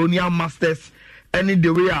almost colonial masters, and in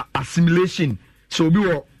the way of assimilation. So we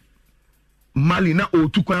were Mali na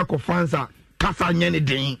otukwa kofansa kasa nyane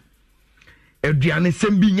den eduane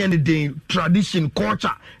sembi nyane den tradition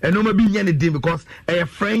culture and no be nyane den because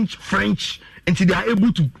French until they are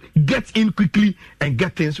able to get in quickly and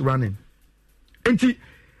get things running. Until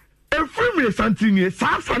every minute something is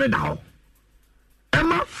sa ne da ho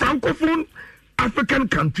Emma Francophone African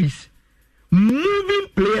countries moving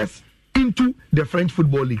players into the French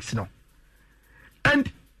football leagues now.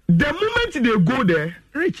 And the moment they go there,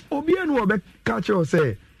 Rich, Obiano culture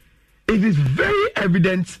say it is very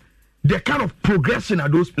evident the kind of progression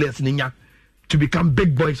of those players in India to become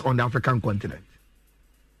big boys on the African continent.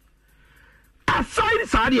 Aside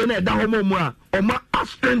Saudi and Oma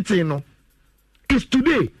strengthening is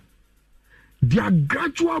today their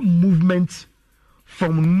gradual movement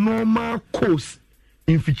from normal course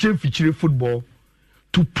in feature football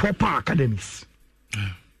to proper academies.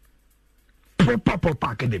 Proper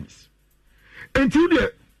academies. Until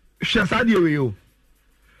the Shasadi Oyo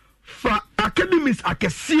for academies I can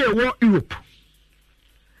see Europe.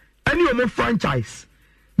 Any more franchise.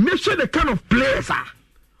 Make sure the kind of players are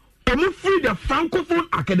free the Francophone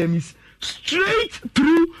academies straight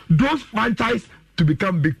through those franchises to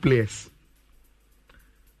become big players.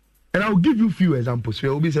 And I'll give you a few examples.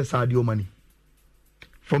 Where Obi says Sadio Mane.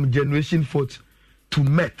 From Generation 4 to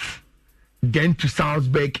Met, then to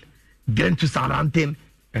Salzburg, then to Southampton,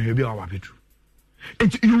 and he'll be our Petru.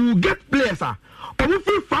 And you will get players, from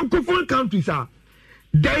Francophone countries,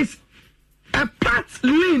 there is a path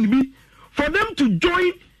lane for them to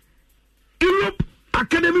join Europe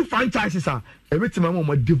academy franchises. Every time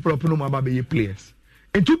I'm developing my players.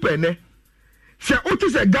 And two penny. Say, what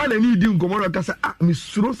is a Ghana need in Gomorrah? Say,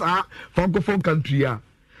 Miss Rosa, Francophone country.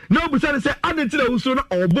 Now, besides, say, I didn't tell you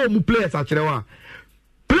or bomb players actually.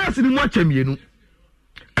 Players in watch him, you know.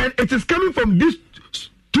 And it is coming from these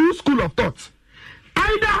two school of thoughts.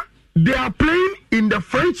 Either they are playing in the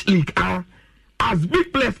French league as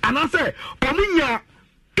big players, and I say, Ominya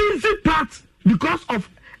easy path because of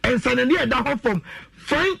and from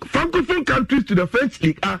Francophone countries to the French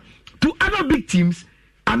league to other big teams,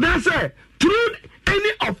 and I say through any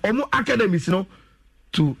of Omo academies, you know,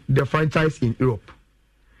 to the franchise in Europe.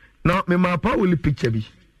 Now, me my power will picture be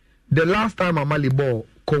the last time I Mali ball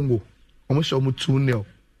Congo, almost 2-0.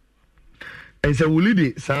 And so we lead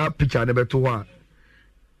it, picture never to one.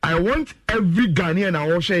 I want every Ghanaian I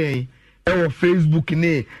watch our Facebook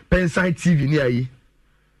ne Penside TV near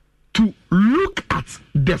to look at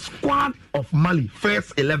the squad of Mali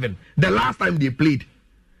first 11 the last time they played,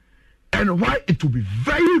 and why it will be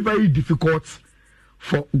very, very difficult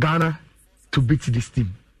for Ghana to beat this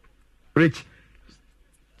team. Rich,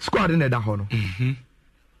 squad in the Dahono.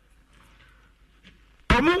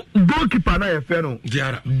 Goalkeeper na yefeno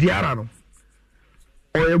Diarra no,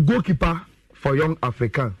 or a goalkeeper for Young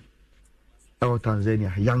African or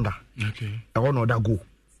Tanzania Yanga. Okay. I want another goal.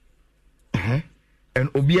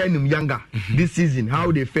 And Obianum Yanga this season,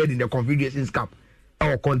 how they fared in the Confederations Cup,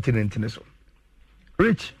 our continent in this one.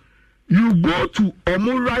 Rich, you go to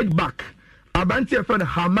Omo right back, Abanti friend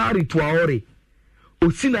Hamari Tuaore,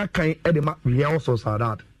 Osina Kain Edema Real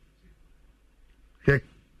Sociedad.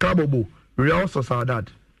 Kabobo, Real Sociedad.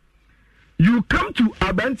 You come to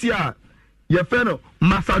Abantia, your friend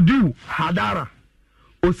Masadu Hadara,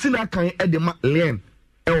 Osina Kain Edema Lien,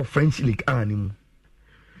 our French League animal.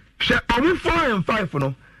 She amu 4 and 5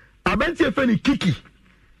 no. Abanti friend Kiki,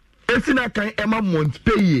 Osina Kain Emma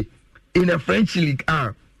Montpellier in a French League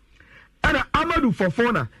and Amadou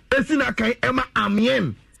Fofana, Osina Kain Emma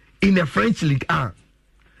Amiens in a French League A.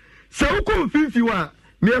 So come 51.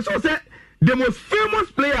 Me also say the most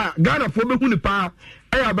famous player Ghana for me who pa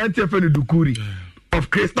Abanti friend Dukuri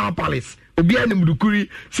of Crystal Palace. Obianim Dukuri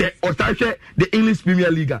say Otache the English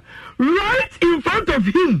Premier League. Right in front of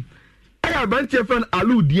him, Abanti friend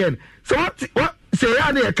Alou Dien. So what say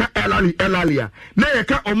ya na ka Elalia. Na ya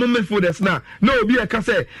ka omo for this na. No obi ya ka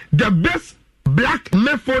say the best black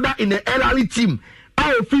midfielder in the Elali team.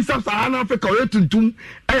 Our officers are Africa tuntum.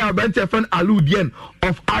 Abanti friend Alou Dien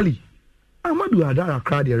of Ali. Amadou Adara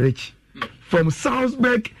crowd Rich from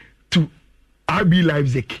Salzburg to RB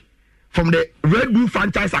Leipzig, from the Red Bull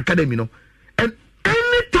Franchise Academy, you know. And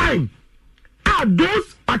anytime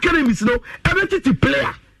those academies, you know, every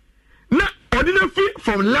player now ordinary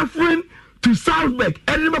from left wing to Salzburg,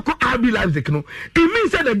 and then RB Leipzig, you know, it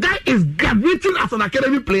means that the guy is graduating as an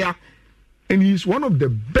academy player, and he's one of the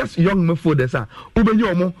best young midfielders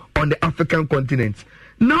on the African continent.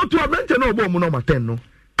 Now to Abente no bo number 10 no,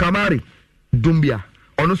 Kamari Dumbia,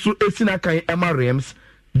 also Esina Kain Emma Rams,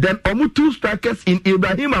 then omu 2 strikers in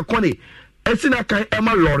Ibrahim Akone, Esina Kain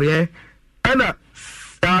Emma Laurier, and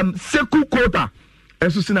Sekou Kota,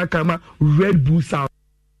 and Susina Kama Red Bull South.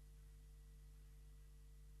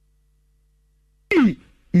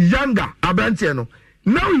 Younger Abantiano,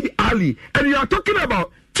 now he Ali, and you are talking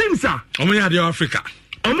about teams. How many are there Africa?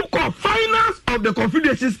 finals of the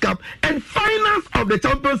Confederations Cup and finals of the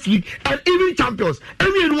Champions League and even champions.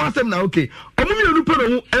 Everyone wants them now. Okay,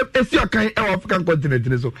 African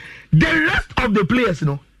continent. So the rest of the players,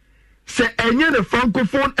 say any the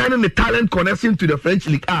francophone and the talent connection to the French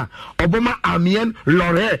league. Obama, Amiens,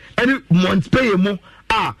 Lorient, and Montpellier.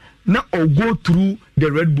 Now or go through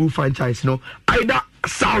the Red Bull franchise. Either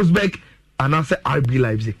Salzburg and also RB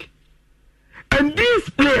Leipzig. And these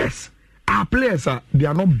players. Our players they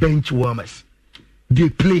are not bench warmers. They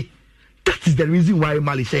play. That is the reason why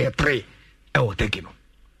Mali say 3. I will take it.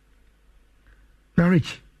 Now,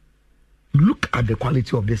 Rich, look at the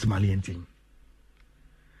quality of this Malian team.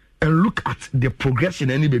 And look at the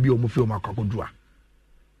progression any baby Omofio Makakodua.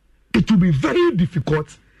 It will be very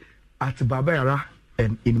difficult at Barbara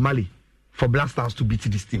and in Mali for Black Stars to beat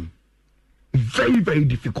this team. Very, very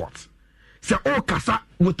difficult. So all Kasa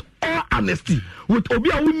with all honesty, with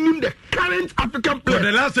Obia who knew the current African player. But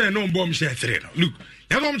the last time no bomb share 3. Look,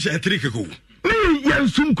 you bomb share 3 go. Me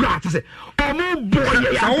soon crack say, "Oh my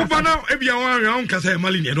boy, over now if you want Kasa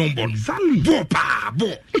Mali you don't bomb." Exactly. Bo.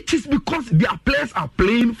 It is because their players are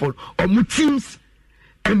playing for Omu teams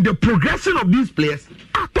and the progression of these players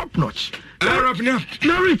are top notch. Now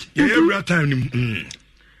Rich, every time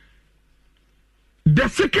the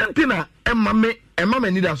second thing Emma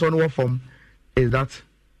need us on what form is that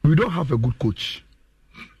we don't have a good coach.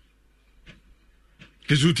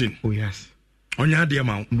 Kizutin. Oh yes. On your dear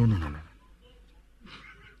mount. No.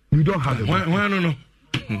 We don't have a good coach. No.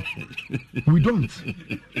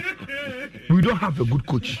 We don't have a good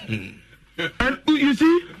coach. And you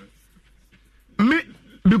see, me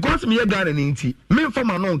because me a Ghana ninety, me for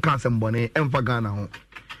my non cancer money and for Ghana home.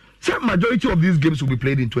 So majority of these games will be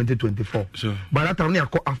played in 2024. Sure. By that time, I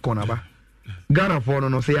call AFCON aba. Ghana for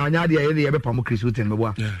no say anya dia ebe pamo Chris Wooten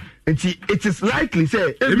meboa. It is likely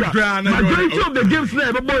say majority of the games na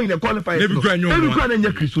ebe boy in the qualifiers. Every kwan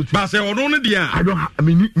anya Chris Wooten. But say ono no dia. I don't I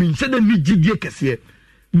mean say the GD kese.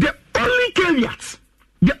 The only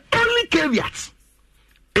caveat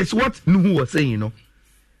is what Nuhu was saying,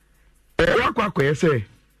 Wakwa say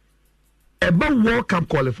about World Cup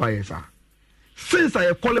qualifiers are. Since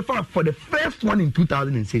I qualified for the first one in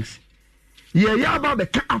 2006, about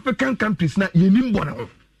the African countries now, Yenimbono.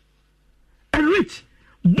 And Rich,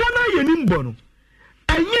 Bona Yenimbono.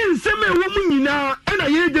 And yen seme woman now, and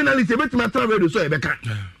a journalist about my travel so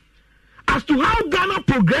as to how Ghana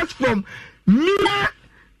progressed from mere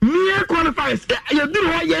qualifiers,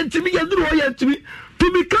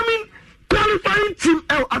 to becoming qualifying team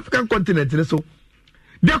African continent. So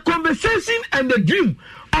the conversation and the dream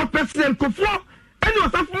of President Kufuor and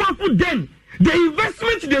Osafo then, the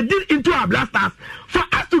investment they did into our Black Stars for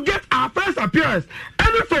us to get our first appearance,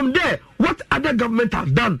 and from there, what other government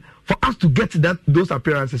has done for us to get those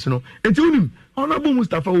appearances, And to him, Honorable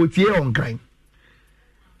Mustafa was here on crime.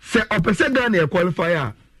 Say, Opposite Ghana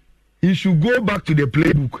qualifier, he should go back to the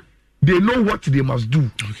playbook. They know what they must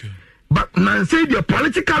do. Okay. But now say they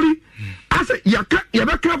politically, as a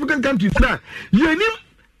African countries now,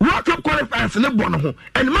 World Cup qualifiers in the Bono,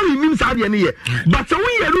 and money means how they are. But so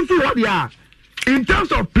we are looking what they are in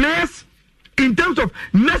terms of players, in terms of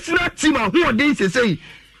national team, and who are they say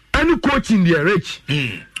any coach in their rich.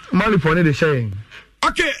 Money for the sharing.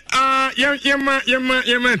 Okay, yema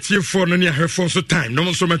for no near her for so time.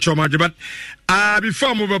 No so much but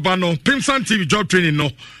before move bano, Pimsan TV job training no.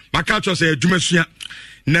 Makacho say Jumesia.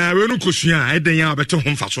 Na we no kosua eden ya beto ho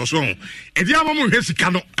mfaso so e dia mamu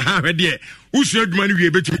hwesika no ha hwede usua adwuma no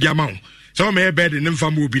wie betu dia mawo so me bed ne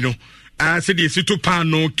mfa mu obi no say the sito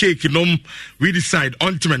pan no cake no we decide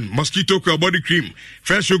ointment mosquito coil body cream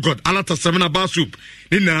fresh yogurt alata 7 bar soup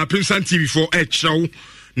ni na Pimsan TV for show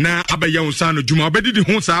na abaya unsa no dwuma obedi di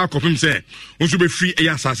ho sa akofim say unso be free e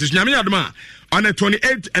asase nyame yadoma on the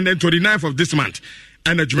 28th and then 29th of this month.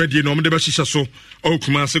 And a Jumedi no de Bashisha so o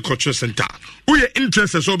Kumasi Culture Center. We are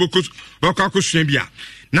interested so because Wakakosembia.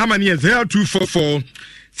 Namani 0244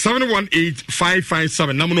 718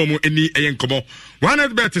 557. Namono any ayenkomo. One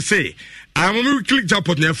had better say, I'm going to click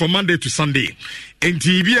Japan there from Monday to Sunday. In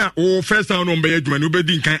TV or first time on Bayadman,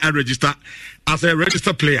 Ubedin can register as a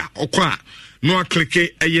registered player or qua. No click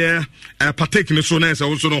a year, partake in the so nice. I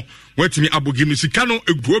also know what me Abu Gimisicano,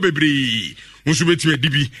 a Gobebri, Musubeti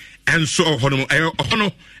DB, and so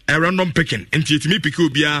Hono, a random picking, and me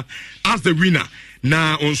Picubia as the winner.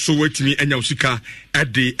 Now also wait me and Yausika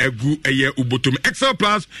at the Agu a year Ubotum Excel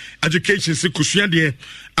Plus Education Sikusian,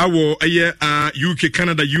 our a year UK,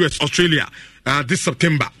 Canada, US, Australia, this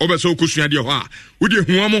September obeso kusua de ho a wodi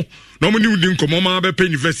huamo no mo ni wudi nkomo ma be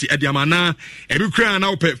university e de amana e bi kra na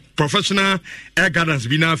ope professional air gardens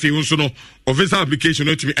bi na afi nso no officer application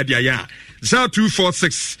no timi e de aya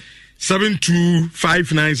 0246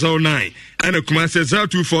 725909 and a command says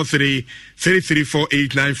 0243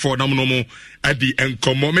 334894 namono at the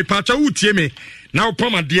enkomo me pacha utie me now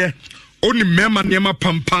pama dear only mema niema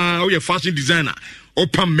pampa or your fashion designer or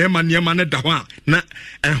pam mema niema ne dawa na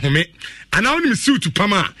home and now me suit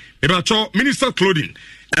pama me pacha minister clothing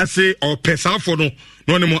say or pesa for no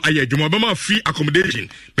more aye dwuma be ma free accommodation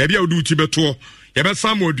maybe I would do tibeto yebe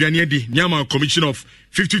sam oduane di nyama commission of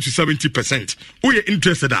 50 to 70%. Who you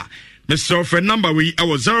interested at? Mr. Friend number we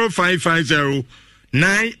our 0550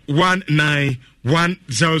 919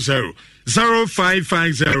 100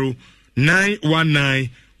 0550 919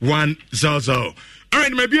 100. All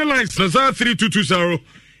right, maybe a line 3220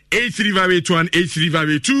 83581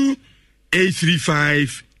 83582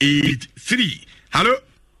 83583. Hello.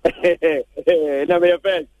 Hey,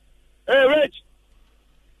 Rich.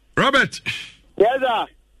 Robert. Yes, sir.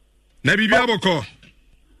 Nabi Biaboko.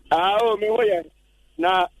 Oh, me hoye.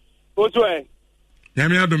 Na otwe.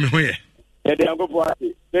 Yami ado me hoye. E de ango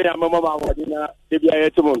boati. De ya mama ma wodi na de bia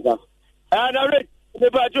yetu monta. Na Rich, me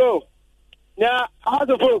bajo. Na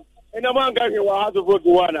hazofo, ina manga ke wa hazofo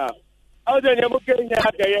duwana. Awde ne mo kenya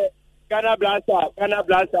akaye. Ghana Blaster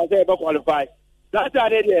say be qualify. Blaster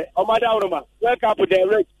de o mada uruma. Wake up the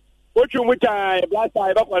Rich. Ochu mucha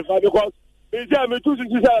Blaster be qualify because me too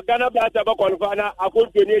Ghana Blaster be qualify na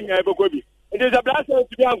akodi ne nya be gobi. It is a Blaster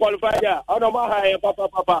to be unqualified here. Ono ma ha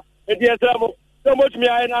papa. It is so much me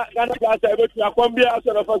na Ghana Blaster be to akombia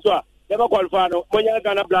so na faswa. Be qualify no. Monya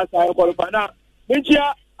Ghana Blaster qualify na.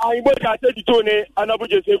 Minchia aibo ta te to ne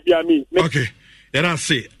anabuje se bia mi. Okay. Let us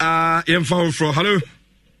see. Yemfa from hello.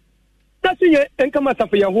 That's it. Enkama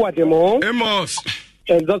tafu ya huwa demo. Emos.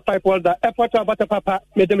 And those people that effort about the papa,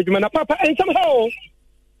 made them papa, and somehow,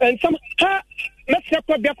 let's have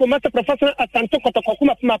to be a master professor at Santo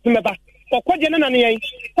Kotokuma Mapimeba, or Quajanani,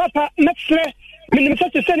 Papa, let's say, Minister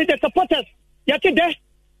to send it the supporters. Yaki de,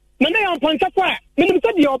 Nana on Pontaqua,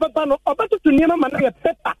 Minister the Obano, or better to Nima Manaya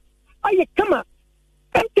Pepper. I come up.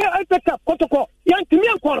 And I pick up Kotoko, young to me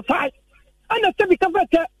qualified. And the Sebi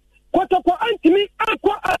Cavetta, Kotoko, and to me,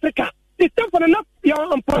 Aqua Africa. It's time for enough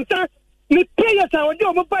young Ponta. The players are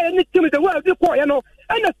doing by any team in the world, you know,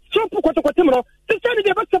 and a shop Kotoko Timro. The Sunday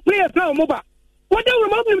the best players now, Moba. What do you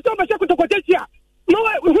remember him to Kotoko? No,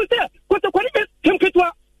 who's there? Kotoko,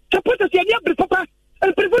 Timkitwa, support us here, Papa,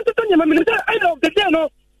 and prevent the Minister. I know the Dano,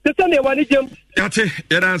 the Sunday one is him. That's it.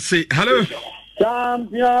 Say hello.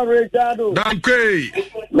 Champion Ricardo. Danke,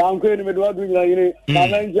 me do doing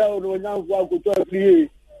Manager no young for to free.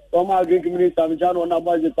 Oma Greek Minister Michano na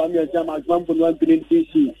budget family chairman for 1 billion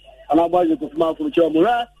CC. Ana budget to smart from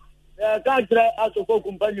Chomura. Country as a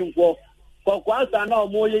companion for Kwasa na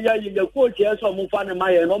mo ye the coach yes or mo fan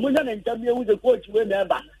my no mo na interview with the coach we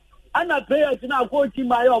never. Ana players na coach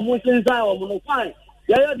my o mo sensa o mo fine.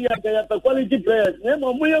 Yeah, the quality players. Name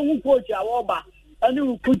mo ye coach awoba. Any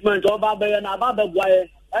recruitment of Baba and Ababa Boy.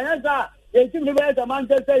 And yes, they seem to be at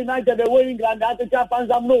Manchester United, the way England, at the Japan,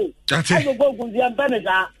 no. That's it. Hey,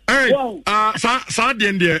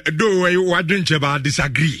 do I didn't about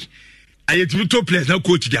disagree. I had to play no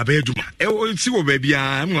coach the Abeduma. See what baby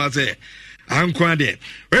I'm going to say. I'm quite there.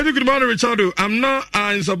 Very good morning, Richardo. I'm not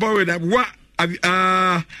in support with that. What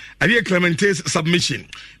Avia Clemente's submission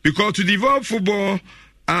because to develop football,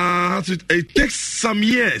 it takes some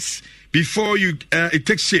years. Before it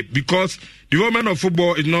takes shape, because development of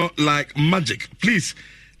football is not like magic. Please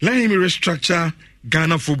let him restructure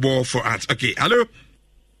Ghana football for us. Okay, hello.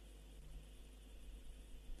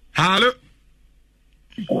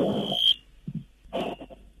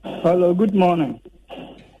 Hello, good morning.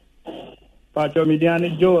 Pacho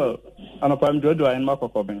Midiani Joel, and I'm Jodo in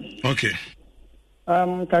Makokobin. Okay.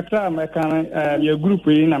 Kakra, I can your group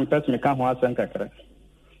in and person can watch and Kakra.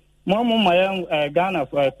 Mama my Ghana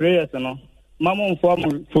players no mama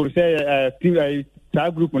form for say team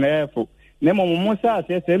group na efo na mama Musa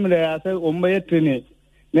say similar say o mbe training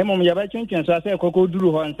na mama ya ba chinchin so say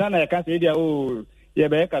kokoduru ho nsa na ya ka say dia o ya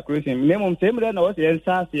ba ka crossing na mama similar na o say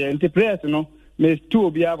nsa say anti players no me two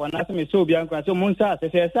obi aba na say me so obi anko so Musa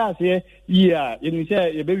say sa say yeah you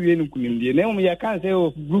say ya be wie nu kunimdie na mama ya kan say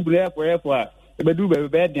o group na efo a e be du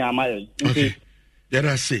be din amaye okay. Let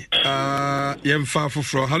us see. Yemfa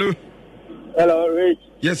Fufro. Hello. Hello, Rich.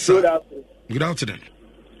 Yes, sir. Good afternoon.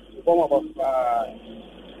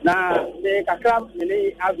 Now, the Kakram,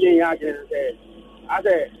 many Avian agents, I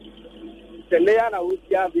say, the Leana would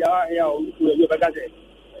be here,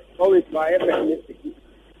 always my effort.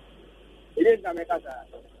 It is America.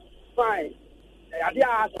 Fine. I say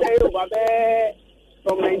over there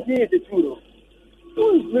from 1982.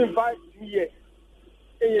 2 years.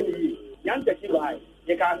 Young Tekibai.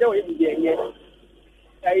 You can't tell him yet.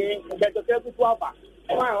 I get the first 12. Fine,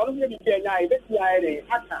 only be there.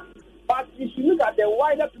 But you should look at the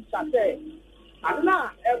wider picture. Say, and now,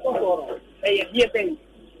 Ecuador, a year thing.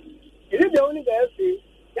 Is it the only way?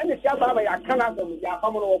 Then the Shabba, I cannot come with your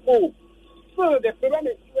common or fool. So the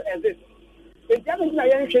pyramid exists. The Japanese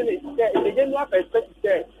the general perspective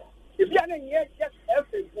there. If you are yet just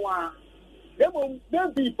everyone, there will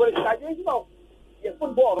be for the stagnation of your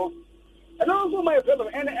football. And also my problem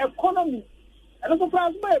and economy. And also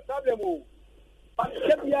my problem. But I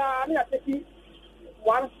am taking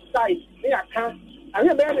one side. They are can't. I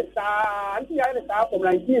am very sad. I am from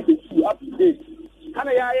 1962 up to date. Can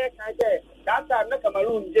I say that time not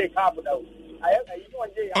Cameroon J. Carbo?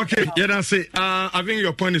 Okay, yeah, that's it. I think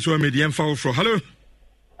your point is well made. Hello.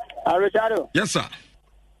 Richard. Yes, sir.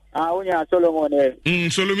 When you are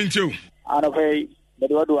Solomon. Solomon too. I don't pay the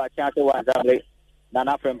word to a chance to one family.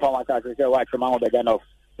 Nana from Palmas to say what's among the Janov.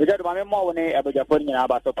 Richard, my more money about Japan in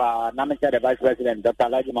Abasopa, Namaka, the Vice President, Dr.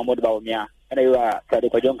 Laji Mahmoud Baumia, and you are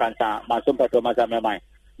Frederick John Cancer, Masumpa Thomas and my mind.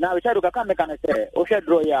 Now, Richard, you can make an essay, Osha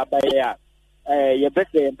draw ya by your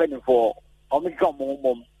best day and penny for Omicron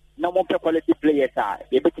Mum. No more quality players are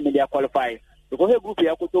able to media qualify. Because a group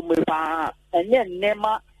here could do Mupa and then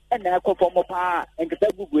Nema and I call for Mopa and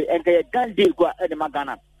Katabu and a gun deal go at the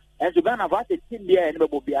Magana. And to Ghana, what is in there and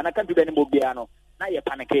Bobby, and I can't do any Bobiano. Now you're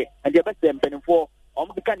panicky and you're best penny for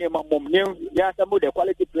Omicron Mum. Yes, some of the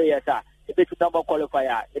quality players are. If it's number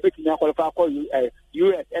qualifier, if it's not qualifier for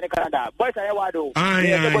US and Canada. Boys, I want to.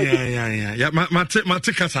 Yeah.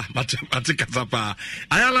 Matikasa.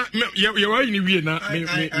 Ayala, you are in Vienna. And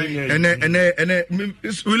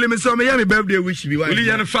William is on my birthday, which we want.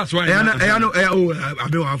 William fast one. I know,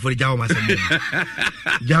 I've been one for the Java.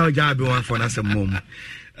 Java be one for us a mom.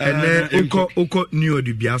 And Oko Neo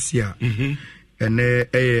de Biasia. And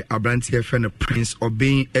Abrantia friend Prince of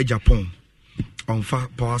being a Japan. On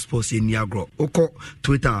Power Sports in Niagara. Oko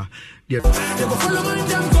Twitter.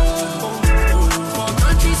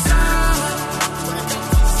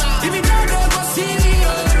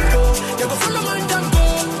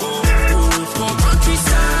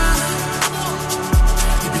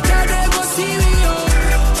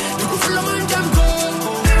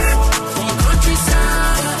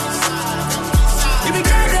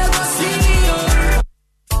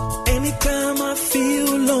 Anytime I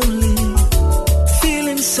feel lonely,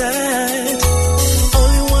 feeling sad,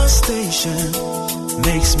 only one station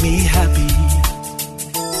makes me happy.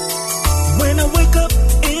 When I wake up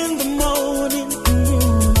in the morning,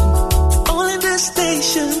 only this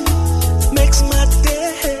station makes my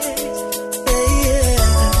day.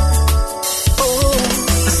 Oh,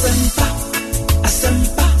 Asempa FM.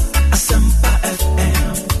 Asempa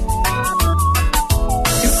FM.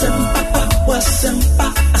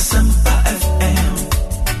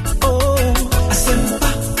 Oh, Asempa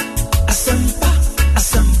FM. Asempa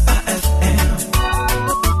FM.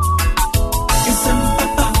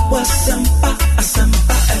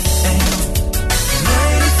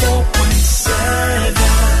 94.7.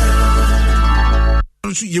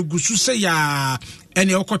 Yegusu say ya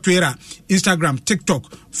ene okotwera Instagram, TikTok,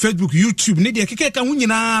 Facebook, YouTube ne de kekeka hu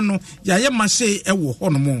nyina no ya ye ma say ewo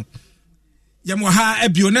hono ya mo ha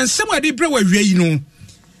ebio na nsem ade bre wa wiei no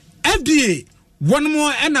FDA one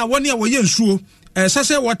more ena woni a wo ye nsuo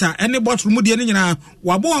sase water ene bottle mu de ne nyina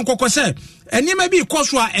wabo wankokọ se enima bi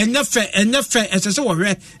koso a enye fe esese wo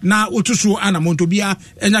hwe na otusu anamonto bia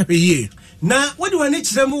enya hweye na wodi wani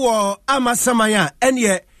kiremu wo amasamanya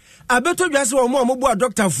ene abeto dwase wo mo bu a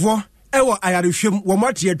doctor fo ewo ayarehwem wo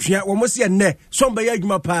mate atua wo mo se enne somba ya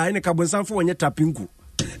adwuma pa ene kabonsanfo wonye tapinku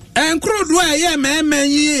enkrodo a ye meme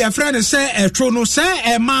yi ya fra ne se etwo no se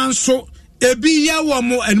emanso ebi ya wo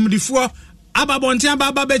mo enumdifo ababonte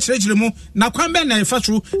ababa be kirekire mu na kwambe na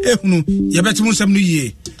efaso ehunu ye betimu nsem no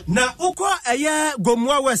yie na ukọ eye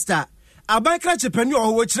Gomua Westa abankra chepani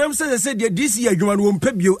o wo kirem se de DC adwuma no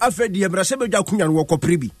mpabio afedi ebrahye bedwa kunya no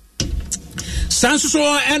koprebi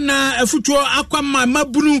sanso ena afutuo akwama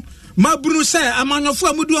mabunu se amanyofo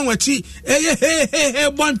amudu anwati he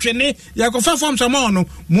bontwene yakofa fam samo no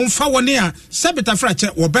mumfa woni a sebeta frache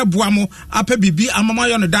wobeboa mo apa bibi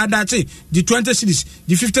amamayo no dada te di 20 cities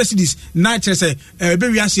di 50 cities na chese be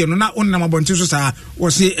wiase no na onnam abonte so saa wo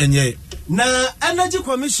se enye na Energy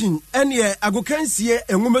Commission ene agokansie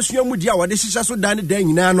enwomesua mu dia wode hihya so dan dan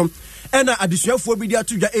nyina no ena adesuafo bi dia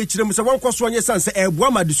tudwa ekire mu se wonkoso onye sanse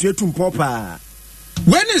eboa ma adesua tumpo pa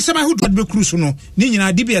when is sama who do be cruise no ni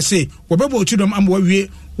nyina dibia say wobebo otidom amwa wie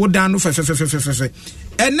wo dan no fefefefefefe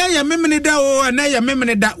ene ya memene da o ene ya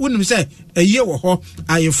memene da wonim se eye wo ho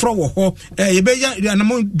ayefro wo ho yebeya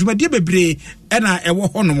anamo dwumadie bebre ena ewo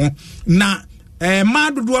ho no mo na ma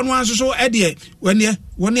dodo no anso so ede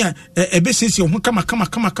wone ebesisi ho kama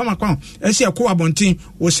kwa esi akọ abonten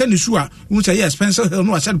wo se ne su a wo se yes Spencer Hill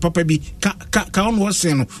no ase papa bi ka on wo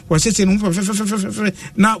se no wo se no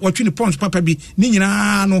na watwi ne pons papa bi ni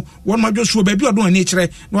nyina no won ma dwo so ba bi odon ani kire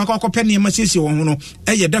na akọ pene ma sisi wo ho no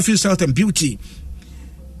eye Duffy's Health and Beauty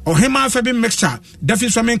Ohema Fabi Mixture,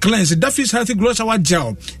 Duffy's Swimming Cleanse, Duffy's Healthy Glow Shower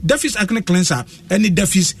Gel, Duffy's Acne Cleanser, and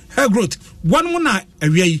Duffy's Hair Growth. One more na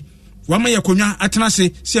away. Wama ya konya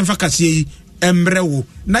atenase siemfa kase emrewo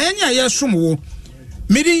na yenya ya somwo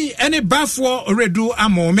miri ene bafo redu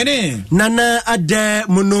amo mene nana ade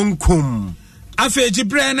mononkum afa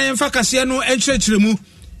jibre na yemfa kase no enchirechiremu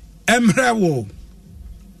emrewo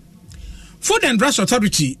Food and Drugs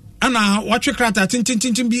Authority ana watwe krata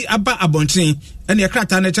tintintin bi aba abonten ene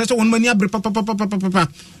krata na kyerɛ sɛ wɔn mani abre papa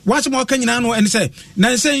wasem wɔka nyina no ene sɛ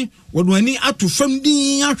nansen wɔdwani ato fam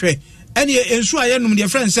din ahwɛ ene ensu aye num de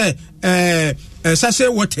friend sɛ sase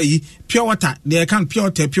water yi pure water de kan pure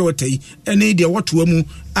water yi ene de wato mu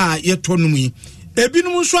a yeto num yi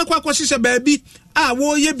ebinum nso akwakwɔsi sɛ baabi a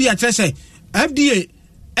wo ye bi akyerɛ sɛ FDA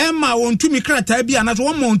Emma won tumi krata bi anaso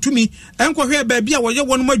won mon tumi enkohwe baabi a woye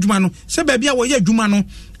won adwuma no se baabi a woye adwuma no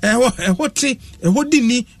ehote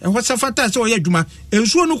ehodini ehosafata se woye adwuma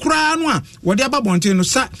ensuo no kura no a wode aba bonten no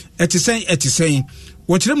sa etisen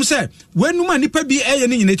wo kyerem se wenuma nipa bi eye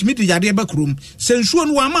ne nyina tumi de yade ba krom se ensuo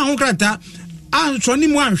no wa ma ho krata anso ni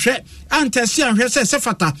mu anhwe antase anhwe se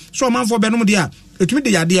sefata so manfo benom de a etumi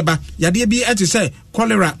de yade bi etise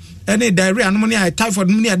cholera ene diarrhea no ne typhoid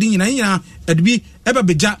no ne ade nyina adbi eba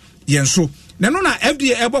beja yenso neno na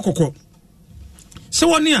FDA ebo kokko se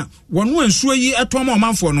woni a wono ansuo yi etom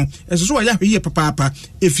omanfo no eseso wa ya hweye papa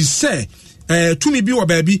efise tumi bi wo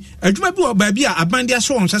baabi adwuma bi wo baabi a abande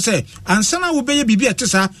aso won sese ansana wo beye bibi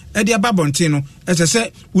etesa ede aba bonten no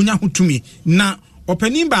esese unya ho tumi na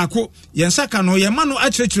opanin baako yensaka no yema no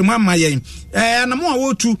akyerɛkyerɛ mu ama yɛn anamo a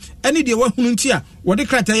wotu ene de wahunu nti a wode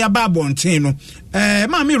krata ya ba bonten no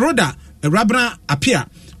maami Roda Rabna Apia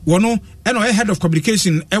wono eno head of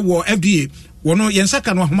communication ewo FDA wono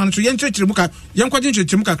yensaka no ahoma no so yenkyerɛkyerɛ mu ka yenkwaje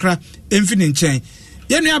nkyerɛkyerɛ mu kakra emfini nkyɛn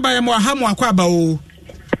yenu aba yɛ mo aha mo akwa aba o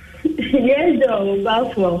yedo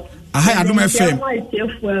bafo aha Adom FM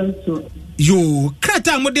yo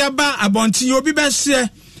krata mo de aba abonten obi bɛse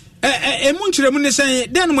emu nkyerɛmu ne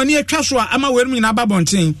sɛn den no mani atwa so a ama werum nyina aba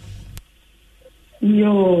bonten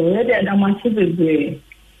yo yede da ma sibebe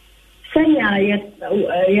senya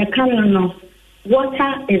ye kan no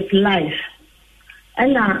water is life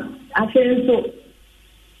and I feel so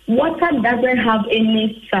water doesn't have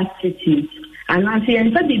any substitute and I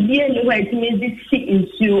feel so the be anywhere it means it see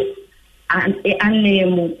into and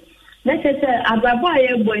name let's say ababa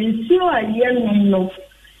ye bo into a no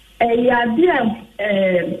ya dia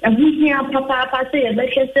ehuhia papa say ye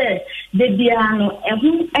be say de bia no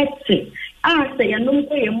ehu ete say ye no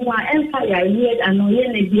ko ye mu a emfa ya weird and ye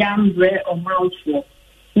ne bia mbre or mouthful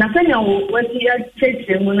na sanya wo ti ya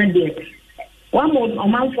cheche mu na de wa mo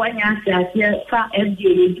omanfo anya ase fa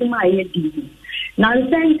FDA duma ye di na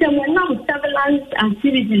nsense mo na surveillance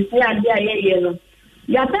activities ya dia ye no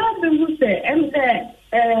ya ta be mu se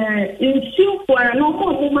insu kwa no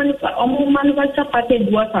mo manufacture package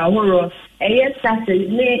water horo yes sase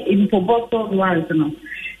ne in bottle ones no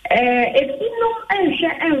if no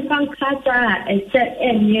enfan kata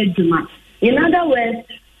enye duma in other words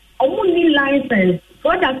only license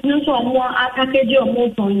product no so mo package o mo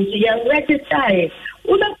ton so ya register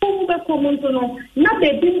uda ko mo no na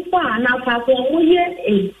be bin kwa na fa ko mo ye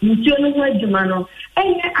nti no ho adwuma no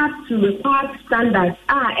enye up to required standards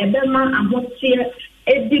ebema ahotie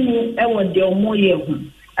edimu ewo de omo ye ho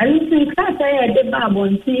and sin kata ya de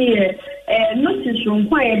babonti notice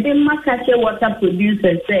nkwa ye de makache water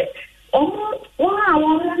producers say omo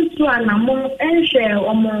won to anamo enhwe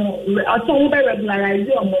omo ato wo be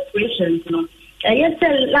regularize omo operations no yes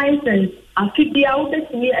license afidia wo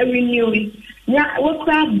be renew ya wo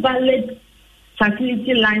valid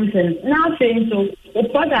facility license now saying so the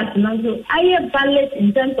product no so I valid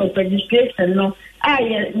in terms of registration no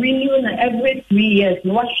I renew every 3 years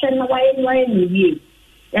no what shall why new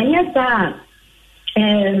and yes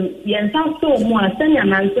yes so more senior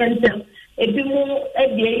man center ebi mo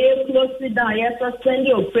FDA close down yes suspend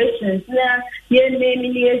the operations na ye name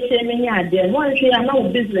ni ye shame ni ade one share na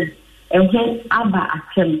business aba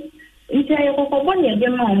atem nti ayɛ kɔkɔbɔ ne ɛde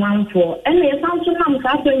ma ɔmanfoɔ ɛna yɛsan so nam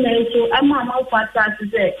saa afei na so ama amanfoɔ asase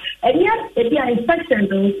sɛ ɛnyɛ ebi a inspections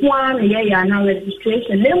nko ara na yɛyɛ ana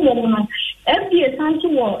registration na mmom no FDA san so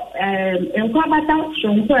wɔ nkwabata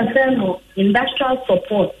sonko ɛfɛ no industrial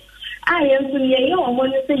support a yɛn nso yɛyɛ wɔn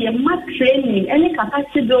no sɛ yɛma training ɛne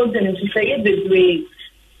capacity building nhyehyɛeɛ bebree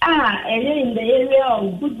in the area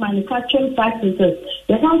of good manufacturing practices.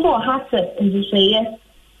 There's also a HACCP nhyehyɛeɛ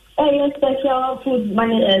special food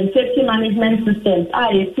safety management systems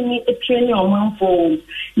yɛtumi training ɔmanfoɔ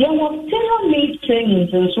yɛwɔ tailor-made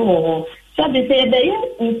trainings nso wɔ hɔ so they say the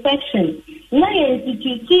inspection na yɛ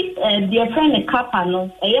institute deɛ fɛ ne CAPA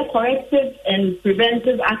no corrective and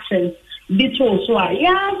preventive actions bi to so a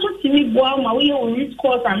yɛa so tumi boa ma woyɛ wɔ root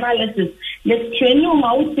cause analysis yɛ training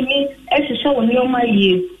ma wotumi hyehyɛ wɔ nneɛma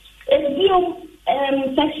yie ebio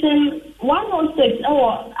section 106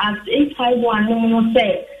 at 851 no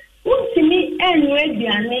say wotumi enwe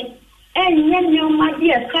aduane enye nneɛma bi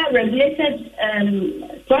a regulated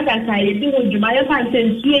products a yɛdi ho dwuma yɛfa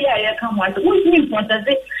nsɛnsuo yi a yɛka ho ase wotumi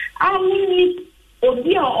mpɔtase awoni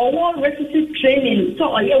obi a ɔwɔ requisite training so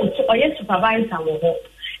ɔyɛ supervisor wɔ hɔ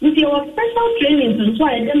nti wɔ special trainings nso a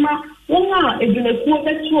yɛde ma wɔn a adwumakuo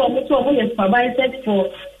bɛtu ɔmo so ɔmo yɛ supervised for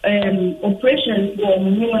operations wɔ ɔmo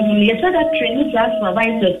mu yɛsɛ dɛ training class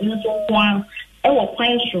supervisors nso nko a ɛwɔ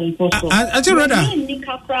kwan soronko so Auntie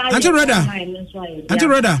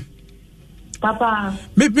Rhoda Papa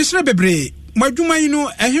mesrɛ bebree mo adwuma yi no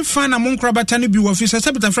ɛhe fa na mo nkorabata no bi wɔ fi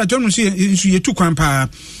sɛ betafra tɔ no so nsu yɛtu kwan paa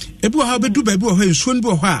ebi wɔ ha bɛdu baabi wɔ hɔ nsuo no bi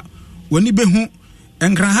wɔ hɔ a wɔni bɛhu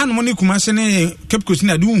nkranha no mo ne kumase ne Cape Coast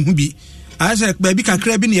na de wo hu bi ayɛ baabi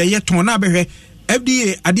kakra bi ne yɛyɛ tɔn na bɛhwɛ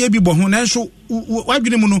FDA adeɛ bi bɔ ho nanso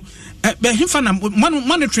wadwene mu no bɛhe fa na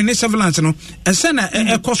monitoring ne surveillance no ɛsɛ na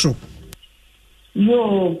ɛkɔ so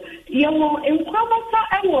Yo, nkwabata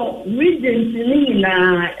ɛwɔ regions ni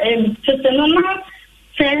nyinaa tete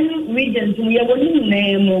 10 regions yɛwɔ ne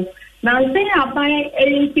nyinaa mu na nsɛn aban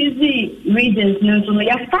increase regions no nso no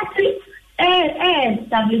yɛstarte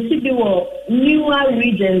establish bi wɔ newer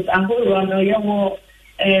regions ahoroɔ no yɛwɔ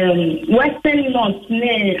western north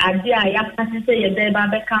ne ade a yɛakase sɛ yɛde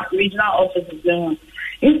ba bɛka regional offices no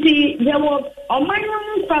nti yɛwɔ ɔman no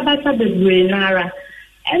nkwabata bebree nara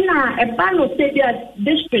ɛna ɛba no sɛ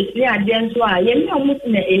district ne adeɛ nso a yɛne ɔmo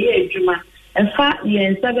na ɛyɛ adwuma ɛfa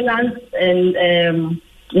yɛn surveillance and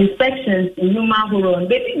inspections nnwuma ahoroɔ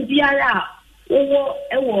baabi biara a wowɔ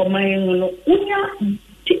ɛwɔ ɔman mu no wonya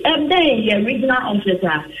ɛbɛn yɛ regional office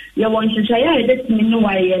a yɛwɔ nhyehyɛeɛ a yɛbɛtumi ne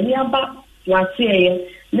wayɛ ne aba waseɛyɛ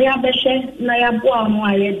ne yɛabɛhwɛ na yɛaboa ho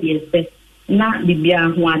a yɛdeɛ sɛ na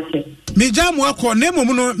biribiara ho ate Mija mu akɔ na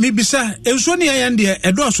mmom no mebisa enso ne yɛn deɛ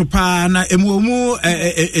ɛdɔɔso paa na emuomu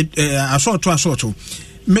asɔɔto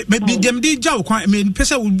medemde gya wo kwan mepɛ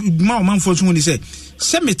sɛ ma wo manfo so hu ni sɛ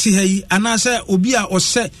mete ha yi anaasɛ obi a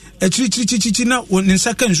ɔsɛ akyirikyirikyirikyiri na ne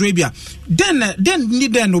nsa ka nsuo bi a den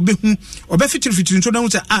no obɛhu ɔbɛfitiri nso na hu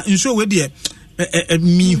sɛ nsuo wɔ deɛ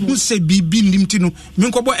mihu sɛ biribi nnim ti no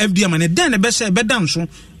menkɔbɔ FDA ma ne den na bɛsɛ bɛda nso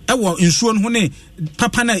ɛwɔ nsuo no ho ne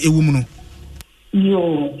papa na ɛwɔ mu no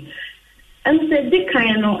yo and say big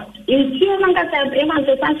kind of in few nankasa eman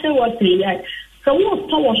se sase water yet so wo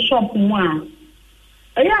power shop mu a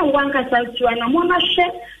eya wan kasa tu na mo na hye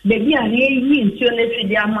baby a ye nsuo na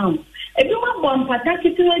fidi ama ebi ma bom pataki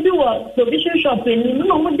tu ebi wo provision shop ni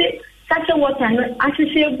no mo de sase water no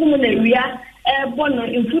ahyehyɛ egu mu na wia bono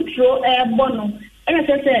infutro bono and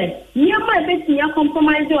say nyama beti ya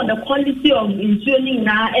compromise on the quality of nsuo ni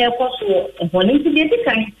na ekoso bono nti de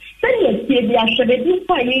kan it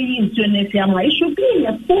should be in a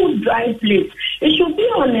full dry place. It should be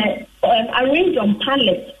on arranged on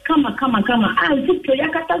pallets. Come. And put to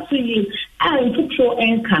yakata to you. And put your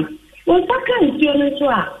anchor. Well, Saka is your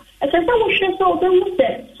network. As I was so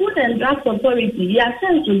the Food and Drugs Authority, you are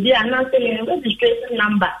sent to the announcing registration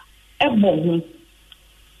number.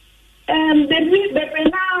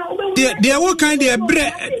 They are what kind of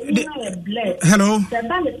bread. Hello.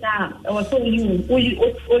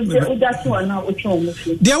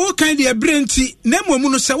 They are what kind of brenti. Nemo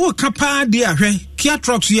Munosa will capa dear Kia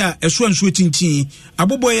trucks here, a swan sweating tea, a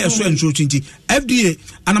boy, a swan sweating tea. FDA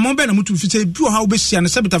and a moment to fit do how busy and a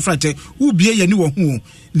sabata frate who be a new home.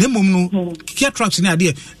 Nemo Kia trucks in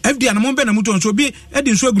idea. FDA and a moment to be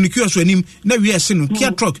Edin Swagun Cures when him never we are seen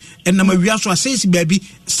Kia truck and Namaria says baby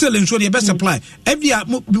still ensure the best supply. FDA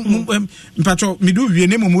Patrol Midu, your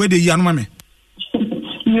name of where the young mammy.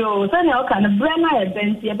 Yo, so kind of brand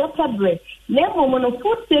event, a better bread. Level mono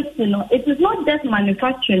food safety, no, it is not just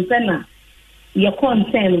manufacturing, center. Your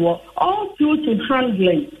concern all through to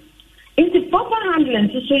handling. It's the proper handling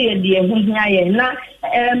to show you the now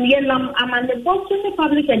yenam amane boso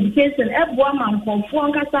public education eboa mankonfo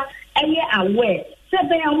ankasa eye aware say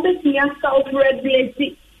be am betia self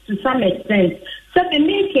regulate to some extent so the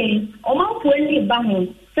making omanfo ni ba ho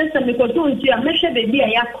say me ko do nti a mehwe baby a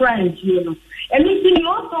ya crime you know and me see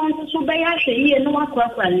your son so be ya hwe ye no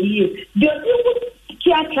akwa ye the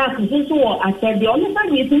kia track so I said the only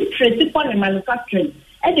thing is interest for manufacturing.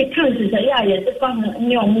 And the country say, yeah, the farm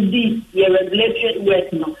near Mudi, your regulatory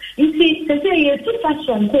work now. You see, they say you're too fast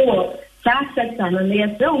from core, that sector, and they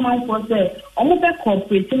are so much for say, almost a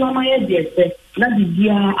corporate, no, my idea, not the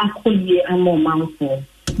dear, Akoye, and more mouthful.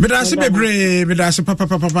 Medase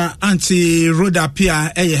papa anti Rhoda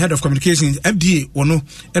Pia head of communications FDA wono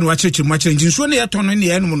en wa cheche mu cheche nso ne yetono ne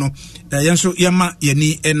yenu no yenso yema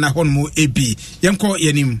yeni en hon mu ebi yenko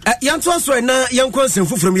yenim yanto so na yenko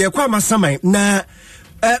nsefufrum ye kwa masaman na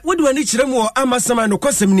wodi wani kiremu o amasaman no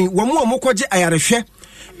kosem wo mo koje ayarehwe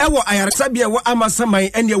ewo ayaresabia wo amasaman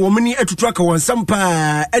ene wo mni atutu aka wonsam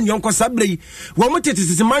pa ene yonko sabrei wo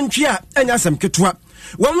motetete mantwe a enya asem ketwa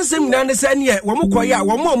wɔn nsɛm nyinaa ne sɛ neɛ wɔn kɔyɛ a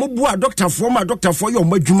wɔn a wɔbua doctorfoɔ ma doctorfoɔ yɛ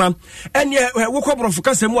wɔn adwuma ɛneɛ wɔkɔ borɔfo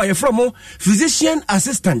kasa mu a yɛfrɛ mo physician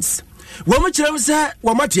assistants wɔn kyerɛ sɛ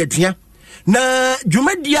wɔn ate atua na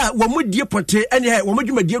dwumadie a wɔn die pɔte ɛneɛ wɔn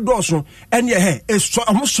dwumadie dɔɔso ɛneɛ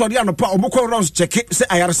wɔn sɔre anɔpa a wɔn kɔ rounds kyɛke sɛ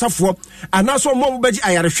ayaresafoɔ anaasɛ wɔn a wɔbɛgye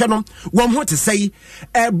ayarehwɛ no wɔn ho te sɛ yi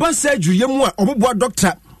ɛba sɛ adwurie mu a wɔn bua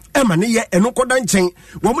doctor ɛma ne yɛ ɛno kɔda nkyɛn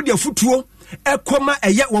wɔn de afutuo ekoma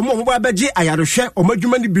eye wo mo ba beje ayarehwe o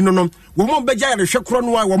madwuma ni bi no no wo mo beje ayarehwe kro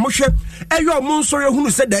no a wo mo hwe eye o mo nsore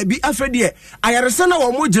hunu se da bi afede ayaresa na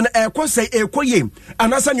wo mo gine ekosai ekoye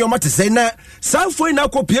anasa ne o mate sei na sanfo na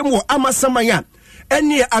kopiem wo amasaman a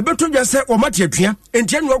ene abeto dwa se wo mate atua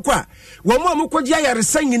enti ene okọ a wo mo amokoje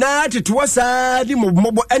ayaresa nyina tetewa saa di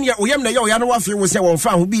mobo ene o yam na ye o ya no wafe wo se wo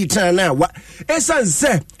fa ho bi tan na wa esan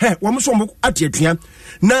se wo mo so mo ate atua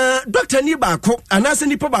na doctor ni baako anase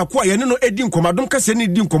nipa baako a yene no edi nkomadom kase ni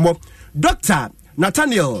di nkomo Dr.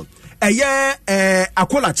 Nathaniel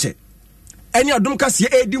Akolache eni adom kase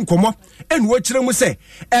edi nkomo enu wo kire mu se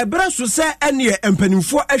ebra so se ene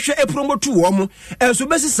empanimfo ehwe epromotu wo mo enso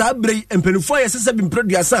besi sa brei empanimfo ye sese bi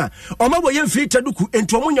mpraduasa omabo ye mfi taduku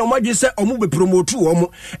enti omo nya omadwe se omo be promotu wo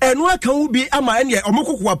mo enu aka wo bi ama ene omo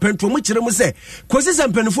kokwa pantu omo kire mu se kosi se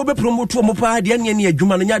empanimfo be promotu wo mo pa de ene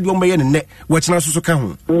adwuma no nya de omo ye ne wachina so ka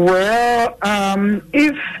ho. Well,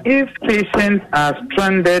 if patients are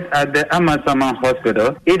stranded at the Amasaman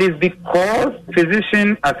Hospital, it is because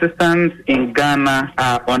physician assistants in Ghana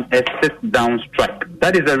are on a sit-down strike.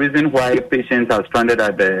 That is the reason why patients are stranded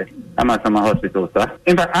at the Amasaman Hospital, sir.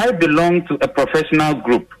 In fact, I belong to a professional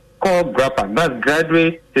group called GRAPA, that's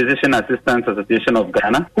Graduate Physician Assistants Association of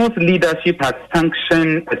Ghana, whose leadership has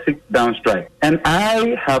sanctioned a sit-down strike. And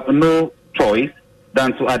I have no choice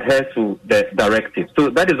than to adhere to the directive. So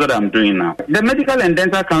that is what I'm doing now. The Medical and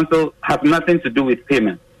Dental Council has nothing to do with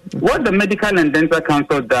payment. What the Medical and Dental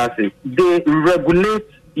Council does is they regulate,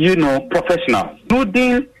 professionals,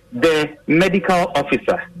 including the medical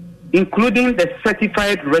officer, including the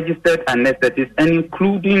certified registered anesthetist, and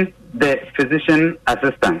including the physician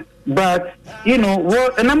assistant. But,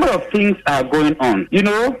 a number of things are going on.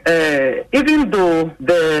 Even though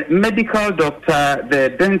the medical doctor,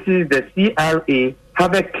 the dentist, the CRA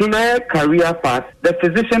have a clear career path, the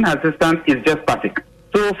physician assistant is just passing.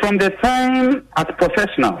 So from the time as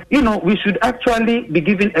professionals, we should actually be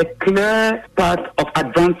given a clear path of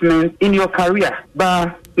advancement in your career.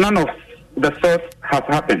 But none of the sort has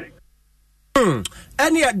happened.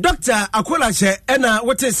 Anya Dr. Akolache ena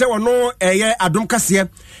wote se wono eye adom kase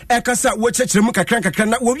ekasa wo chechiremu kakran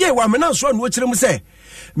na wo wie wa mena so no chiremu se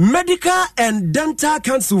Medical and Dental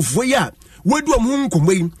Council for ya wodu om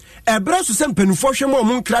nkomoi ebra so se mpanufo hwe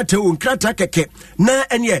mo nkrata keke na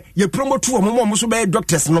ene ye promote om so be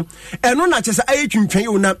doctors no eno na chese aye twintwan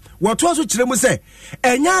yo na woto so chiremu se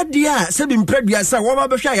enya de a se bi mpradua sa wo ba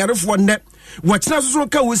be hwa yarefo nne wachina so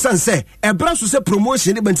ka wo san se ebra so se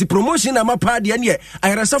promotion e banti promotion na mapa de ne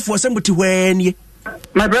ayarasafo se muti wanie.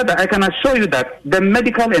 My brother, I can assure you that the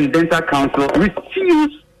Medical and Dental Council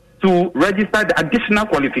refused to register the additional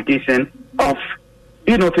qualification of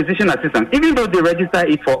physician assistants, even though they register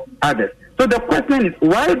it for others. So the question is,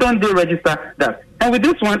 why don't they register that? And with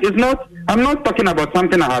this one, I'm not talking about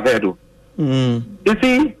something I have heard of. You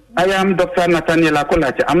see, I am Dr. Nathaniel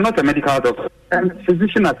Akolache. I'm not a medical doctor. I'm a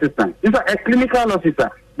physician assistant. In fact, a clinical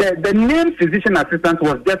officer. The name physician assistant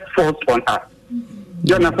was just forced on us.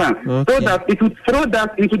 You understand? Okay. So that it would throw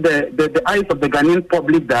that into the eyes of the Ghanaian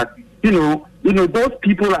public that, those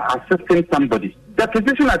people are assisting somebody. The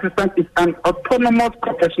physician assistant is an autonomous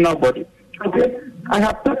professional body Okay, I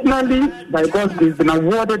have personally, by God's grace, been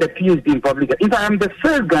awarded a PhD in public health. If I am the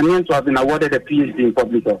first Ghanaian to have been awarded a PhD in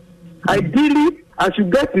public health, ideally, I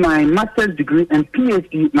should get my master's degree and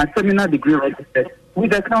PhD, my seminar degree registered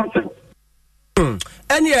with the council.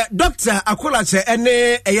 Anya Dr. Akolache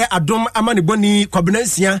ene eye adom amane boni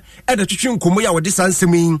kwabnansia e da twetwe nkomo ya wode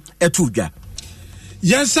sansemi etudwa.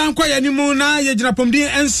 Yansan kwa yanimu na yegyina pomdin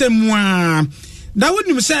ensemu a da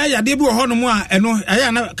wonim se yade bi wo ho no mu a eno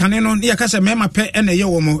aya na kane no ne yakasa mema pe ene ye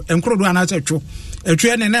wo mo enkrodo ana atwo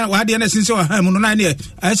etwe ne na wade na sinse wa ha mu no na ne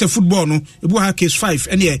ayese football no ebu ha case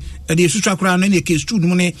 5 ene e de suswa kura no ne case 2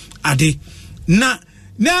 no ne ade na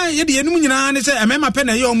yede yenum nyina ne se mema pe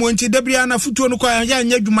na ye wo mo nti dabria na futuo no kwa ya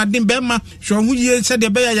nya dwumaden bema hwe ho yie se de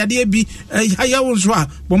be ya yade bi ya wo so a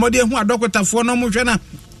bomode hu adokotafo no mo hwe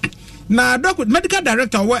na doctor medical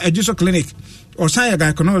director wa Ejiso clinic or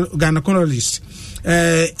science gynecologist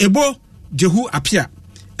ebo Jehu Apia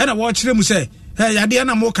ena wo kire mu se yade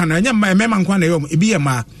na mo kana nya mema nkwa na yom ebi ye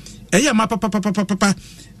ma papa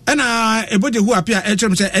ena ebo Jehu Apia kire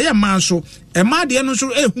mu se ma so ma de no so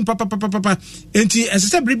papa enti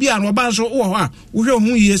esese bribia na oba so wo ho a wo hwe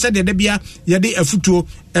hu yie se de bia yade afutuo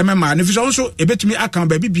emema ne fi so nso ebetumi aka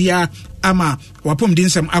ba bibia ama wapom din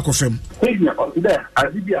sem akofem there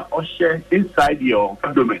Azibia Oshe inside your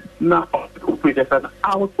abdomen now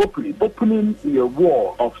open opening your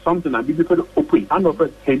wall of something and people open and of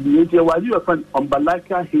it hernia while you are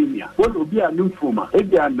umbilical hernia what will be a lymphoma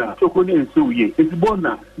ediana chokoni ensuye it's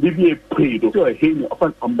bona bibi paid to a hernia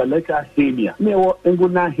of umbilical hernia newo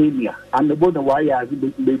enguna hernia and the bona wire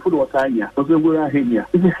they put water hernia so enguna hernia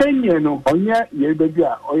it's hernia no onya ye baby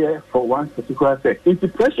oye for one particular say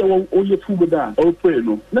it's pressure oye tubo down open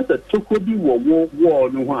no na the chokobi wall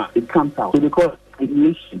no it comes out so because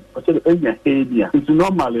radiation or so the hernia it's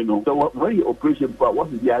normal so when you operation what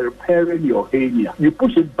is they are repairing your hernia you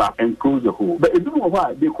push it back and close the hole but it don't know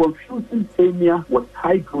why they confusing hernia with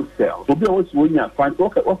hydrocele so be always when you find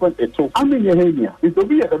often a talk I mean your hernia it's to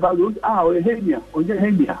be about those hernia or your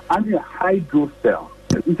hernia and your hydrocele.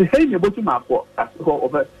 It's a hernia but you map for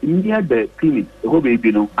over near the clinic the whole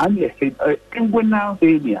baby no and your head inguinal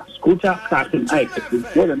hernia scota carton eye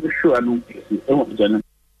what I'm sure I know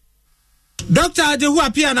Dr. Jehu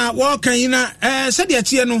Apia na wo kan ina sede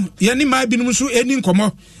atie no ye ni ma binum so eni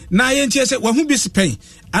nkomo na ye ntie se wa hu bi spen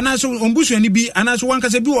ana so ombusu ani bi ana so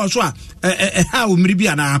wankasa bi wo so a ha o miri bi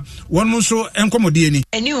ana won so enkomode ani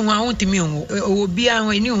eni hu awuntimi hu o bi a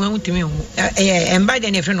eni hu awuntimi hu emba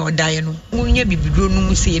de ne fre na odaye no munya bibiduro no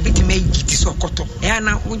mu se ye bitime giti so koto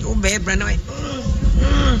ana wo be ebra na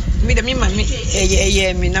mi de mi mami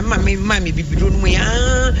mi na mami bibiduro no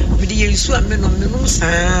ya mi de yesu ameno menu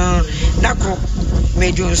sa dako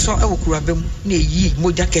mejo so e wokura bem na yi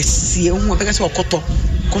moja kese hu be ka se koto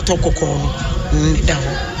kokko no da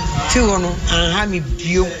ho fi wono aha mi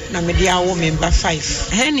bio na me de awo member 5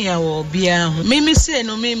 henia wo bia ho mimi se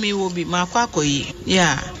no mimi wo bi makwa akoyi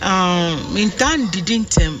ya min tan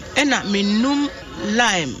didintem ena minum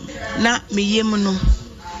lime na meyem no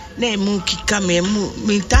na emu kika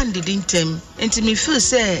me tan didintem enti me feel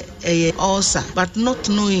say ulcer but not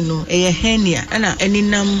knowing no hernia ana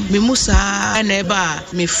eninam me musa na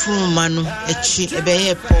eba me fruma no echi ebe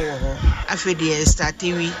ye po ho afedi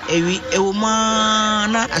startewi ewoma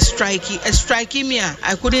na a strike me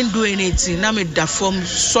I couldn't do anything na me da form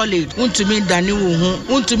solid untumi dane wo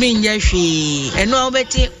hu untumi nya hwe eno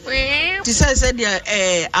obeti ti say de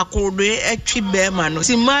akodo etwi be ma no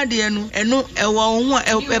ti made no eno ewo hu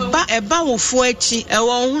eba wo fu echi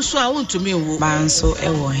ewo hu so a untumi wo banso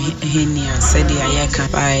ewo henia said de ayeka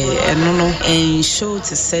by eno no en show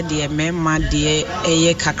to said de mema de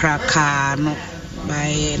eye kakraka no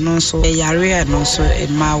by no so yare no so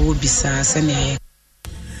ma wo bisa sene aye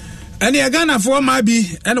ani agana fo ma bi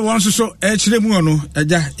ene won so kire mu no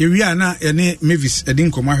agya ewia na ene Mavis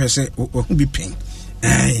edin koma hwese hu bi pen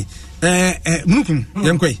munukun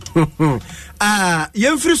yankoi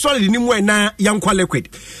yemfiri solid ni mu na yankwa liquid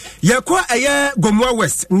yakwa eye Gomwa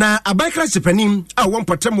West na Abaikra Japanim a won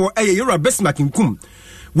potemo eye Yura Besmark nkum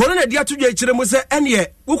wono na dia tudwa kire mu se ene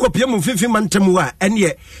wokopia mu finfin mantam wa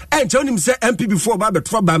ene enche onim se MP before ba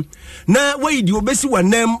betro ba na wayidi obesi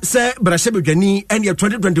wanam se brahye bedwani ene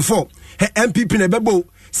 2024 MPP na bebo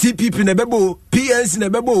CPP na bebo PNC na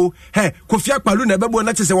bebo Kofi Akpalu na bebo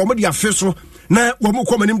na tese wo mo dia feso na wo mo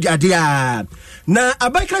komanim dia dia na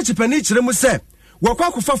Abaikra Japanim kire mu se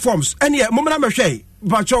wakwa kufa forms ene momra mahwe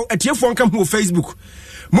bacho atiefo nka mu Facebook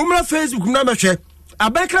momra Facebook na mahwe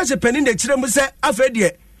Abaikra Japanim de kire mu se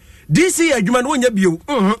afedie DC adwuma no nya bio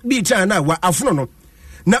bi tia na wa afono no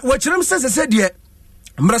na wa kire mu se de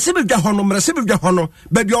mrasebedwa hono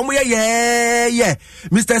baby omo ye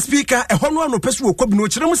Mr. Speaker e hono no peso wo kwabino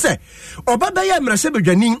kirem se obaba ya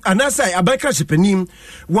mrasebedwani anasa abanka chipanim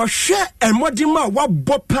wo hwe emodima wa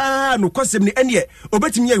bopa no kwasem ni ene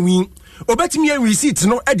obetimi anwi seat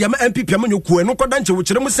no e dia ma MPP amanyoku no koda nche wo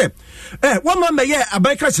kirem se wo ma me ye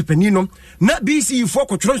abanka chipani no na BC fo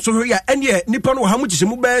kwotro so ya ene nipa no ha mu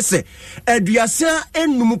chichemu ba se aduasa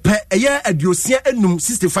enum pe ye aduosia enum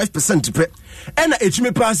 65% pe ena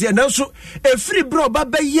echime pass ya nanso efiri bro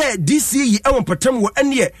baba ye DCE ewon patam wo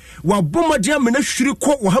ene wa bomode amena hwiri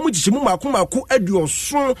ko wo ha mu chichemu mako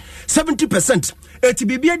aduoso 70%. Eti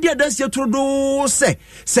bibia dia danse trodo se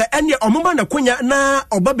ene omoba na konya na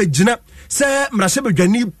oba begina se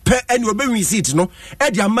mrasebedwani pe ene obewi seat no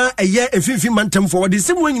e dia ma eye efinfi mantam for the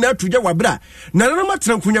same way nyina tugya wabra na na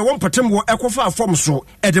matran konya won patam wo ekofa afom so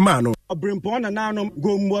e de ma no obrimpon na nanom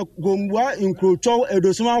gombua inkrocho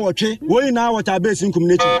edosuma wotwe wo nyina wota base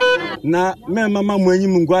community na mema mu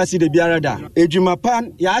anyim ngwasi de biara da ejuma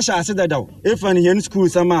pan ya asha ase dadaw efan yen school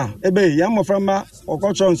sama ebe ya moframa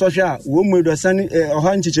okocho nsohwe a wo mu edosani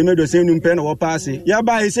oha nchichemedo senu mpe na wo paase ya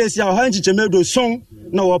ba esesi oha nchichemedo son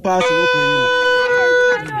na wo paase wo kwenyi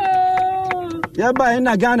ya ba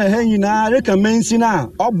ina Ghana ha nyina recommend na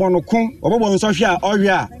ogbonokun obobon nsohwe a ohwe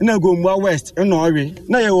a na Gombua West na ohwe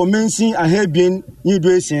na ye wo mensin ahebien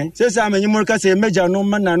nyido esien sesa amanyimur ka se meja no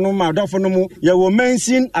mana no ma dofo no mu ye wo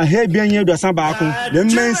mensin ahebien nyido san baako le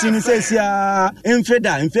mensin sesi a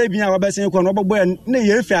enfebien a wabesen ko no obobo na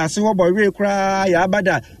ye efi ase wo bowe kra ya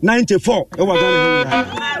abada 94 e wa Ghana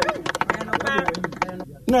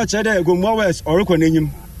no chede Gombua West oriko n'enyim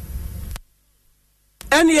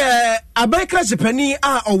ene abaika jipani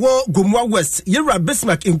a owo Gombua West yera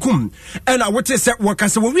Bismarck Nkum ena wote se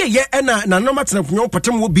wakase wo wie ye ena na normal tenakunyo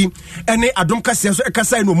patam wo bi ene adom kase so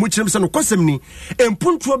ekasa no mu kirem se no kosem ni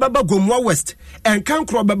empuntuo baba Gombua West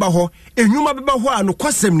enkankro baba ho enwuma baba ho a no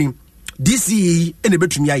kosem ni DCE ene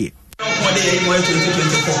betumi aye for the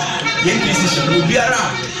 2024 YPC should be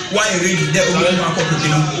around why read the omo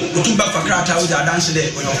akopotino otumba fakrata wo da dance de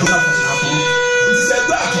onyofuka for se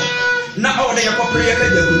gba na all the corporate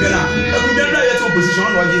akudena na yet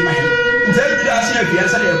opposition no give my nze bi da se afia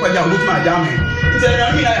se de kwaja wo tuma ja me nze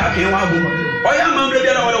na mi na ya kan wa bu oya mamre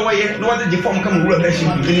bia na wo woye no what the form come wura be shi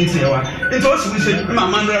beginning se wa it also we say ma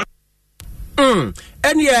mamre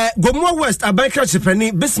ene Gombua West abaika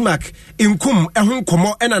chipani Bismarck Nkum ehun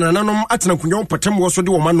komo ena nananom atena kunyo patam wo so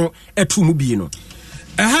de wo ma no etu mu bi no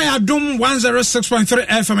Hi, Adum 106.3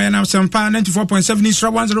 FM and I'm Sampa 94.7 Isra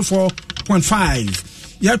 104.5.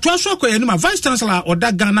 Ya tuasho kwa yenuma Vice Chancellor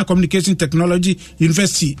Oda Ghana Communication Technology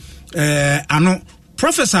University ano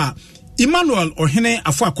Professor Emmanuel Ohene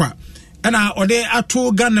Afuakwa ana ode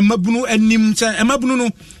ato Ghana mabunu anim se mabunu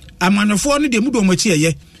no amanofo ne de mudo machi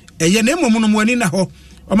eye na emomu no mo ani na ho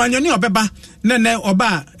omanyoni obeba nene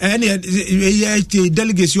oba ene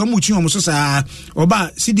delegate yo muchi omo so saa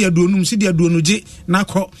oba sidi aduonu je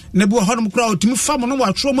nakọ ne bo honom kra otimi fam no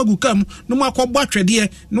watro magu kam no makọ botwede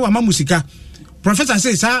no ama musika Professor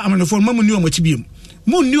says amanofo mamu ni omachi biem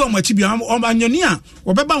mu ni omachi biem omanyoni a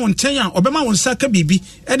obeba won ten a obema won saka bibi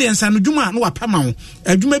e de nsa no dwuma no wapama wo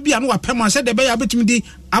adwuma bi a no wapama se de be ya betimi di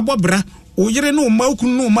abobra oyere no ma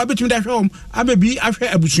okunu no ma betimi da hwe ababi ahwe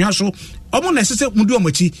abusua so omo na sese mudu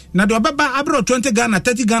omachi na de obeba abro 20 Ghana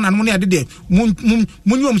 30 Ghana no ne ade de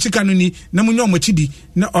munyu omusika no ni na munyu omachi di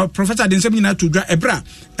na Professor de nsem nyina todwa ebra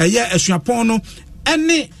eye asuapon no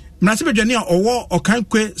ene mrasebedwane a owo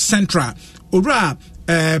Okankwe Central Ora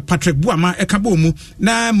Patrick Buama ekabo mu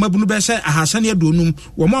na mabunu be se ahasane adonum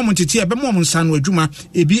wo mo montete e be mo nsa no adwuma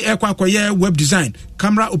ebi ekwakoye web design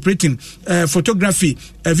camera operating photography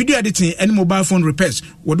video editing and mobile phone repairs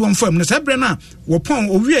wo do mfam na sabre na wo pon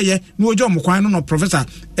owieye na ojo mokwan no professor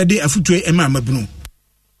e de afutue ema mabunu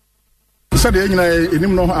sade nyina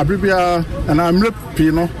enim no abribia na mrepi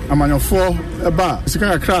no amanyofo eba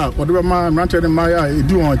sika kakra wode be ma mrante ne maya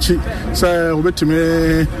edi won chi se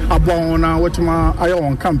obetime abon na wetima aye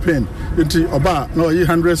won campaign enti oba na yi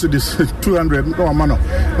 100 cedis 200 no amano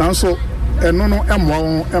nanso eno no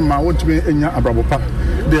emwa ema wotime enya abrabopa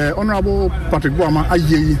the honorable Patrick Buama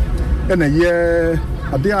ayeyi ena ye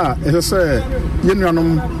ade a ese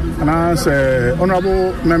yenuanom and as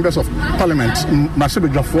honorable members of parliament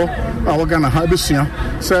Masebedwafo our Ghana ha besia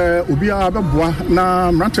say obia beboa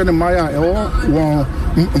na mrante ne maya won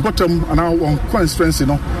bottom and our constituency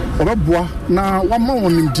no obeboa na wama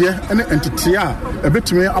won nimde ene entity a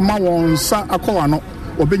ebetime ama won sa akowa no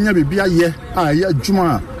obenya bibia ye a ye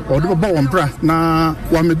adwuma ɔde bɛbɔ wɔn bra na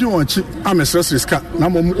wɔamedi wɔn akyi amɛsrɛsrɛ sika na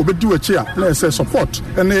mmom obɛdi wɔn akyi a na ɛsɛ support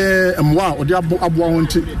ne mmoa a ɔde aboa wɔn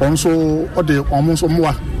nti ɔno nso ɔde wɔn nso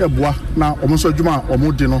mmoa ɛboa na wɔn nso adwuma a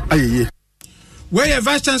wɔn di no ayɛ yie. Where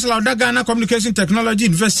Vice Chancellor of Ghana Communication Technology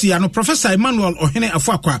University and Professor Emmanuel Ohene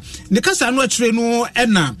Afuakwa. The kasa no atire no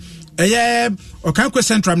ena eye Okankwe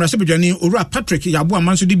Central Mrasebedwani Owura Patrick Yabo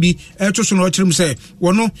Amanso di bi to so no atire say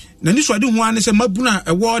wono na ni so ade ho ane say mabuna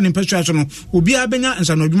ewo ne mpatwa so no obi abenya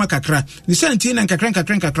nsano adwuma kakra ni santi na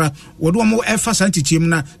kakra wodo mo efa santitiem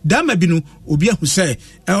na dama bi no obi ahu say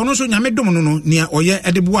ono so nyame dom no nia oye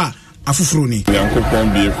edeboa afufuro ni yankopon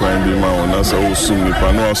bi kwan bi ma wona sa osum ni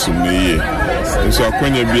pa no asum ni ye nso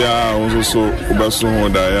akwanya bia onso so obaso ho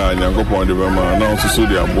da ya yankopon de be ma na onso so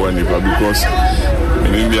de aboa ni pa because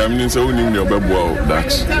in India mean say we need obeboa that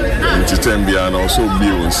nti tem bia na also bi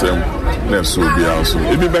onsem na so bia also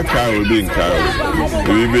e bi be ka o bi nka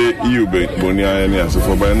o e bi you be boni ani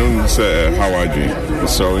asefo ba no say how adwin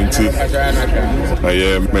so nti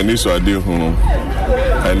aye mani so ade hu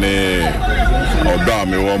ane oda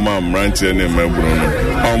me wo ma mrantie ne maburu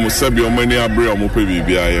no omo sabi omo ni abre omo pe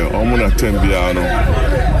bibia ye omo na tem bia no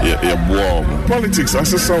ye boa politics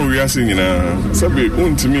asesa o wiase nyina sabi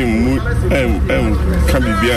untimi mu kan bibia